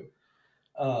Jam 2.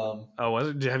 Oh, was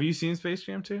it? Have you seen Space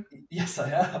Jam 2? Yes, I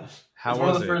have. How was it?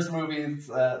 One of the first movies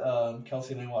that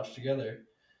Kelsey and I watched together.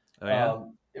 Oh, yeah?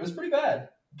 It was pretty bad,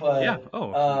 but yeah.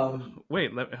 Oh,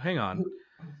 wait, hang on.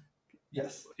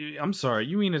 Yes. I'm sorry.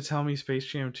 You mean to tell me Space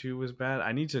Jam 2 was bad?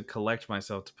 I need to collect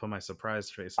myself to put my surprise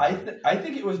face on. I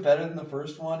think it was better than the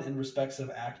first one in respects of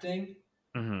acting.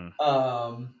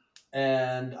 Mm-hmm.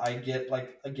 And I get,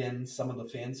 like, again, some of the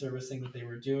fan servicing that they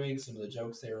were doing, some of the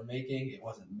jokes they were making. It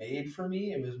wasn't made for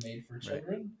me. It was made for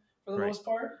children for the most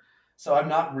part. So I'm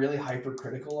not really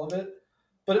hypercritical of it,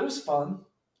 but it was fun.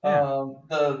 Yeah.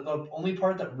 The only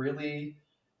part that really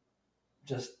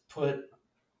just put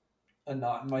a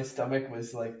knot in my stomach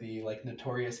was like the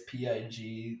Notorious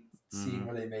P.I.G. scene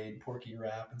where they made Porky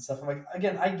rap and stuff. I'm like,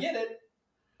 again, I get it.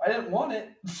 I didn't want it.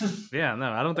 Yeah,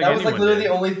 no, I don't think that was like literally the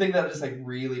only thing that just like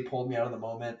really pulled me out of the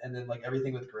moment. And then like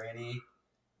everything with Granny,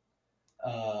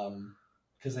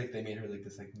 because like they made her like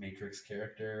this like Matrix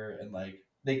character, and like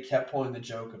they kept pulling the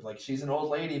joke of like she's an old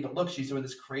lady, but look, she's doing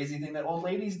this crazy thing that old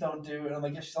ladies don't do. And I'm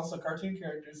like, yeah, she's also a cartoon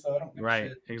character, so I don't give a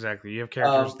shit. Exactly. You have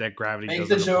characters that gravity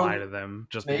doesn't apply to them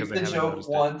just because they haven't noticed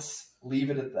it. Make the joke once, leave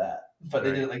it at that. But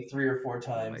they did it like 3 or 4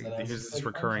 times. Like, here's this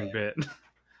recurring bit.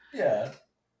 Yeah.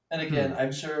 And again,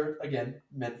 I'm sure,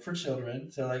 meant for children.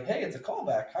 So like, hey, it's a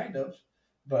callback, kind of,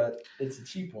 but it's a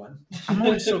cheap one. I'm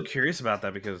always so curious about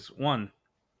that because 1,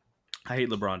 I hate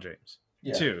LeBron James.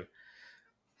 Yeah. 2,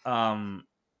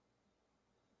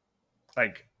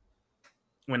 like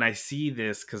when I see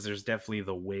this, because there's definitely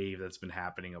the wave that's been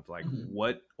happening of like,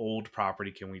 what old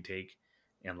property can we take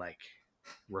and like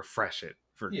refresh it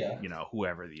for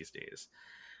whoever these days.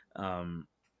 And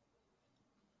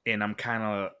I'm kind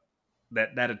of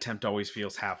that attempt always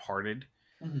feels half-hearted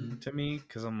to me,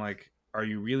 because I'm like, are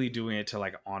you really doing it to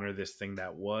like honor this thing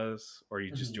that was, or are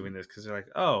you just doing this because you're like,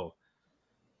 oh,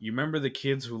 you remember the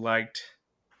kids who liked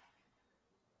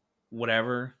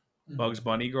whatever Bugs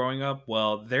Bunny growing up?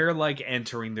 Well, they're like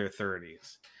entering their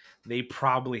 30s. They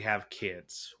probably have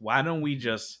kids. Why don't we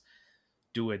just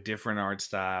do a different art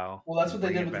style? Well, that's what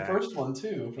they did with the first one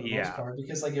too, for the most part,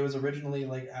 because like it was originally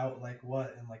like out like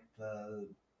what in like the,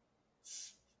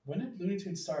 when did Looney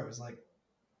Tunes start? It was like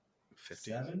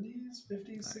 70s,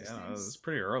 50s, 60s. Yeah, it was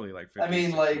pretty early, like 50s. I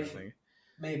mean, like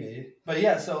maybe, but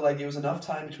yeah. So like it was enough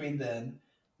time between then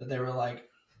that they were like,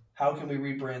 how can we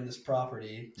rebrand this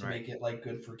property to make it like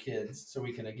good for kids, so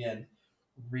we can again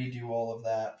redo all of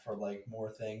that for like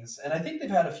more things. And I think they've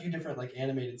had a few different like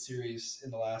animated series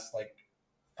in the last like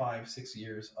 5-6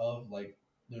 years of like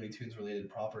Looney Tunes related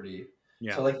property.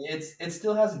 Yeah. So like it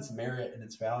still has its merit and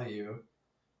its value.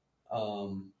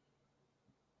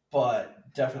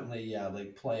 But definitely, yeah,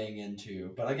 like playing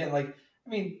into. But again, like, I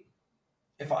mean,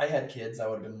 if I had kids, that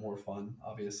would have been more fun,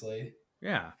 obviously.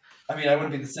 Yeah. I mean, I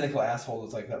wouldn't be the cynical asshole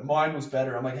that's like that. Mine was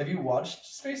better. I'm like, have you watched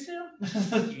Space Jam?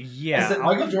 Yeah. I said,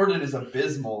 Michael Jordan is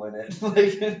abysmal in it.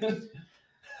 Like,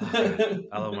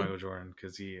 I love Michael Jordan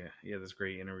because he had this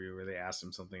great interview where they asked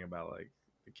him something about like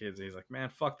the kids. And he's like, man,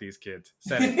 fuck these kids.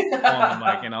 Said it on the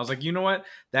mic. And I was like, you know what?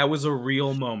 That was a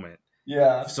real moment.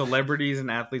 Yeah. Celebrities and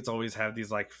athletes always have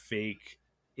these like fake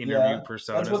interview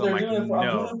personas. That's what they're doing.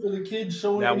 No, I'm doing it for the kids.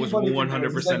 Showing that was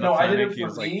 100% like, no, I did it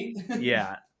for me. Like,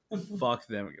 yeah, fuck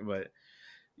them. But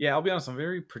yeah, I'll be honest. I'm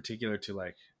very particular to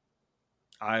like.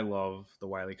 I love the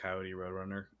Wile E. Coyote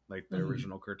Roadrunner, like the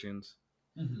original cartoons.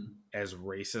 Mm-hmm. As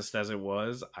racist as it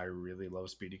was, I really love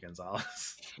Speedy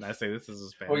Gonzalez. And I say this is a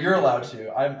Spanish. Well, you're allowed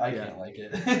to. I can't like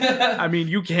it. I mean,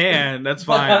 you can. That's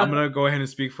fine. I'm gonna go ahead and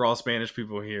speak for all Spanish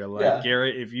people here. Like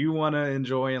Garrett, if you want to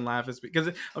enjoy and laugh at because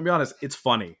I'll be honest, it's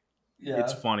funny. Yeah,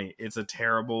 it's funny. It's a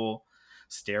terrible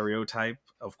stereotype.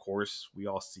 Of course, we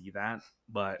all see that.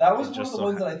 But that was one of the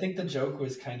ones that I think the joke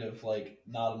was kind of like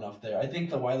not enough there. I think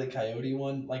the Wile E. Coyote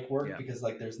one like worked because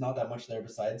like there's not that much there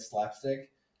besides slapstick.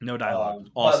 No dialogue.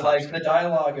 But like the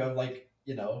dialogue of like,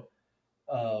 you know,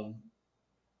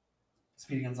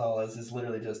 Speedy Gonzalez is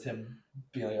literally just him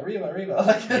being like Arriba.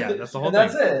 Like, yeah, that's the whole and thing.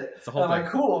 That's it. That's the whole thing. I'm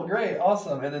like, cool, great,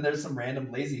 awesome. And then there's some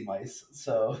random lazy mice.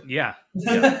 So yeah.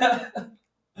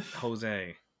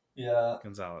 Jose. Yeah.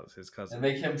 Gonzalez, his cousin. And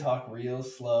make him talk real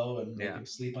slow and make him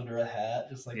sleep under a hat,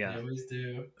 just like they always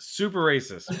do. Super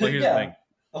racist. But here's the thing.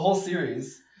 The whole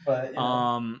series. But you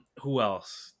know. Who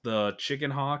else? The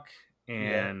Chicken Hawk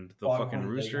and the fucking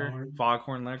rooster.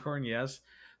 Foghorn Leghorn, yes.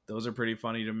 Those are pretty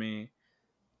funny to me.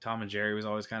 Tom and Jerry was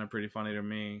always kind of pretty funny to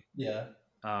me. Yeah.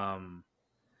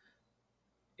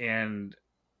 And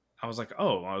I was like,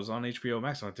 oh, I was on HBO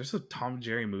Max. I'm like, there's a Tom and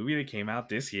Jerry movie that came out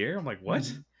this year. I'm like, what?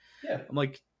 Mm-hmm. Yeah. I'm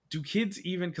like, do kids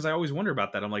even, because I always wonder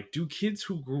about that. I'm like, do kids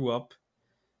who grew up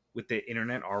with the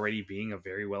internet already being a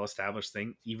very well-established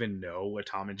thing even know what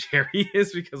Tom and Jerry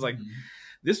is? Because like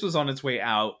this was on its way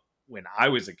out when I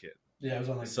was a kid. Yeah, it was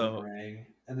on like Boomerang.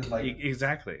 And then like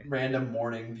exactly random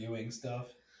morning viewing stuff.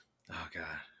 Oh god,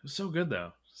 it was so good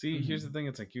though. See, here's the thing: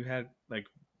 it's like you had like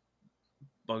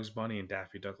Bugs Bunny and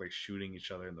Daffy Duck like shooting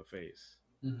each other in the face,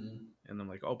 and I'm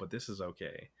like, oh, but this is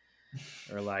okay.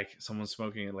 Or like someone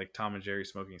smoking, like Tom and Jerry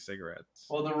smoking cigarettes.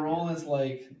 Well, the rule is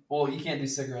like, well, you can't do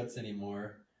cigarettes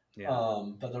anymore. Yeah.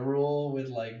 But the rule with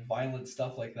like violent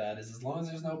stuff like that is as long as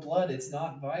there's no blood, it's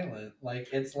not violent. Like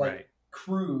it's like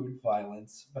crude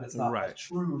violence, but it's not like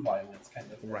true violence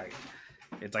kind of thing. Right.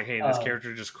 It's like, hey, this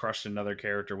character just crushed another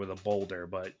character with a boulder,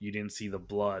 but you didn't see the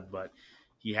blood, but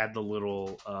he had the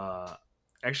little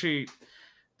actually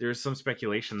there's some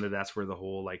speculation that that's where the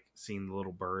whole like seeing the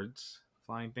little birds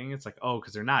flying thing, it's like, oh,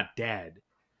 because they're not dead,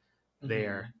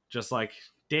 they're just like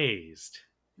dazed,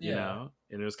 you know.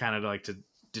 And it was kind of like to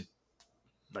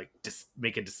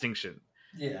make a distinction.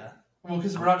 Yeah, well,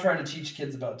 because we're not trying to teach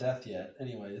kids about death yet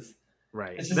anyways,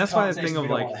 right? It's just that's why I think of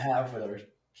like have with our kids.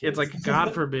 It's like,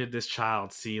 God forbid this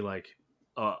child see like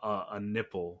a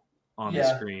nipple on the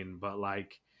screen, but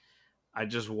like I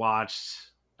just watched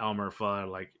Elmer Fudd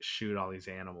like shoot all these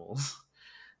animals.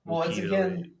 Well, it's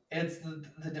again, it's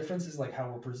the difference is like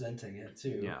how we're presenting it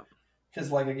too. Yeah.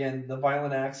 Because like again, the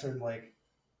violent acts are like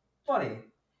funny,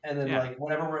 and then like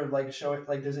whenever we're like showing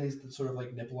like there's any sort of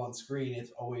like nipple on screen, it's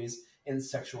always in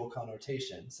sexual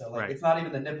connotation. So like it's not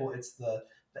even the nipple; it's the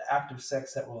act of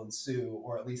sex that will ensue,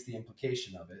 or at least the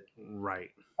implication of it. Right.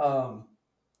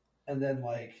 And then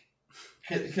like,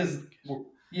 because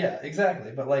yeah,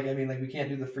 exactly. But like, I mean, like we can't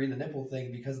do the free the nipple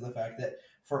thing because of the fact that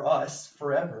for us,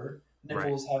 forever.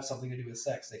 Nipples have something to do with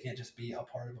sex. They can't just be a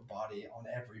part of a body on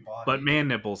every body. But man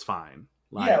nipples fine.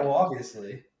 Like, yeah, well,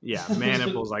 obviously. Yeah, man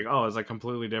nipples like, oh, it's like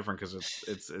completely different because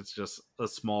it's just a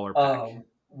smaller pack.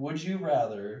 Would you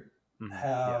rather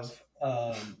have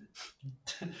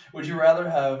would you rather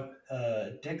have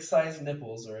dick-sized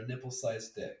nipples or a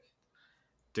nipple-sized dick?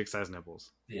 Dick-sized nipples.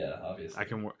 Yeah, obviously. I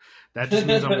can work. That just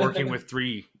means I'm working with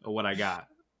 3 of what I got.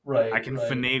 Right. I can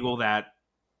finagle that.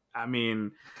 I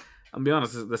mean, I'll be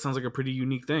honest, that sounds like a pretty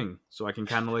unique thing. So I can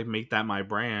kind of like make that my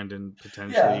brand and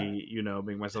potentially, you know,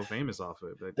 make myself famous off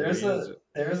it. Like, there's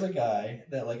a guy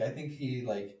that like I think he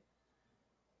like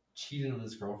cheated on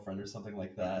his girlfriend or something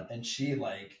like that, and she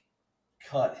like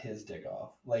cut his dick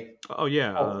off. Like and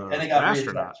it got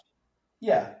reattached.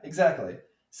 Yeah, exactly.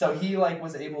 So he like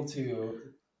was able to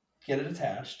get it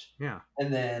attached. Yeah.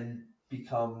 And then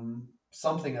become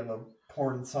something of a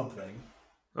porn something.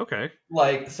 Okay.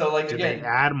 Like, so like, did again, they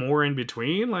add more in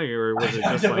between? Like, or was it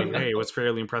just like, know. hey, it was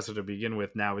fairly impressive to begin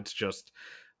with. Now it's just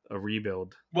a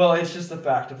rebuild. Well, it's just the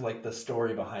fact of like the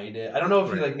story behind it. I don't know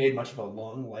if Right. he like made much of a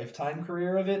long lifetime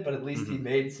career of it, but at least he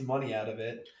made some money out of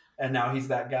it. And now he's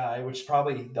that guy, which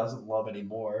probably he doesn't love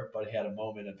anymore, but he had a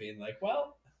moment of being like,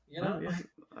 well, you know, yeah.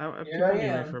 here I People knew me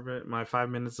am. for a bit. My 5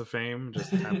 minutes of fame just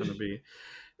happened to be.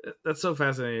 That's so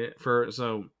fascinating.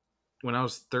 So when I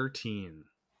was 13,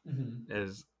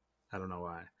 as I don't know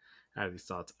why I had these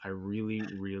thoughts, I really,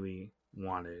 really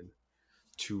wanted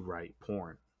to write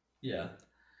porn. Yeah.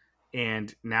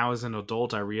 And now as an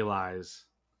adult, I realize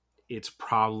it's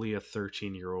probably a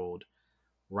 13-year-old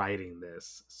writing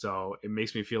this. So it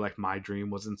makes me feel like my dream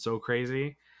wasn't so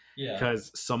crazy. Yeah.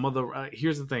 Because some of the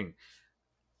here's the thing.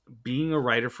 Being a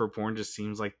writer for porn just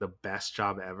seems like the best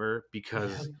job ever,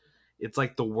 because it's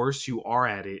like the worse you are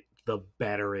at it, the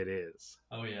better it is.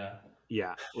 Oh yeah.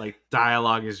 Yeah, like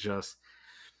dialogue is just.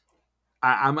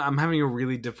 I'm having a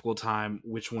really difficult time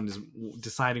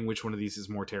deciding which one of these is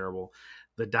more terrible.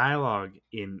 The dialogue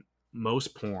in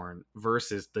most porn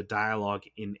versus the dialogue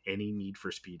in any Need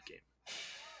for Speed game.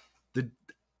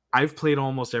 I've played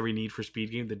almost every Need for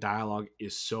Speed game. The dialogue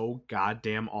is so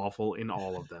goddamn awful in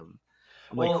all of them.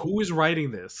 I'm like, who is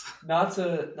writing this? Not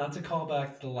to call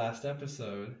back to the last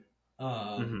episode,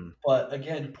 but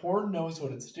again, porn knows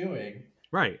what it's doing.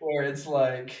 Right. Where it's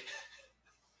like,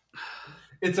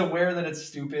 it's aware that it's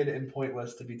stupid and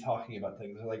pointless to be talking about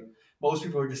things. Like, most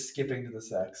people are just skipping to the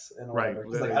sex and whatever.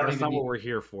 Right. Like, that's not what we're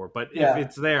here for. But if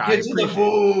it's there, I appreciate the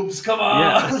boobs. Come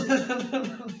on.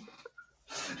 Yeah.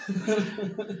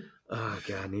 Oh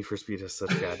god, Need for Speed is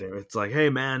such goddamn. It's like, hey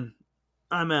man,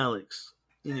 I'm Alex,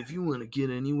 and if you want to get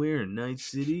anywhere in Night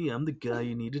City, I'm the guy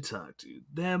you need to talk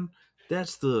to.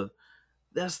 That's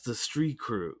the street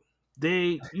crew.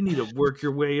 You need to work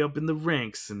your way up in the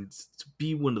ranks and to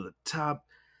be one of the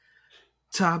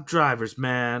top drivers,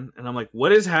 man. And I'm like,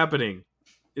 what is happening?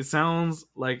 It sounds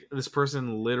like this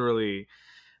person literally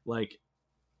like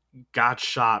got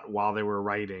shot while they were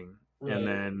writing. Right. And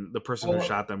then the person who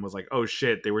shot them was like, oh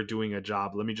shit, they were doing a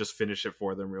job. Let me just finish it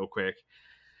for them real quick.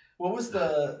 What was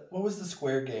the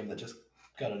Square game that just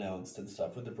got announced and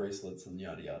stuff with the bracelets and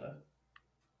yada yada?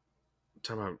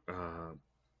 Talk about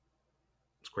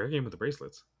Square game with the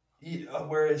bracelets.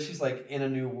 Where she's like in a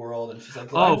new world and she's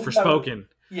like, oh, Forspoken.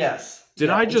 Yes.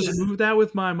 Did I just move that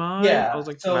with my mind? Yeah. I was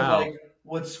like, so wow. Like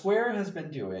what Square has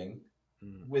been doing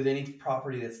with any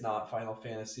property that's not Final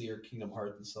Fantasy or Kingdom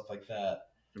Hearts and stuff like that,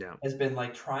 has been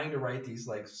like trying to write these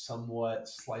like somewhat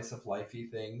slice of lifey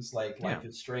things, like Life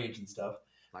is Strange and stuff.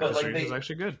 Life is Strange is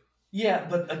actually good. Yeah,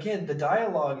 but again, the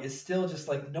dialogue is still just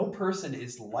like, no person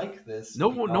is like this. No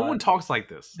one talks like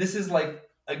this. This is like,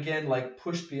 again, like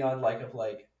pushed beyond like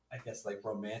I guess like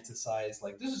romanticized,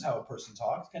 like this is how a person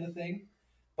talks kind of thing.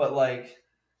 But like,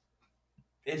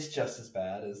 it's just as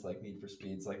bad as like Need for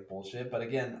Speed's like bullshit. But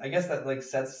again, I guess that like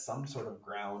sets some sort of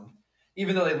ground.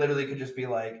 Even though they literally could just be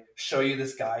like, show you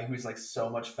this guy who's like so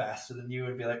much faster than you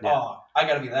and be like, oh, I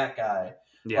gotta be that guy.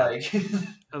 Yeah. Like,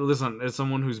 listen, as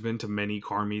someone who's been to many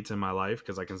car meets in my life,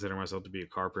 because I consider myself to be a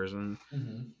car person,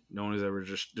 no one has ever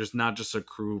there's not just a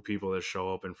crew of people that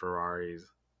show up in Ferraris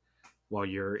while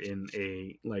you're in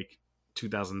a like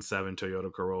 2007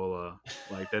 Toyota Corolla.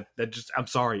 Like that just, I'm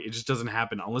sorry, it just doesn't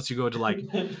happen unless you go to like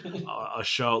a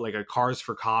show, like a Cars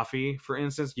for Coffee, for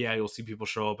instance. Yeah, you'll see people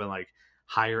show up in like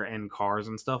higher end cars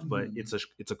and stuff, but it's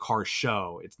a car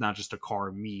show. It's not just a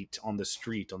car meet on the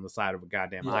street on the side of a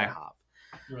goddamn IHOP.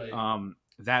 Right.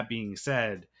 That being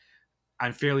said,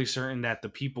 I'm fairly certain that the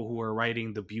people who are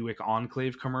writing the Buick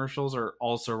Enclave commercials are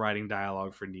also writing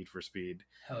dialogue for Need for Speed.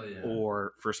 Hell yeah.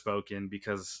 Or Forspoken,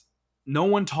 because no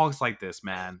one talks like this,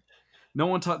 man. No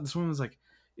one talks. This woman was like,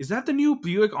 is that the new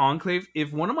Buick Enclave?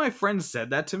 If one of my friends said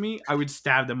that to me, I would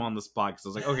stab them on the spot, because I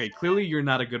was like, okay, clearly you're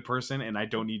not a good person and I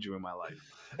don't need you in my life.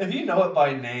 If you know it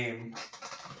by name,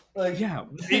 like, yeah,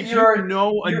 if you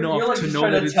know enough like to know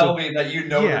trying that to it's tell me that you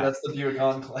know that that's the Buick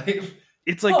Enclave.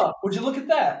 It's like, would you look at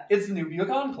that? It's the new Buick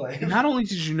Enclave. Not only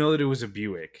did you know that it was a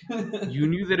Buick, you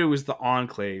knew that it was the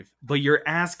Enclave, but you're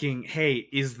asking, hey,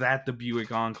 is that the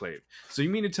Buick Enclave? So you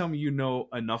mean to tell me you know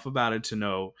enough about it to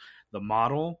know the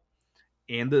model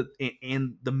and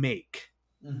the make,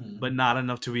 but not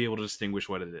enough to be able to distinguish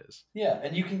what it is? Yeah,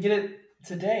 and you can get it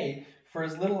today for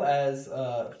as little as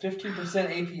 15%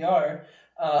 APR.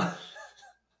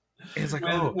 It's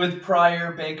like, with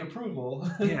prior bank approval.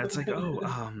 Yeah, it's like,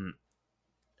 I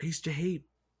used to hate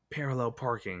parallel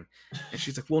parking. And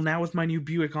she's like, well, now with my new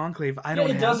Buick Enclave, I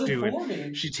don't have to.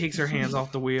 And she takes her hands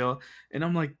off the wheel. And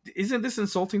I'm like, isn't this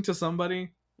insulting to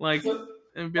somebody? Like,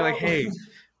 and be like, hey,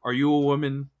 are you a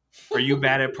woman? Are you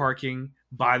bad at parking?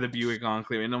 Buy the Buick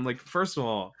Enclave. And I'm like, first of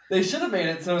all, they should have made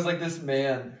it so it was like this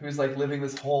man who's like living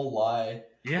this whole lie.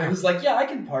 Yeah. He's like, yeah, I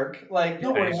can park. Like,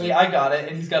 don't worry, I got it.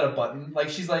 And he's got a button. Like,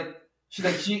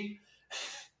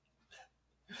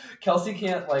 Kelsey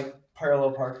can't like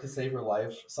parallel park to save her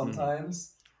life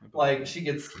sometimes. Like,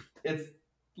 it's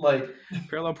like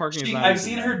parallel parking is not I've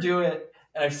seen her do it,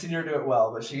 and I've seen her do it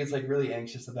well, but she gets like really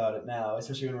anxious about it now,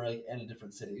 especially when we're like in a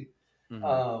different city.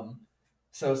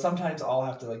 So sometimes I'll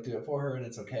have to like do it for her, and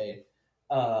it's okay.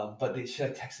 But she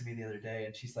like texted me the other day,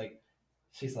 and she's like,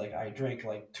 I drank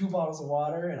like 2 bottles of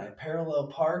water, and I parallel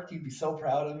parked. You'd be so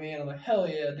proud of me. And I'm like, hell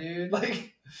yeah, dude!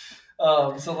 Like,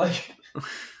 so like,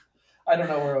 I don't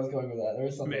know where I was going with that. There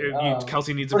was something.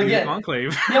 Kelsey needs a Buick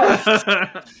Enclave.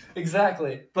 Yeah,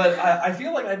 exactly. But I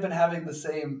feel like I've been having the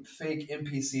same fake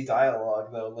NPC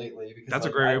dialogue though lately. Because that's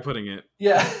like, a great way of putting it.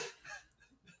 Yeah.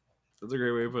 That's a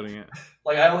great way of putting it.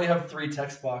 Like, I only have 3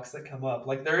 text boxes that come up.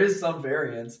 Like, there is some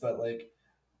variance, but like,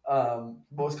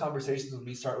 most conversations with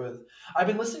me start with, I've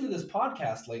been listening to this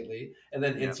podcast lately, and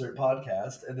then insert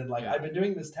podcast, and then like, I've been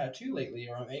doing this tattoo lately,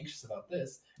 or I'm anxious about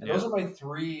this. And those are my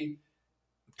 3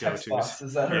 text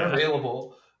boxes that are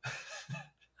available.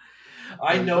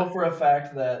 I know for a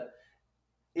fact that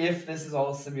if this is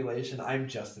all a simulation, I'm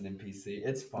just an NPC.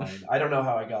 It's fine. I don't know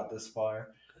how I got this far,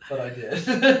 but I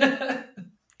did.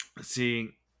 See,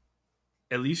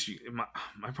 at least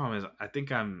my problem is I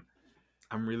think I'm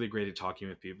really great at talking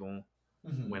with people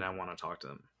when I want to talk to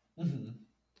them.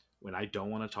 When I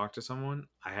don't want to talk to someone,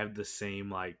 I have the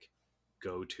same like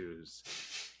go-tos,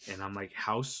 and I'm like,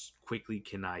 how quickly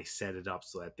can I set it up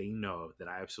so that they know that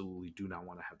I absolutely do not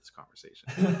want to have this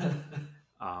conversation?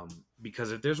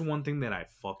 Because if there's one thing that I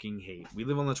fucking hate, we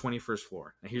live on the 21st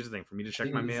floor. Now here's the thing: for me to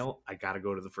check my mail, I gotta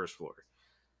go to the first floor.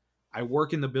 I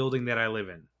work in the building that I live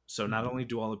in. So not only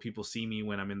do all the people see me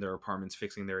when I'm in their apartments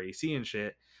fixing their AC and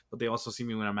shit, but they also see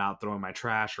me when I'm out throwing my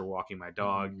trash or walking my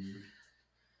dog.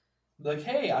 Like,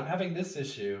 hey, I'm having this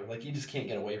issue. Like, you just can't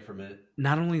get away from it.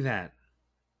 Not only that,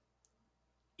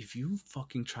 if you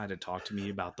fucking try to talk to me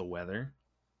about the weather,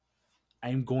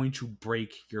 I'm going to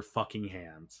break your fucking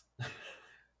hands.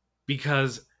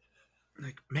 Because,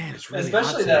 like, man, it's really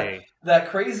hot today.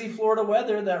 That crazy Florida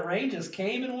weather, that rain just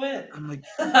came and went. I'm like...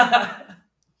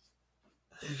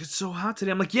 It's so hot today.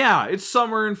 I'm like, yeah, it's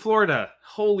summer in Florida.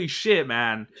 Holy shit,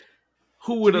 man.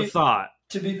 Who would have thought?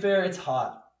 To be fair, it's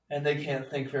hot, and they can't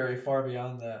think very far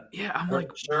beyond that. Yeah, I'm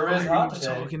like, why are you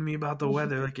talking to me about the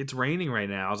weather? Like, it's raining right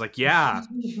now. I was like, yeah.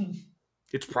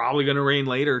 It's probably going to rain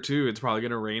later, too. It's probably going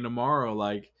to rain tomorrow.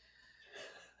 Like,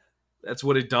 that's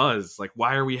what it does. Like,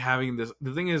 why are we having this?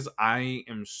 The thing is, I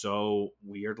am so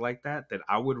weird like that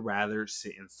I would rather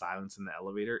sit in silence in the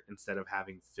elevator instead of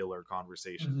having filler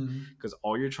conversation. Because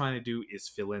all you're trying to do is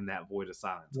fill in that void of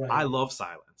silence. Right. I love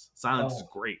silence. Silence is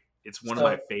great. It's one of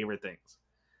my favorite things.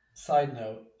 Side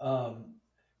note,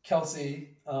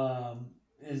 Kelsey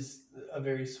is a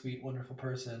very sweet, wonderful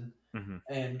person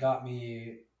and got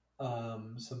me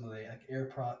some of the like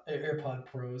AirPod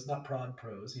Pros, not Prod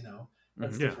Pros, you know.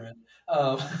 That's different.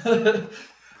 But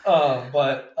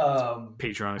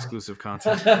Patreon exclusive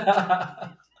content.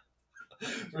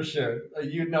 For sure.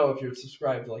 You know if you're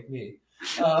subscribed like me.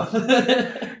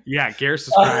 Yeah, Garret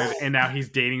subscribed, and now he's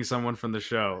dating someone from the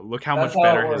show. Look how much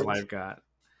better his life got.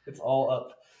 It's all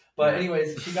up. But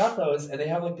anyways, she got those, and they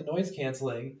have like the noise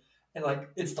canceling, and like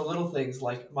it's the little things.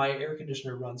 Like my air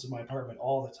conditioner runs in my apartment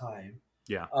all the time.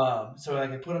 Yeah. So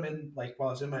like I put them in like while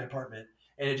I was in my apartment,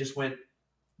 and it just went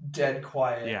dead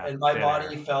quiet, and my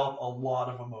body felt a lot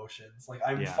of emotions. Like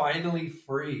I'm finally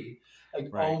free. Like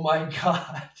oh my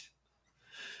god.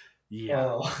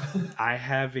 Yeah. I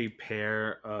have a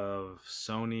pair of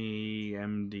Sony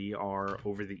MDR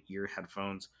over-the-ear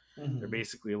headphones. They're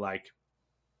basically like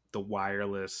the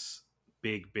wireless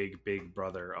big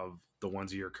brother of the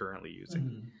ones you're currently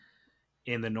using.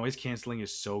 And the noise canceling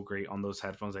is so great on those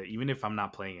headphones that even if I'm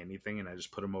not playing anything and I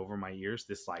just put them over my ears,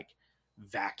 this like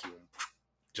vacuum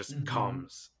just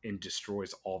comes and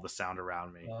destroys all the sound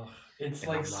around me. It's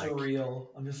like surreal.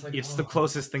 I'm just like, it's the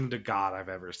closest thing to God I've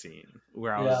ever seen,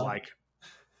 where I was like,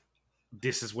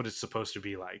 this is what it's supposed to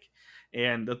be like.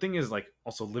 And the thing is, like,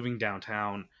 also living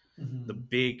downtown, the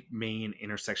big main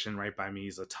intersection right by me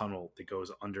is a tunnel that goes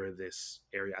under this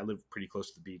area. I live pretty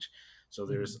close to the beach. So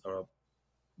there's a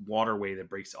waterway that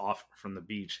breaks off from the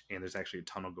beach, and there's actually a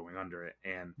tunnel going under it.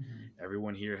 And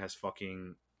everyone here has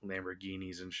fucking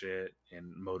Lamborghinis and shit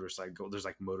and there's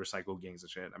like motorcycle gangs and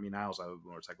shit. I mean, I also have a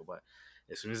motorcycle, but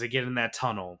as soon as they get in that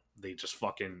tunnel, they just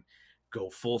fucking go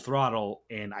full throttle,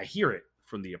 and I hear it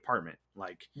from the apartment.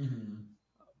 Like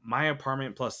my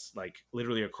apartment plus like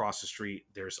literally across the street,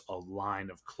 there's a line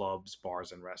of clubs,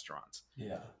 bars, and restaurants.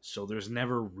 Yeah. So there's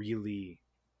never really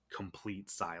complete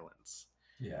silence.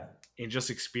 Yeah. And just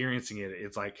experiencing it,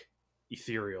 it's like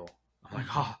ethereal. I'm like,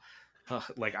 oh,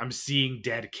 like I'm seeing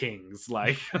dead kings.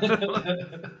 Like,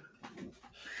 I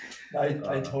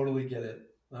totally get it.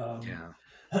 Yeah.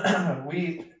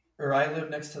 I live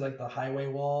next to like the highway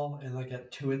wall, and like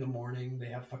at 2 a.m. they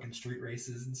have fucking street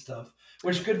races and stuff,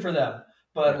 which good for them.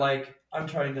 But like, I'm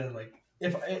trying to like,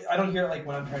 if I don't hear it like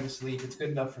when I'm trying to sleep, it's good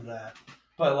enough for that.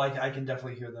 But like, I can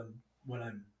definitely hear them when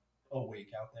I'm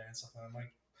awake out there and stuff. And I'm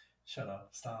like, shut up,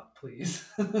 stop, please.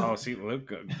 Oh, see, look,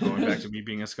 going back to me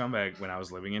being a scumbag, when I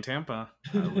was living in Tampa,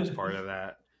 I was part of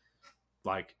that.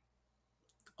 Like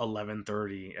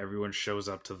 11:30, everyone shows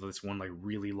up to this one like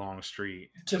really long street.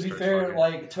 To be fair, fucking...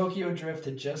 like Tokyo Drift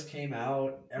had just came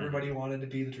out. Everybody wanted to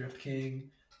be the Drift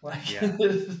King. Like,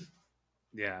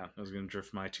 yeah, I was gonna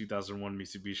drift my 2001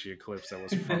 Mitsubishi Eclipse that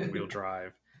was front wheel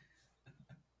drive.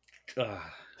 I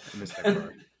missed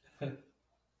that car.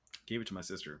 Gave it to my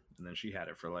sister, and then she had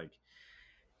it for like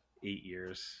 8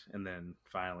 years, and then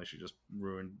finally she just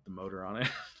ruined the motor on it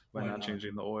by not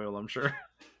changing the oil, I'm sure.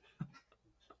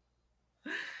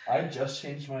 I just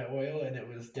changed my oil, and it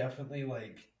was definitely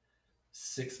like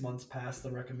 6 months past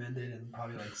the recommended, and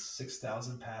probably like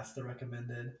 6,000 past the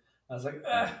recommended. I was like,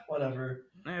 whatever.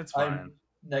 It's fine. I'm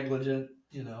negligent,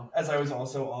 you know. As I was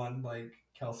also on like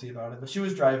Kelsey about it, but she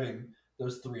was driving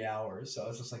those 3 hours, so I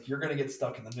was just like, you're gonna get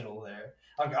stuck in the middle there.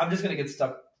 I'm just gonna get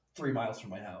stuck 3 miles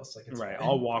from my house. Like, it's right. fine.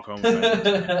 I'll walk home.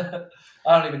 I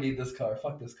don't even need this car.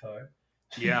 Fuck this car.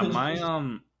 Yeah,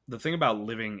 my the thing about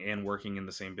living and working in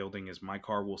the same building is my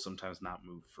car will sometimes not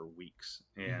move for weeks.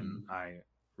 And I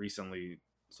recently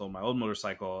sold my old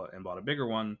motorcycle and bought a bigger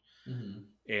one.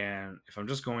 And if I'm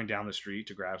just going down the street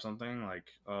to grab something, like,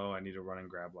 oh, I need to run and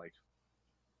grab like,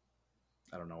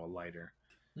 I don't know, a lighter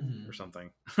or something.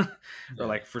 Or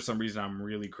like for some reason I'm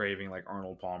really craving like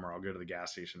Arnold Palmer, I'll go to the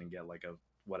gas station and get like a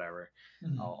whatever.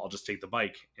 I'll just take the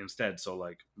bike instead. So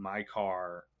like my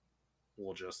car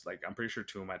will just like, I'm pretty sure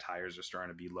 2 of my tires are starting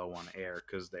to be low on air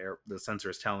because the sensor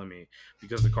is telling me,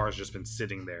 because the car's just been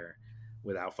sitting there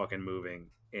without fucking moving.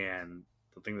 And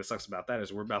the thing that sucks about that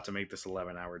is we're about to make this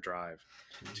 11-hour drive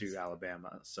to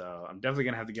Alabama, so I'm definitely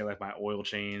gonna have to get like my oil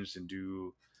changed and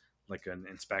do like an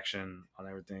inspection on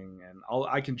everything, and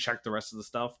I can check the rest of the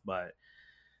stuff. But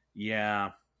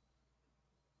yeah,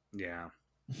 it'd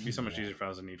be so much easier if I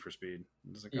was a Need for Speed.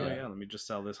 It's like, oh yeah, let me just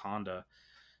sell this Honda.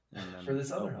 And then, for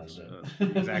this other Honda.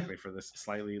 Exactly, for this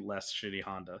slightly less shitty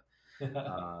Honda.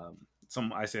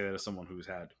 I say that as someone who's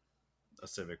had a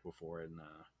Civic before, and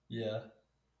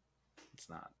it's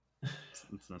not.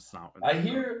 It's not. I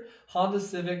hear Honda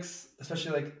Civics,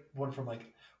 especially like one from like,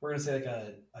 we're gonna say like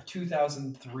a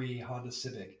 2003 Honda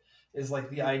Civic, is like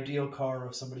the ideal car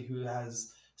of somebody who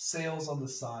has sales on the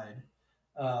side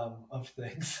of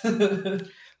things. Let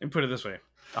me put it this way: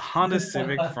 a Honda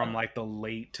Civic from like the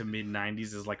late to mid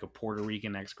 90s is like a Puerto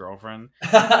Rican ex-girlfriend.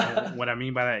 What I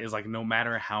mean by that is like, no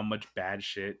matter how much bad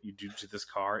shit you do to this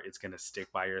car, it's gonna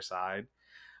stick by your side.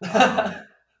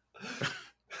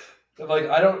 Like,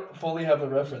 I don't fully have the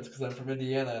reference because I'm from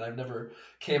Indiana and I've never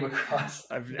came across.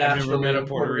 I've never met a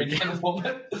Puerto Rican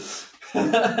woman.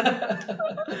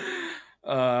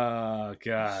 Oh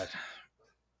God,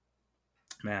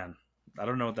 man, I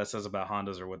don't know what that says about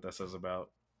Hondas or what that says about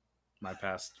my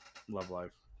past love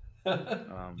life.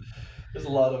 There's a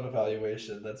lot of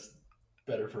evaluation. That's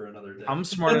better for another day. I'm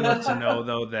smart enough to know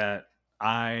though that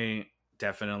I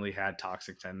definitely had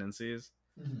toxic tendencies.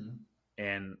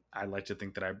 And I like to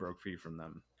think that I broke free from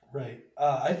them. Right.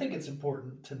 I think it's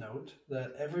important to note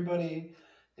that everybody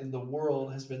in the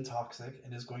world has been toxic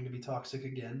and is going to be toxic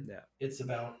again. Yeah. It's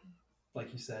about,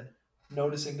 like you said,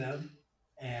 noticing them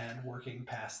and working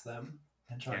past them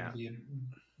and trying to be a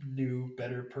new,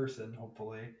 better person,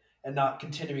 hopefully, and not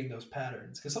continuing those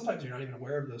patterns. Because sometimes you're not even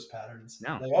aware of those patterns.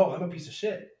 No. Like, oh, I'm a piece of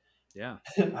shit. Yeah.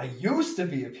 I used to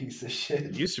be a piece of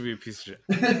shit.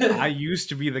 I used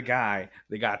to be the guy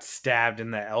that got stabbed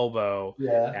in the elbow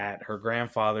at her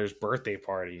grandfather's birthday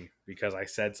party because I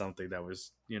said something that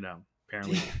was,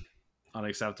 apparently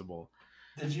unacceptable.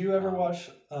 Did you ever watch,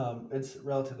 it's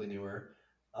relatively newer,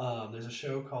 there's a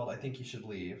show called I Think You Should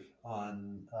Leave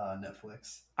on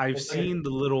Netflix. I've seen the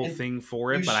little thing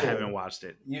for it, but I haven't watched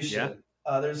it. You should.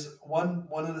 Yeah? There's one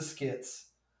of the skits.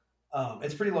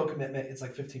 It's pretty low commitment. It's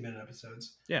like 15-minute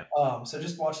episodes. Yeah. So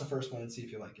just watch the first one and see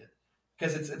if you like it.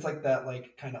 because it's like that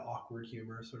like kind of awkward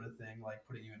humor sort of thing, like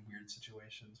putting you in weird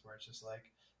situations where it's just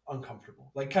like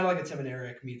uncomfortable, like kind of like a Tim and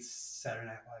Eric meets Saturday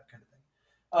Night Live kind of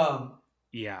thing.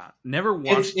 Yeah, never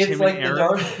watched it's Tim like and the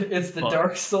Eric. it's the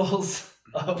Dark Souls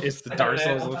of it's the Dark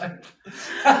Souls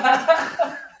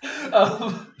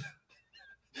of...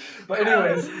 But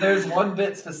anyways, there's one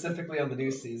bit specifically on the new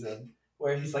season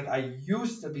where he's like, I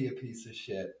used to be a piece of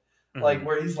shit. Like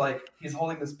where he's like, he's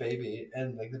holding this baby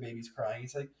and like the baby's crying.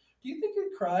 He's like, do you think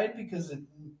it cried because it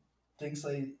thinks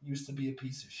I used to be a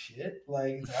piece of shit?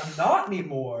 Like, I'm not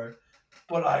anymore,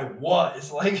 but I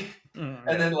was. Like, and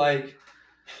then like,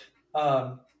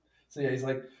 so yeah, he's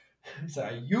like,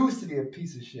 I used to be a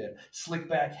piece of shit. Slick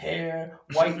back hair,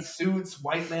 white suits,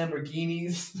 white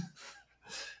Lamborghinis.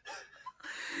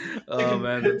 Oh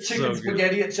man, that's chicken so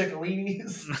spaghetti good. at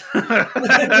Ciccolini's.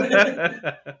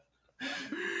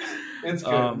 It's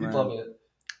good. Oh, We love it.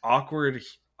 Awkward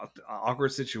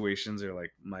situations are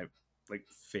like my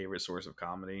favorite source of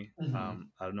comedy. I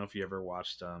don't know if you ever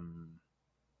watched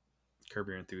Curb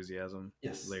Your Enthusiasm.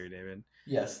 Yes. Larry David.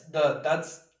 Yes.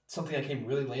 That's something I came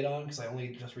really late on because I only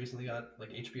just recently got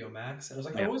like HBO Max, and I was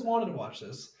like, I always wanted to watch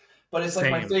this, but it's like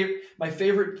my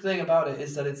favorite thing about it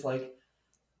is that it's like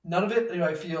none of it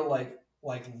I feel like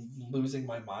losing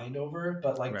my mind over,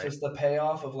 but like just the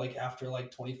payoff of like after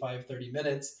like 25-30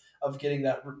 minutes of getting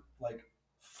that like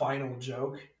final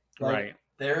joke, like,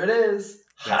 there it is.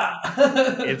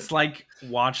 It's like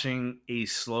watching a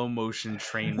slow motion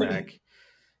train wreck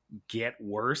get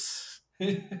worse,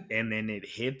 and then it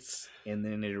hits, and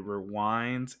then it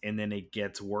rewinds, and then it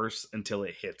gets worse until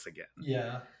it hits again.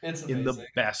 Yeah, it's amazing. In the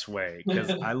best way,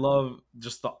 because I love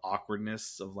just the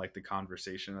awkwardness of like the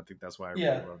conversation. I think that's why I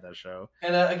really love that show.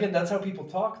 And again, that's how people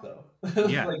talk, though.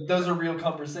 Yeah, like those are real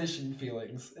conversation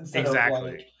feelings instead of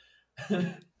like.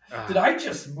 Did I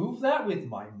just move that with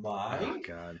my mind? Oh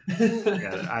God!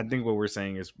 Yeah, I think what we're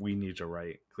saying is we need to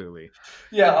write, clearly.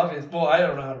 Yeah, obviously. Well, I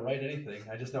don't know how to write anything.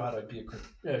 I just know how to be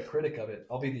a critic of it.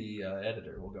 I'll be the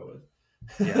editor. We'll go with.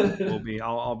 Yeah,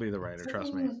 I'll be the writer.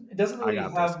 Trust me. It doesn't really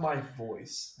have my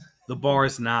voice. The bar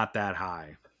is not that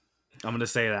high. I'm gonna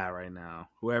say that right now.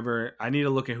 Whoever, I need to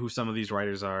look at who some of these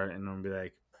writers are, and I'm gonna be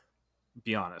like,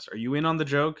 be honest. Are you in on the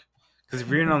joke? Because if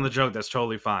you're in on the joke, that's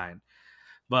totally fine.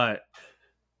 But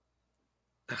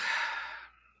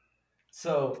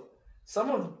so some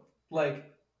of like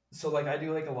I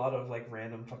do like a lot of like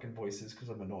random fucking voices because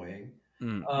I'm annoying.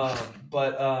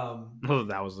 But well,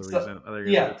 that was the reason.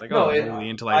 It's like, I'm really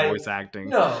into like voice acting.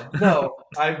 No,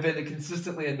 I've been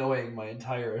consistently annoying my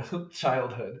entire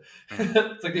childhood.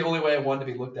 It's like the only way I wanted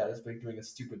to be looked at is by doing a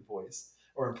stupid voice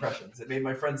or impressions. It made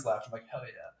my friends laugh. I'm like, hell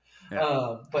yeah.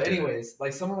 But anyways,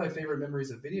 like some of my favorite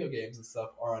memories of video games and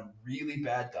stuff are on really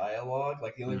bad dialogue.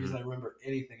 Like the only reason I remember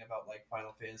anything about like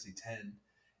Final Fantasy X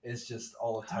is just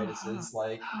all of Titus's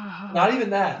like, not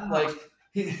even that. Like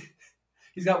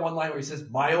he's got one line where he says,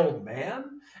 "My old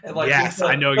man," and like, yes,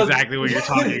 I know exactly what you're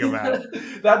talking about.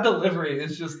 That delivery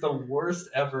is just the worst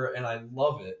ever, and I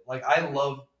love it. Like I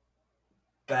love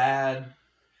bad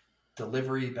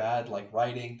delivery, bad like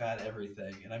writing, bad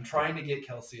everything, and I'm trying to get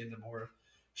Kelsey into more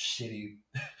shitty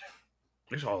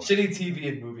TV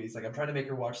and movies. Like I'm trying to make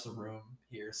her watch The Room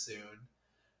here soon.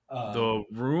 The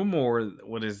Room, or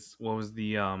what was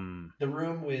the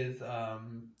Room with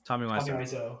Tommy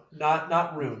Wiseau.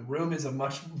 Not Room. Room is a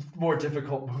much more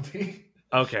difficult movie.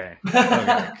 Okay.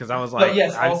 Because I was like,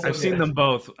 yes, I've seen them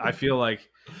both. I feel like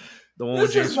the one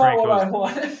with James Franco. What I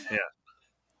wanted. Yeah.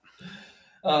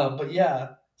 But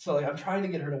yeah, so like I'm trying to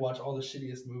get her to watch all the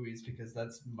shittiest movies because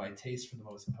that's my taste for the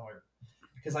most part.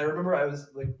 Because I remember I was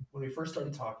like when we first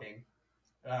started talking,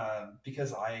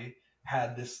 because I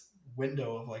had this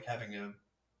window of like having a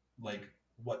like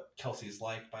what Kelsey's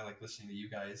like by like listening to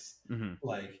you guys.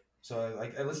 Like so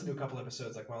I listened to a couple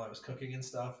episodes like while I was cooking and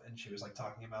stuff, and she was like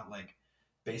talking about like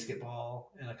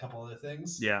basketball and a couple other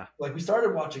things. Yeah, like we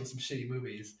started watching some shitty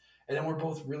movies, and then we're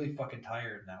both really fucking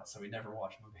tired now, so we never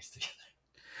watch movies together.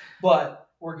 But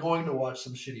we're going to watch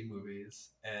some shitty movies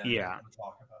and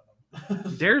talk about them.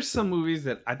 There's some movies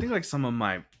that I think like some of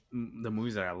the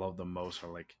movies that I love the most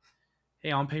are like,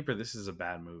 hey, on paper this is a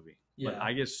bad movie, but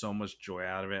I get so much joy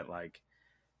out of it. Like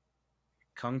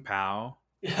Kung Pao,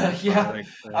 like one of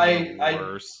the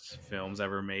worst films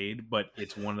ever made, but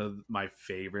it's one of my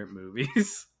favorite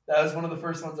movies. That was one of the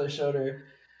first ones I showed her,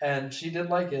 and she did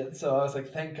like it, so I was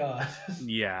like, thank God.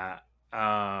 Yeah.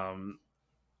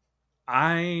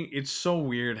 It's so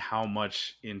weird how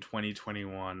much in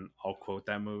 2021 I'll quote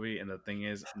that movie, and the thing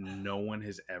is, no one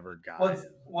has ever got it.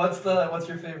 What's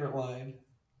your favorite line?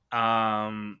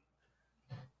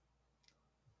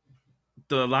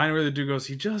 The line where the dude goes,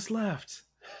 "He just left."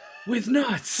 with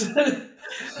nuts.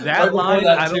 That right line,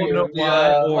 that I don't know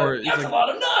why, or like, that's a lot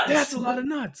of nuts. That's a lot of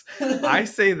nuts. I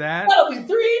say that. That'll be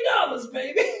 $3,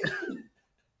 baby.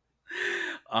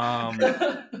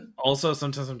 Also,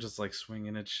 sometimes I'm just like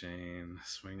swinging a chain.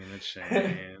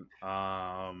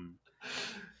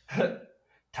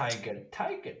 Tiger.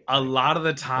 A lot of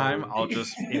the time, I'll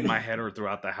just in my head or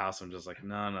throughout the house, I'm just like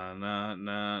Neo,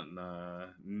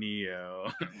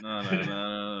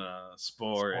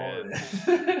 Sporin.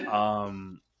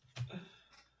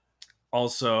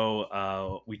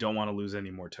 Also, we don't want to lose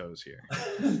any more toes here.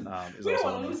 We don't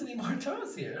want to lose any more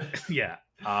toes here. Yeah.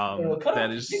 That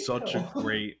is such a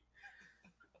great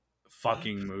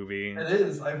fucking movie. It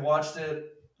is. I've watched it.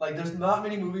 Like, there's not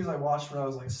many movies I watched when I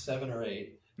was like 7 or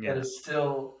 8 that is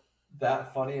still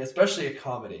that funny, especially a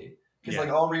comedy. Because like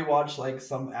I'll rewatch like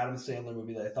some Adam Sandler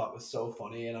movie that I thought was so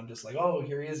funny, and I'm just like, oh,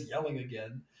 here he is yelling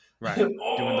again. Right. Doing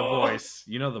the voice.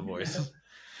 You know the voice.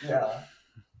 Yeah.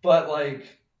 But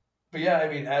yeah, I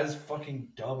mean, as fucking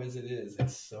dumb as it is,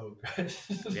 it's so good.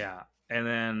 Yeah. And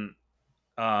then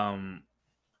Kung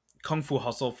Fu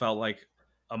Hustle felt like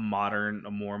a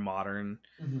more modern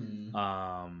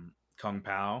Kung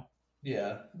Pao.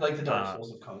 Yeah, like the Dark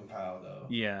Souls of Kung Pao, though.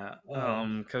 Yeah,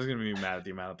 because I'm gonna be mad at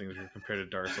the amount of things we compared to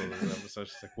Dark Souls. So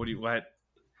it's just like, what?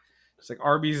 It's like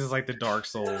Arby's is like the Dark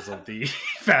Souls of the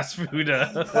fast food.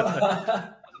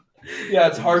 Yeah,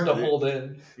 it's hard to hold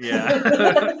in.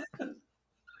 Yeah,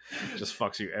 just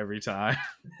fucks you every time.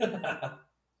 It's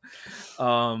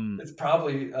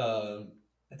probably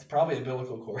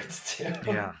umbilical cords too.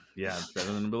 Yeah, it's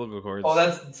better than umbilical cords. Oh,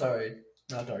 that's sorry.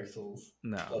 Not Dark Souls.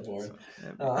 No. Bloodborne.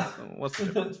 What's the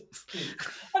difference?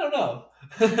 I don't know.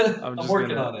 I'm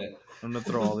working on it. I'm going to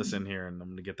throw all this in here and I'm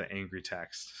going to get the angry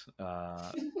text.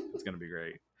 It's going to be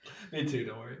great. Me too,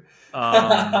 don't worry.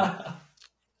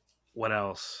 What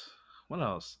else?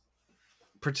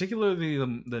 Particularly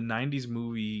the 90s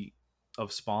movie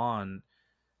of Spawn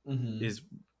is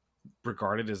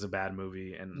regarded as a bad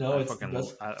movie, and I fucking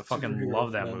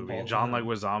love that movie. John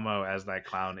Leguizamo as that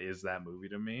clown is that movie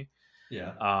to me.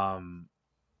 Yeah. I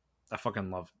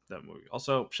fucking love that movie.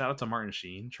 Also, shout out to Martin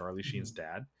Sheen, Charlie Sheen's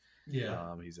dad.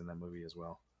 Yeah. He's in that movie as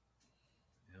well.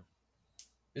 Yeah.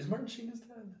 Is Martin Sheen his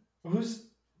dad?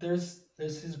 There's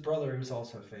his brother who's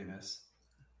also famous.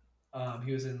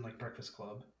 He was in like Breakfast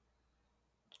Club.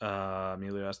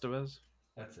 Emilio Estevez.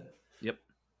 That's it. Yep.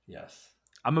 Yes.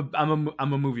 I'm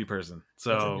a movie person,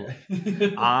 so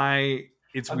okay.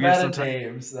 It's I'm weird bad sometimes. At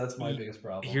names. That's my biggest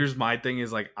problem. Here's my thing: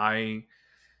 is like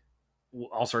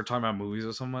I'll start talking about movies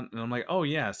with someone, and I'm like, oh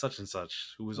yeah, such and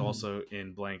such, who was also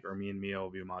in blank, or me and Mia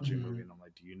will be watching a movie, and I'm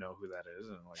like, do you know who that is?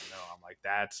 And I'm like, no. I'm like,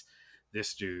 that's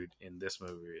this dude in this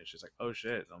movie, and she's like, oh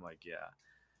shit. And I'm like, yeah.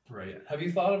 Right. Yeah. Have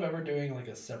you thought of ever doing like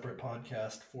a separate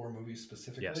podcast for movies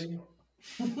specifically?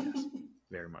 Yes.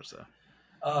 Very much so.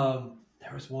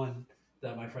 There was one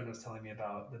that my friend was telling me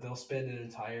about that they'll spend an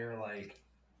entire like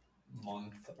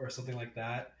month or something like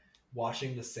that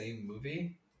watching the same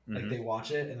movie. Like they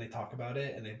watch it and they talk about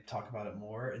it and they talk about it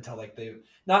more until like they're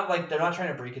not trying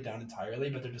to break it down entirely,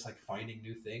 but they're just like finding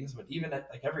new things. But even at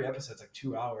like every episode's like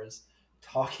 2 hours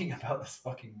talking about this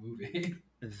fucking movie.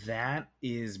 That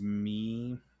is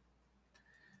me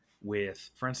with,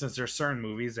 for instance, there's certain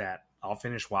movies that I'll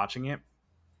finish watching it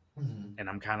and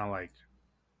I'm kind of like,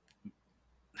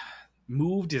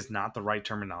 moved is not the right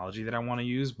terminology that I want to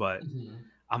use, but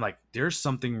I'm like, there's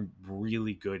something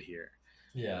really good here.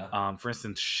 Yeah. For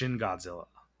instance, Shin Godzilla,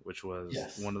 which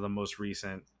was one of the most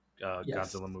recent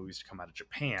Godzilla movies to come out of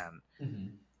Japan.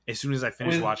 As soon as I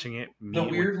finished watching it, the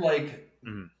weird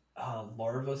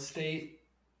larva state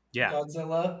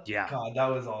Godzilla. Yeah. God, that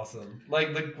was awesome.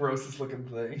 Like the grossest looking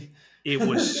thing. It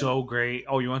was so great.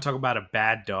 Oh, you want to talk about a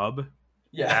bad dub?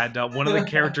 Yeah. Bad dub. One of the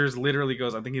characters literally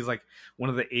goes, I think he's like one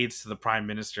of the aides to the prime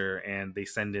minister, and they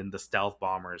send in the stealth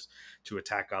bombers to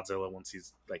attack Godzilla once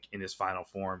he's like in his final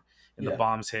form. And the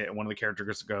bombs hit, and one of the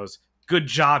characters goes, "Good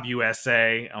job,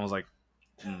 USA." I was like,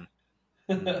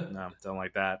 no, don't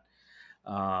like that.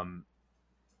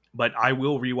 But I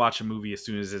will rewatch a movie as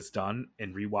soon as it's done,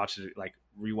 and rewatch it like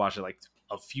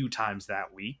a few times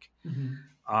that week.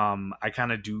 I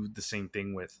kind of do the same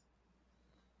thing with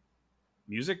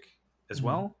music as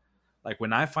well. Like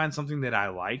when I find something that I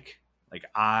like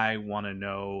I want to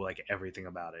know like everything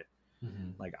about it.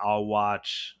 Like I'll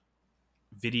watch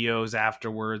videos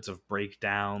afterwards of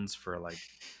breakdowns for like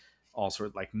all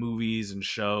sorts like movies and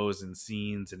shows and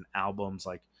scenes and albums.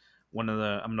 Like I'm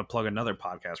gonna plug another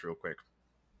podcast real quick.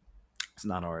 It's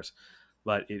not ours,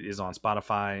 but it is on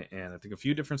Spotify and I think a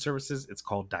few different services. It's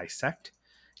called Dissect.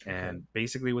 And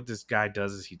basically what this guy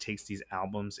does is he takes these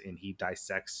albums and he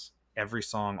dissects every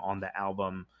song on the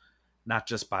album not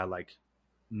just by like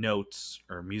notes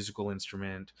or musical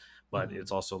instrument, but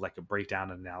it's also like a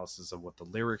breakdown analysis of what the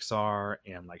lyrics are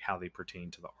and like how they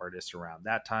pertain to the artist around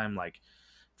that time. Like,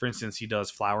 for instance, he does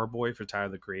Flower Boy for Tyler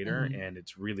the Creator, and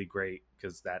it's really great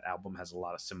because that album has a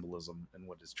lot of symbolism and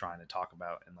what it's trying to talk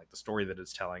about and like the story that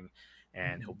it's telling,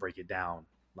 and he'll break it down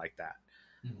like that.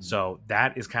 So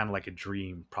that is kind of like a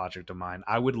dream project of mine.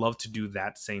 I would love to do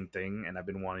that same thing, and I've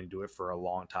been wanting to do it for a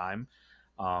long time.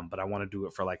 But I want to do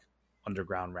it for like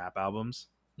underground rap albums,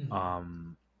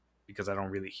 because I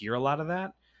don't really hear a lot of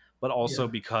that, but also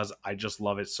because I just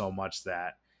love it so much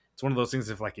that it's one of those things.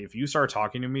 If you start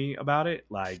talking to me about it,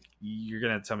 like, you're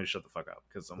gonna tell me to shut the fuck up,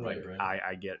 because I'm right.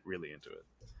 I get really into it.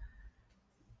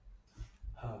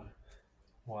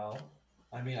 Well,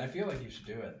 I mean, I feel like you should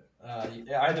do it.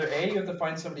 Either A, you have to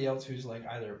find somebody else who's like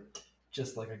either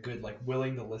just like a good, like,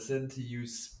 willing to listen to you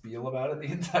spiel about it the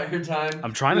entire time.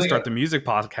 I'm trying to start the music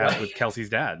podcast with Kelsey's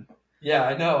dad. Yeah,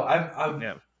 I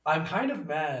know. I'm kind of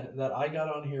mad that I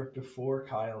got on here before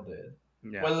Kyle did.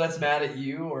 Yeah. Whether that's mad at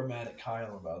you or mad at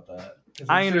Kyle about that.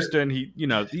 I understand he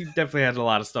definitely had a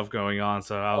lot of stuff going on.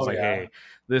 So I was hey,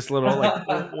 this little,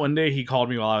 like, one day he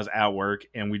called me while I was at work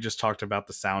and we just talked about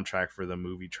the soundtrack for the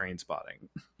movie Trainspotting.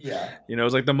 Yeah. It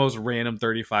was like the most random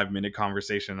 35-minute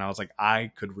conversation. And I was like,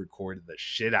 I could record the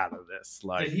shit out of this.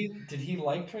 Like, did he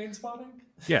like Trainspotting?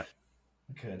 Yeah.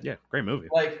 Good. Yeah, great movie.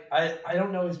 Like, I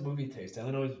don't know his movie taste. I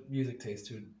don't know his music taste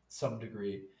to some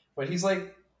degree. But he's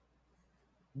like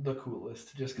the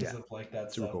coolest just because of like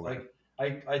that stuff. Cool, like,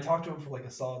 I talked to him for like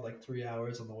a solid like 3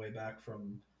 hours on the way back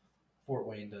from Fort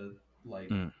Wayne to like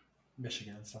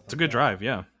Michigan and stuff. It's a good drive,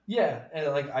 yeah. Yeah,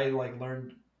 and like I like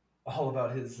learned all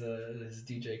about his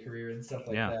DJ career and stuff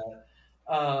like that,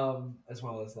 as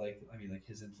well as like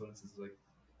his influences like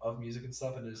of music and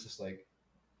stuff. And it's just like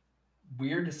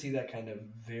weird to see that kind of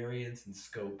variance and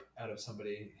scope out of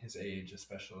somebody his age,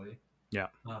 especially. Yeah,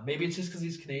 maybe it's just because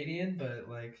he's Canadian, but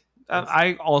like.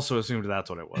 I also assumed that's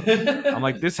what it was. I'm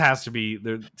like, this has to be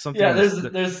there's something. Yeah, there's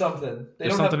something.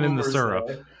 There's something in the syrup.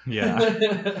 There.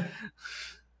 Yeah.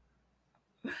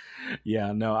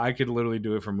 Yeah, no, I could literally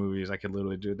do it for movies. I could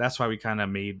literally do it. That's why we kind of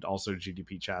made also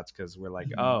GDP chats, because we're like,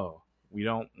 we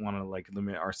don't want to like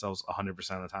limit ourselves 100%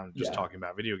 of the time to just talking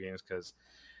about video games, because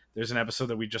there's an episode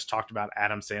that we just talked about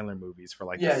Adam Sandler movies for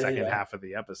like the second half of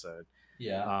the episode.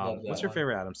 Yeah. What's your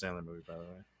favorite Adam Sandler movie, by the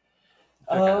way?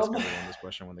 I feel like I ask everyone this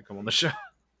question when they come on the show.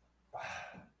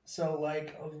 So,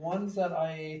 like, of ones that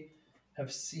I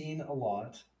have seen a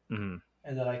lot and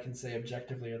that I can say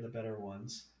objectively are the better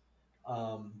ones,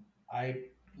 I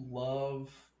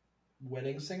love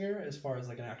Wedding Singer as far as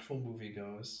like an actual movie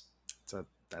goes.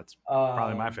 That's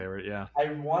probably my favorite. Yeah,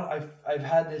 I've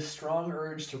had this strong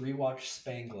urge to rewatch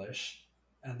Spanglish,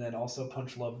 and then also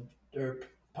Punch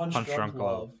Drunk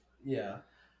Love. Yeah.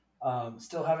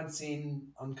 Still haven't seen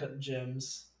Uncut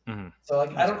Gems. So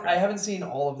like I haven't seen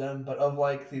all of them, but of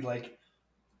like the like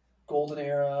golden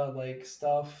era like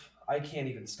stuff, I can't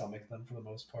even stomach them for the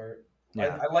most part.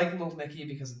 Yeah. I like Little Nicky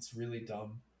because it's really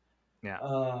dumb. Yeah.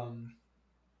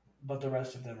 But the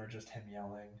rest of them are just him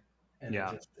yelling, and it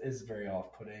just is very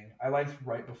off-putting. I liked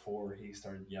right before he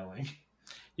started yelling.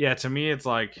 Yeah, to me it's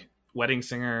like Wedding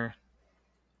Singer,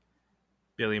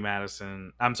 Billy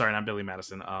Madison. I'm sorry, not Billy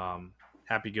Madison.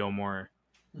 Happy Gilmore,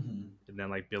 and then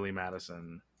like Billy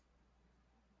Madison.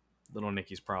 Little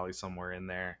Nicky's probably somewhere in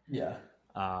there. Yeah.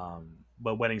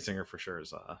 But Wedding Singer for sure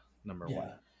is number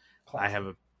one. Classic. I have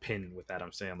a pin with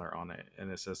Adam Sandler on it, and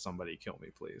it says "Somebody Kill Me,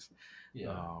 Please."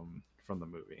 Yeah. From the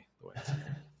movie, the way it's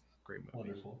great movie.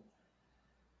 Wonderful.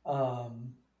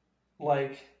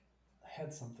 Like I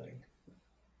had something.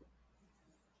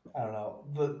 I don't know.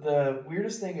 The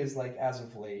weirdest thing is like as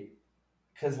of late,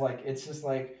 because like it's just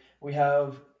like we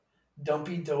have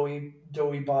dumpy,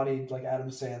 doughy bodied like Adam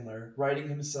Sandler writing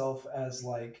himself as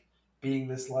like being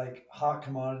this like hot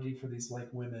commodity for these like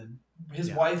women,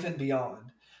 his wife and beyond.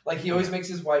 Like he always makes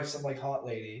his wife some like hot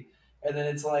lady, and then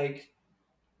it's like,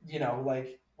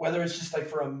 like whether it's just like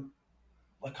from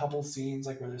a couple scenes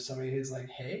like where there's somebody who's like,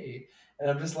 hey, and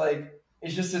I'm just like,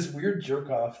 it's just this weird jerk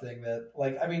off thing that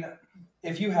like, I mean,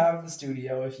 if you have the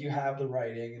studio, if you have the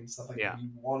writing and stuff like that, you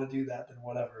want to do that, then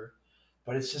whatever.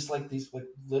 But it's just like these like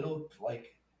little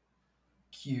like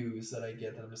cues that I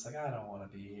get that I'm just like, I don't want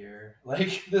to be here.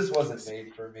 Like this wasn't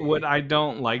made for me. What I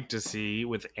don't like to see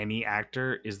with any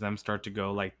actor is them start to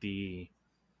go like the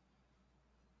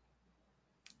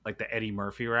Eddie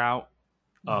Murphy route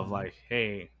of like,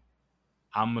 hey,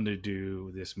 I'm gonna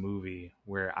do this movie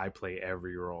where I play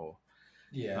every role.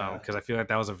 Yeah. Because I feel like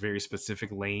that was a very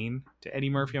specific lane to Eddie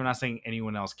Murphy. I'm not saying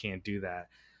anyone else can't do that,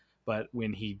 but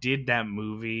when he did that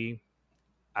movie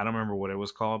I don't remember what it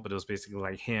was called, but it was basically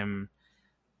like him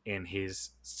and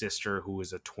his sister who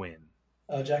was a twin.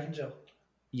 Jack and Jill.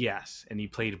 Yes, and he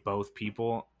played both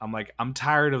people. I'm like, I'm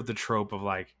tired of the trope of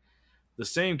like the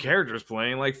same characters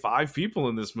playing like 5 people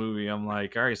in this movie. I'm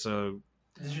like, all right, so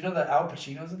did you know that Al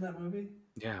Pacino's in that movie?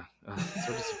 Yeah,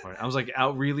 so disappointed. I was like,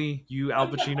 really? You, Al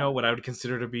Pacino, what I would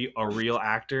consider to be a real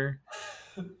actor?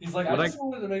 He's like, I just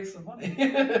wanted to make some money.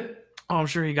 Oh, I'm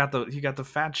sure he got the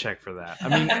fat check for that. I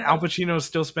mean, Al Pacino is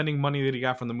still spending money that he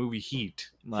got from the movie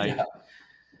Heat. Like,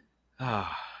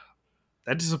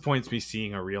 that disappoints me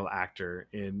seeing a real actor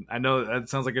in. I know that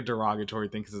sounds like a derogatory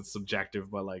thing because it's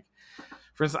subjective, but like,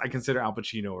 for instance, I consider Al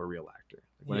Pacino a real actor.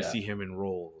 Like, when I see him in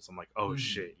roles, I'm like, oh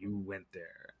shit, you went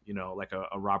there. You know, like a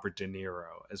Robert De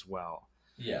Niro as well.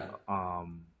 Yeah.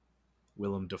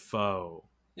 Willem Dafoe.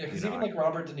 Yeah, because even like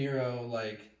Robert De Niro,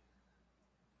 like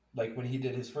when he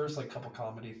did his first like couple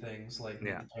comedy things, like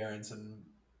Meet the Parents and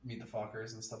Meet the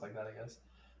Fockers and stuff like that, I guess.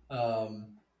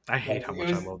 I hate how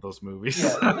much I love those movies.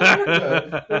 Yeah, they're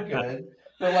good. They're good.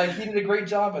 But like he did a great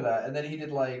job of that, and then he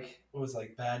did like what was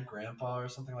like Bad Grandpa or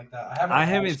something like that. I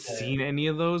haven't seen any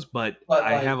of those, but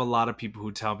I have a lot of people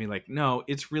who tell me like, no,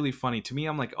 it's really funny. To me,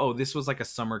 I'm like, oh, this was like a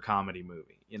summer comedy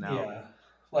movie, you know? Yeah,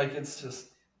 like it's just,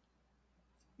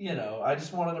 you know, I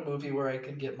just wanted a movie where I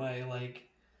could get my like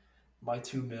my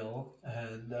 $2 million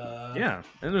and yeah,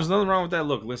 and there's nothing wrong with that.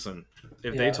 Look, listen,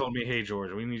 if they told me, hey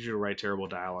George, we need you to write terrible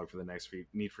dialogue for the next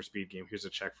Need for Speed game, here's a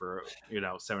check for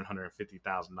 $750,000,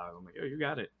 I'm like, oh, you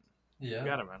got it. You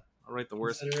got it, man. I'll write the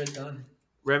worst. Consider it done.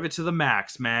 Rev it to the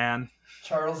max, man.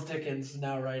 Charles Dickens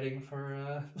now writing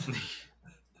for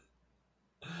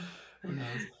who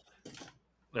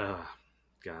knows.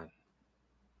 God.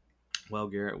 Well,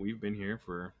 Garrett, we've been here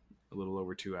for a little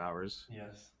over 2 hours.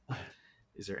 Yes.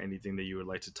 Is there anything that you would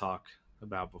like to talk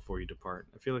about before you depart?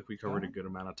 I feel like we covered a good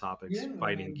amount of topics.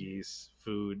 Fighting geese,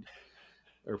 food,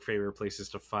 our favorite places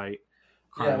to fight,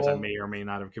 crimes I may or may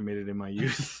not have committed in my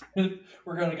youth.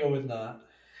 We're going to go with not.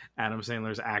 Adam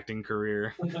Sandler's acting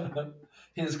career.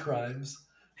 His crimes.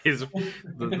 A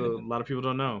lot of people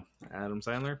don't know. Adam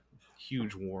Sandler,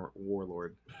 huge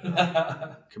warlord.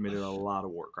 Committed a lot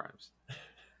of war crimes.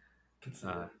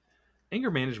 Anger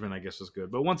Management, I guess, was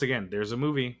good. But once again, there's a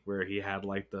movie where he had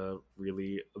like the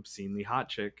really obscenely hot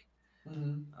chick.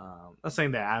 Mm-hmm. Not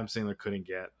saying that Adam Sandler couldn't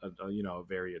get a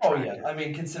very attractive. Oh yeah, I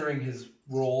mean, considering his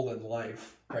role in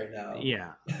life right now.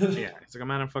 Yeah. He's like,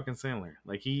 I'm Adam fucking Sandler.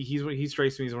 Like he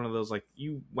strikes me as one of those like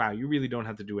you really don't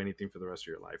have to do anything for the rest of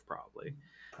your life. Probably.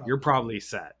 You're probably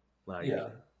set. Like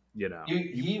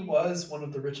he was one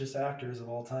of the richest actors of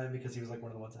all time because he was like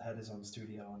one of the ones that had his own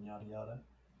studio and yada yada.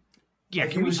 Yeah,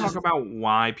 can we talk about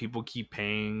why people keep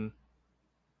paying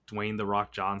Dwayne "The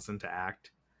Rock" Johnson to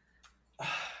act?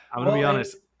 I'm gonna be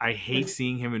honest. I hate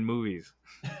seeing him in movies.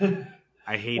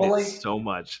 I hate it so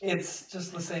much. It's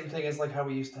just the same thing as like how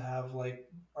we used to have like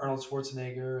Arnold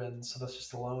Schwarzenegger and Sylvester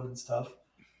Stallone and stuff.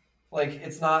 Like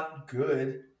it's not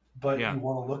good, but you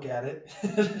want to look at it.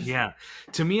 Yeah,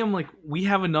 to me, I'm like, we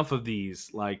have enough of these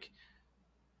like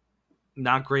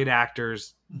not great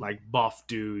actors, like buff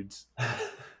dudes.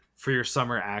 For your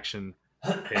summer action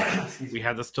pick. We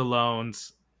had the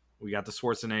Stallones, we got the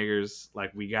Schwarzeneggers,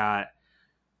 like we got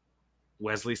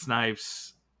Wesley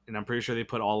Snipes, and I'm pretty sure they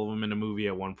put all of them in a movie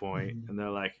at one point. And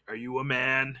they're like, are you a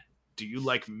man? Do you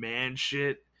like man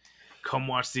shit? Come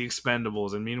watch The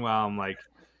Expendables. And meanwhile, I'm like,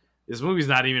 this movie's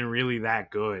not even really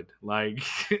that good. Like,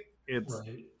 it's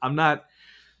I'm not.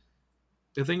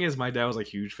 The thing is, my dad was a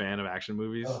huge fan of action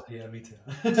movies. Oh yeah, me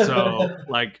too. So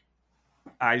like,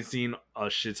 I've seen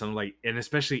a shit ton of like, and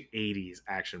especially 80s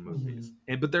action movies.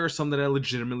 But there are some that I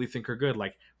legitimately think are good.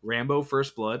 Like Rambo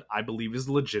First Blood, I believe is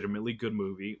a legitimately good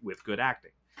movie with good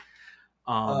acting.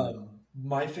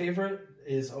 My favorite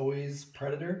is always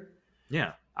Predator.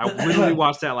 Yeah. I literally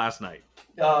watched that last night.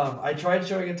 I tried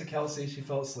showing it to Kelsey. She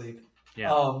fell asleep. Yeah.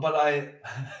 But I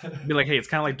be like, hey, it's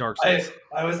kind of like Dark Souls.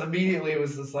 I was immediately, it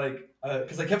was just like,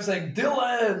 because I kept saying,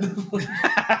 Dylan!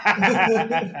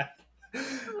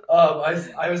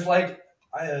 I was like,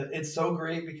 it's so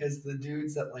great because the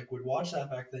dudes that like would watch that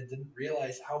back then didn't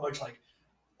realize how much like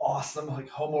awesome like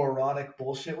homoerotic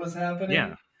bullshit was happening.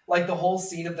 Yeah, like the whole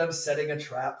scene of them setting a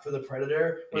trap for the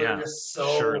Predator where they're just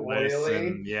so oily.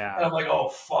 And I'm like, oh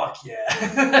fuck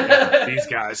yeah, these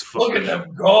guys look at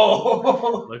them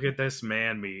go. Look at this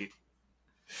man meat.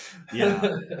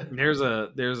 Yeah, there's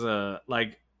a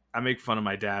like, I make fun of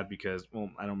my dad because, well,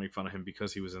 I don't make fun of him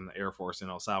because he was in the Air Force in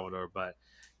El Salvador, but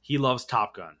he loves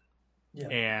Top Gun. Yeah.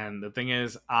 And the thing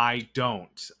is, I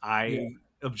don't. I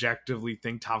objectively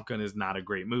think Top Gun is not a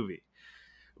great movie.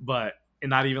 But and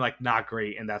not even like not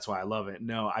great, and that's why I love it.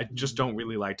 No, I just don't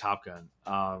really like Top Gun.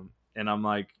 And I'm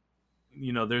like,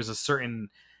 there's a certain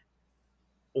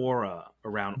aura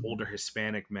around older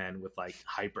Hispanic men with like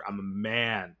hyper. I'm a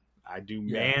man. I do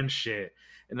man shit,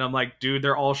 and I'm like, dude,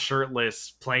 they're all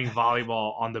shirtless playing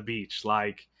volleyball on the beach.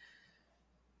 Like,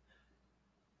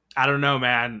 I don't know,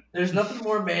 man. There's nothing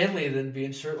more manly than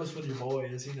being shirtless with your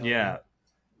boys. Yeah.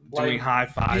 Doing high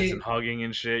fives and hugging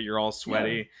and shit. You're all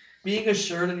sweaty. Yeah. Being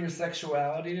assured in your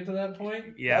sexuality to that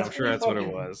point. Yeah, I'm sure that's what it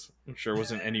was. I'm sure it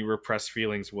wasn't any repressed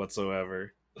feelings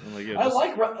whatsoever. Like,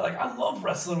 I love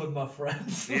wrestling with my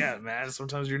friends. Yeah, man.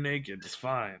 Sometimes you're naked. It's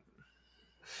fine.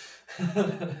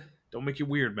 Don't make it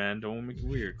weird, man. Don't make it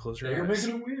weird. Close your eyes. You're making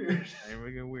it weird. You're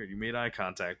making it weird. You made eye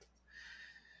contact.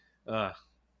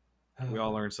 We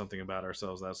all learned something about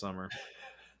ourselves that summer.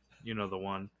 You know the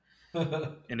one.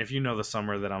 And if you know the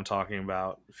summer that I'm talking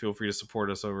about, feel free to support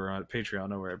us over on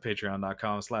Patreon, over at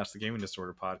patreon.com/The Gaming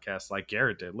Disorder Podcast, like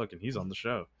Garrett did. Look, and he's on the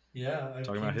show. Yeah.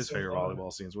 Talking about his favorite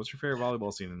volleyball scenes. What's your favorite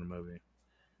volleyball scene in the movie?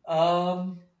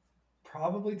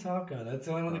 Probably Top Gun. That's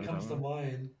the only one that comes to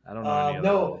mind. I don't know any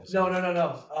other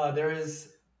No. There is...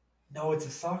 No, it's a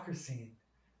soccer scene.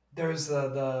 There's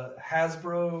the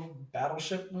Hasbro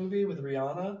Battleship movie with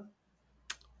Rihanna.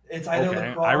 It's either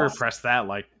lacrosse... I repressed that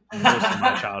like most of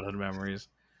my childhood memories.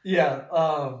 Yeah,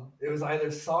 it was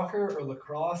either soccer or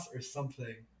lacrosse or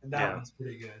something, and that one's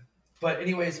pretty good. But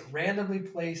anyways, randomly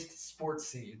placed sports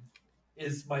scene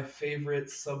is my favorite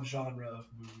subgenre of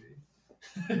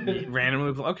movie.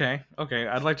 Randomly, okay.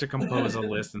 I'd like to compose a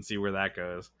list and see where that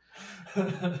goes.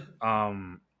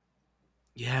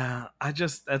 Yeah,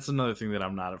 that's another thing that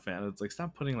I'm not a fan of. It's like,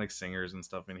 stop putting like singers and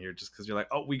stuff in here just because you're like,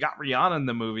 oh, we got Rihanna in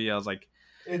the movie. I was like,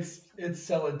 it's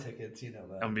selling tickets, you know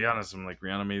that. I'll be honest, I'm like,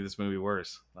 Rihanna made this movie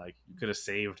worse. Like, you could have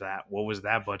saved that. What was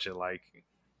that budget like?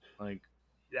 Like,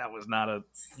 that was not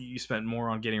you spent more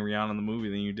on getting Rihanna in the movie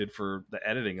than you did for the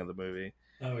editing of the movie.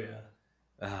 Oh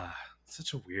yeah.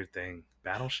 Such a weird thing.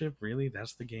 Battleship, really?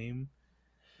 That's the game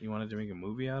you wanted to make a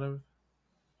movie out of?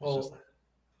 Well,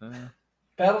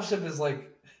 Battleship is like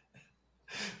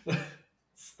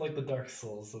it's like the Dark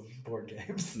Souls of board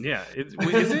games. Yeah, is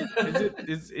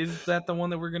that the one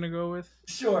that we're gonna go with?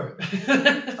 Sure.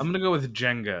 I'm gonna go with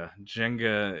Jenga.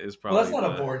 Jenga is probably. Well, that's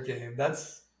not a board game.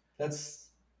 That's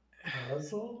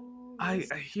puzzle.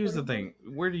 Here's the thing.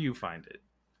 Where do you find it?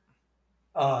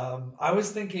 I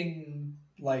was thinking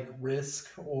like Risk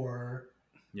or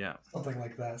something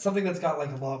like that. Something that's got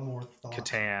like a lot more thought.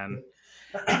 Catan.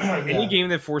 Any game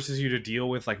that forces you to deal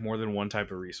with like more than one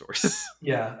type of resource.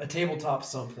 Yeah, a tabletop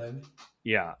something.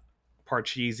 Yeah,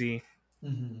 Parcheesi.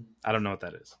 Mm-hmm. I don't know what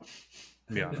that is.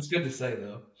 To be honest. It's good to say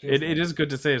though. It is good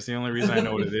to say. It's the only reason I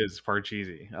know what it is.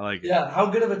 Parcheesi. I like it. Yeah, how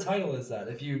good of a title is that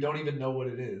if you don't even know what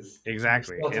it is?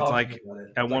 Exactly. It's like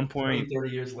at one point 30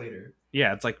 years later.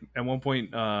 Yeah, it's like at one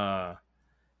point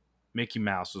Mickey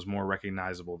Mouse was more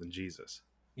recognizable than Jesus.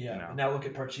 Yeah. And now look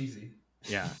at Parcheesi.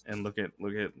 Yeah, and look at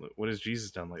what has Jesus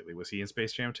done lately? Was he in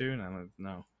Space Jam 2?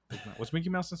 No. Was Mickey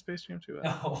Mouse in Space Jam 2?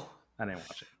 No. I didn't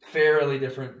watch it. Fairly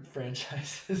different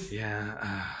franchises.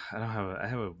 Yeah, I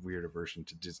have a weird aversion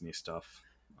to Disney stuff.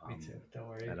 Me too. Don't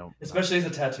worry. I don't. Especially as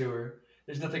a tattooer,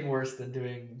 there's nothing worse than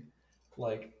doing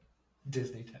like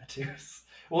Disney tattoos.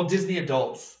 Well, Disney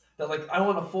adults. That like, I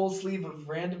want a full sleeve of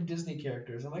random Disney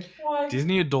characters. I'm like, why?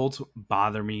 Disney adults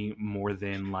bother me more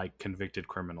than like convicted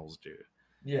criminals do.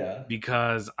 Yeah.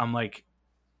 Because I'm like,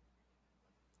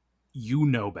 you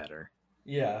know better.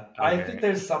 Yeah. Okay. I think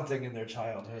there's something in their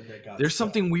childhood that got There's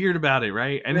something weird about it,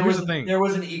 right? And here's the thing. There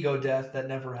was an ego death that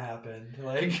never happened.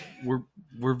 Like,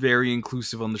 we're very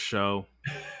inclusive on the show.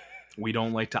 We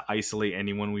don't like to isolate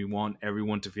anyone. We want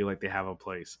everyone to feel like they have a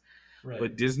place. Right.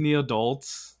 But Disney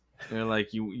adults, they're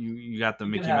like, you got the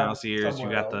Mickey Mouse ears, you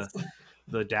got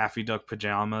the Daffy Duck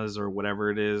pajamas or whatever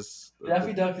it is.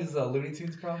 Daffy Duck is a Looney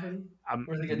Tunes property?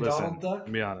 Or they get Donald Duck?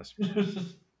 To be honest.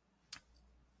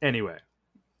 Anyway.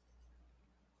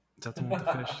 Is that the one with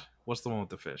the fish? What's the one with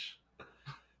the fish?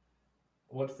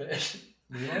 What fish?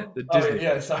 The Disney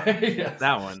yeah, sorry. Yes.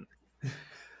 That one.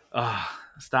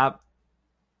 Stop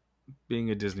being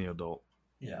a Disney adult.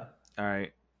 Yeah. All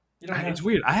right. It's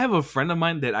weird. I have a friend of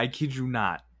mine that, I kid you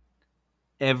not,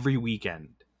 every weekend,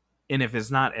 and if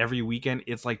it's not every weekend,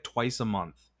 it's like twice a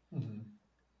month. Mm-hmm.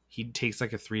 He takes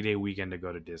like a 3-day weekend to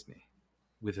go to Disney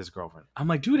with his girlfriend. I'm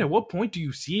like, dude, at what point do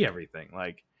you see everything?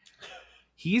 Like,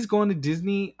 he's going to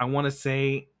Disney, I want to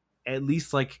say, at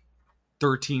least like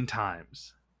 13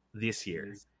 times this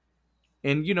year.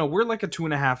 And, we're like a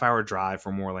 2.5 hour drive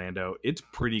from Orlando. It's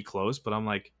pretty close, but I'm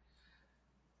like,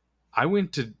 I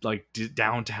went to like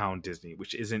downtown Disney,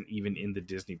 which isn't even in the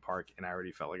Disney park, and I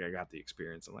already felt like I got the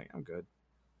experience. I'm like, I'm good.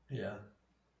 Yeah,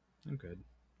 I'm good.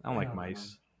 I don't like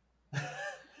mice. I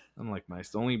don't like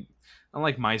mice. I don't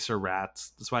like mice or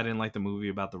rats. That's why I didn't like the movie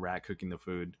about the rat cooking the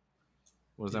food.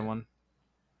 What was that one?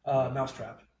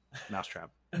 Mousetrap.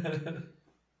 Mousetrap.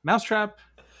 Mousetrap.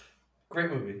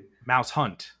 Great movie. Mouse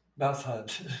Hunt. Mouse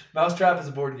Hunt. Mousetrap is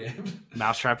a board game.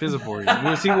 Mousetrap is a board game.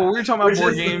 We were talking about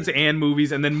board games and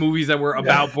movies, and then movies that were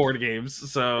about board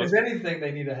games. So, if anything,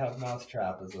 they need to have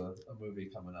Mousetrap as a movie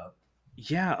coming up.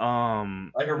 Yeah.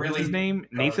 Like a really. What's his name?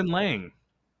 Nathan Lang.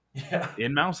 Yeah.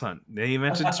 In Mouse Hunt, they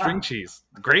mentioned string cheese.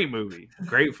 Great movie.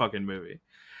 Great fucking movie.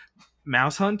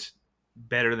 Mouse Hunt,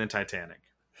 better than Titanic.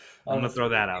 I'm gonna throw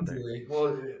that out there.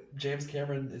 Well, James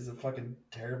Cameron is a fucking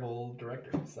terrible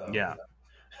director. So yeah.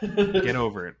 Get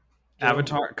over it.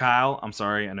 Avatar, Kyle, I'm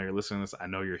sorry. I know you're listening to this. I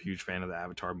know you're a huge fan of the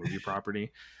Avatar movie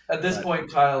property. At this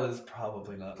point, Kyle is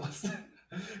probably not listening.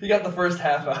 You got the first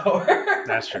half hour.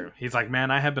 That's true. He's like,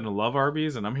 man, I happen to love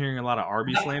Arby's, and I'm hearing a lot of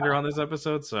Arby's slander on this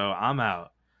episode, so I'm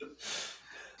out.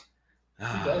 He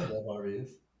does love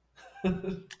Arby's.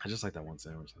 I just like that one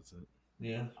sandwich. That's it.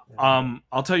 Yeah.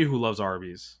 I'll tell you who loves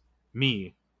Arby's.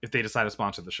 Me, if they decide to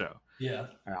sponsor the show. Yeah.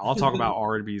 Right, I'll talk about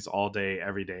Arby's all day,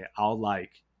 every day.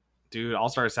 I'll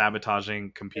start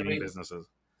sabotaging competing businesses.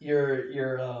 Your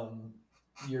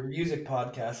music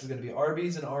podcast is going to be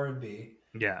Arby's and R&B.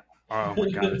 Yeah. Oh my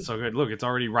god, it's so good. Look, it's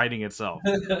already writing itself.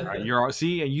 Right,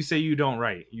 and you say you don't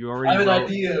write. You already I have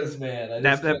ideas, man.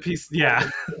 That piece, yeah.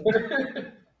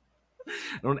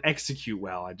 I don't execute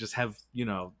well. I just have,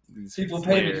 these people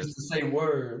pay me just to say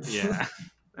words. Yeah.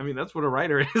 I mean, that's what a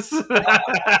writer is.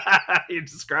 You're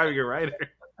describing a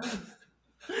writer.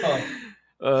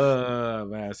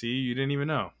 Man, see, you didn't even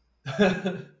know.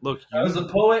 Look, I was a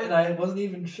poet and I wasn't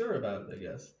even sure about it, I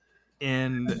guess.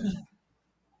 And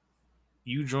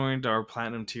you joined our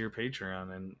platinum tier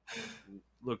Patreon, and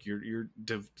look, you're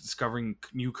discovering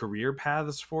new career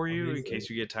paths for you in case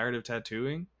you get tired of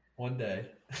tattooing. One day.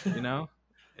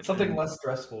 Something less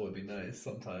stressful would be nice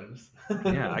sometimes.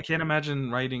 Yeah, I can't imagine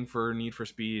writing for Need for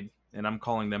Speed, and I'm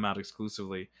calling them out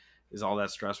exclusively, is all that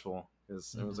stressful.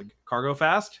 Because it was like, cargo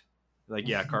fast? Like,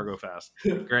 yeah, cargo fast.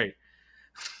 Great.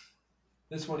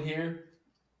 This one here,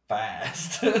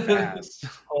 fast.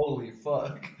 Holy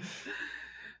fuck.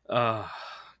 Man,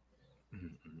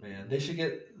 they should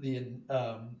get the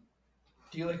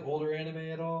do you like older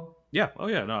anime at all? Yeah. Oh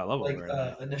yeah, no, I love older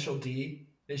anime. Initial D.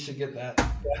 They should get that.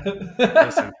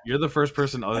 Listen, you're the first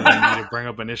person other than me to bring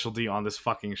up Initial D on this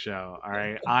fucking show. All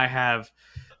right, I have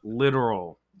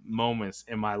literal moments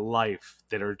in my life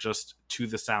that are just to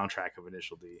the soundtrack of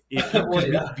Initial D.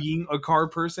 Being a car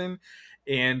person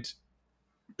and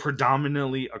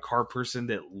predominantly a car person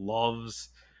that loves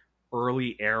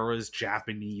early eras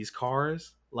Japanese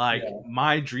cars,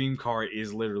 my dream car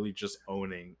is literally just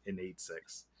owning an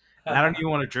 8.6. And I don't even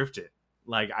want to drift it.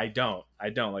 Like, I don't.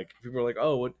 Like, people are like,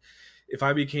 oh, what if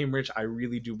I became rich? I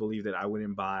really do believe that I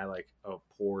wouldn't buy like a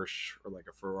Porsche or like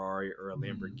a Ferrari or a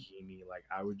Lamborghini. Like,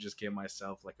 I would just get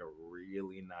myself like a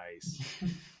really nice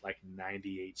like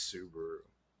 98 Subaru.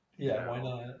 Yeah, why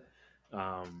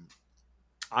not?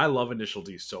 I love Initial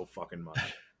D so fucking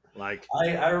much. Like,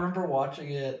 I remember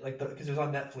watching it because it was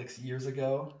on Netflix years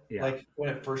ago, like when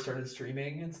it first started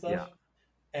streaming and stuff. Yeah.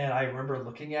 And I remember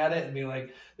looking at it and being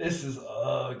like, this is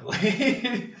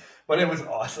ugly. But it was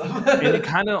awesome. And it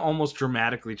kind of almost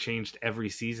dramatically changed every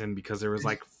season because there was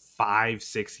like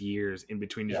 5-6 years in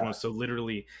between each one. So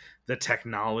literally the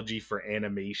technology for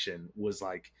animation was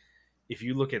like, if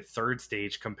you look at Third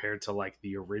Stage compared to like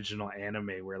the original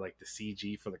anime where like the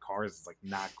CG for the cars is like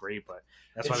not great, but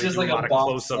that's why they do a lot of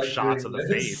close-up shots of the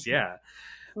face. Yeah.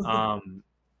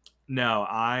 No,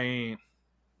 I'm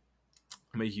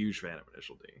a huge fan of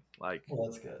Initial D. Like, well,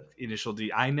 that's good. Initial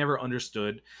D. I never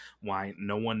understood why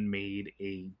no one made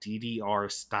a DDR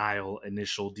style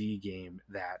Initial D game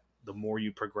that the more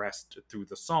you progressed through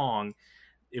the song,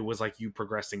 it was like you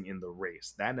progressing in the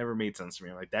race. That never made sense to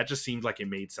me. Like, that just seemed like it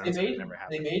made sense. It never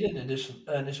happened. They made an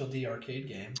Initial D arcade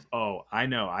game. Oh, I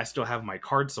know. I still have my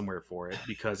card somewhere for it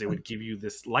because it would give you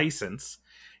this license.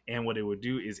 And what it would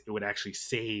do is it would actually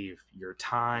save your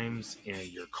times and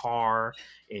your car,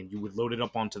 and you would load it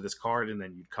up onto this card, and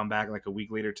then you'd come back like a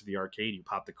week later to the arcade, you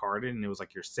pop the card in, and it was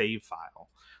like your save file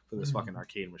for this fucking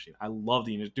arcade machine. I love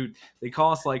dude. They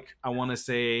cost like, I want to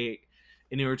say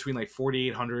anywhere between like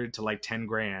 $4,800 to like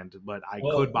 $10,000, but I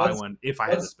could buy one if I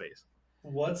had the space.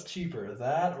 What's cheaper,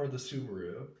 that or the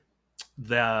Subaru?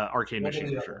 The arcade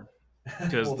machine for sure.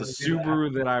 Because the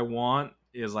Subaru that I want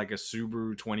is like a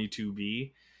Subaru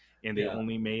 22B. And they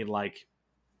only made like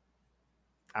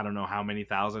I don't know how many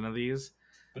thousand of these.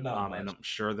 But not much. And I'm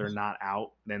sure they're not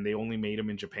out. Then they only made them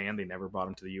in Japan. They never brought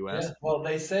them to the U.S. Yeah, well,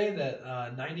 they say that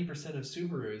 90% of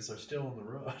Subarus are still on the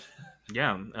road.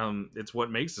 Yeah, it's what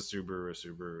makes a Subaru a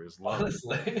Subaru is love.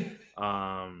 Honestly.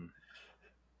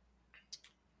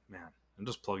 Man, I'm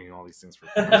just plugging all these things for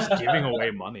free. I'm just giving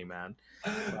away money, man.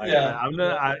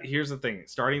 Here's the thing.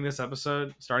 Starting next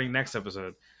episode,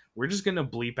 we're just gonna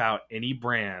bleep out any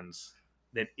brands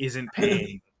that isn't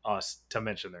paying us to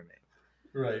mention their name.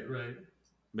 Right.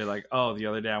 Be like, oh, the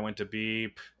other day I went to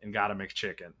Beep and got a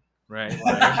McChicken. Right?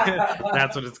 Like,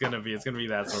 that's what it's gonna be. It's gonna be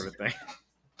that sort of thing.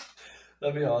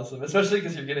 That'd be awesome, especially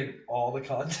because you're getting all the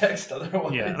context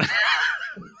otherwise. Yeah.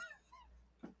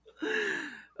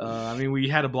 I mean, we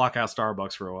had to block out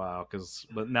Starbucks for a while,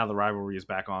 but now the rivalry is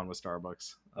back on with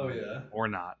Starbucks. Oh yeah, or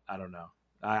not? I don't know.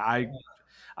 I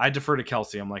defer to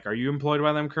Kelsey. I'm like, are you employed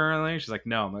by them currently? She's like,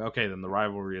 no. I'm like, okay, then the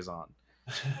rivalry is on.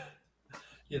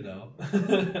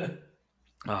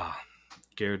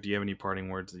 Garrett, do you have any parting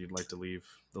words that you'd like to leave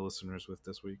the listeners with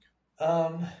this week?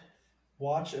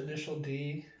 Watch Initial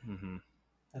D. Mm-hmm.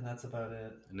 And that's about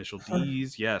it. Initial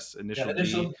D's, yes. Initial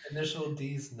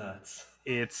D's nuts.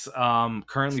 It's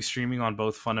currently streaming on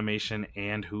both Funimation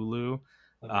and Hulu.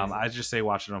 I just say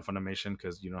watch it on Funimation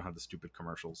because you don't have the stupid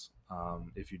commercials.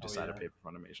 If you decide to pay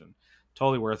for Funimation,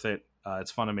 totally worth it.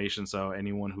 It's Funimation, so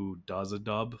anyone who does a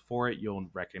dub for it, you'll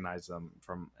recognize them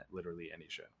from literally any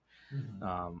show.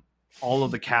 Mm-hmm. All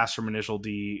of the cast from Initial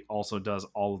D also does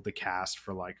all of the cast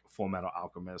for like Full Metal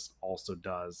Alchemist. Also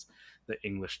does the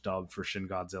English dub for Shin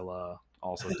Godzilla.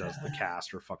 Also does the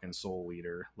cast for fucking Soul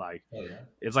Eater. Like,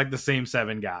 it's like the same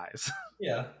 7 guys.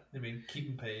 Yeah, I mean, keep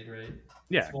them paid, right?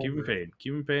 Yeah, keep them paid.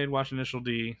 Keep them paid. Watch Initial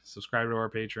D. Subscribe to our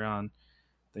Patreon.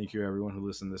 Thank you, everyone who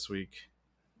listened this week.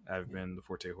 I've been the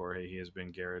Forte Jorge. He has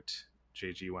been Garrett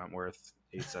JG Wentworth.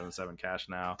 877 cash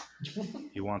now.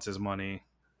 He wants his money.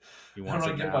 He wants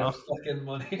it now. I don't get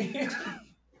my fucking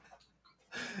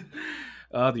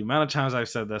money. The amount of times I've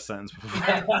said that sentence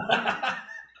before.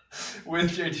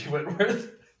 With JG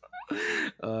Wentworth.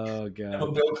 Oh god. I'm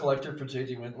a bill collector for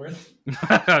JG Wentworth.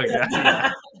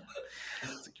 Yeah.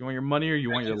 It's like, you want your money or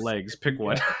you want your legs? Pick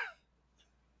one.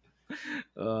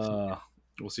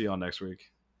 We'll see y'all next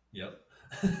week. Yep.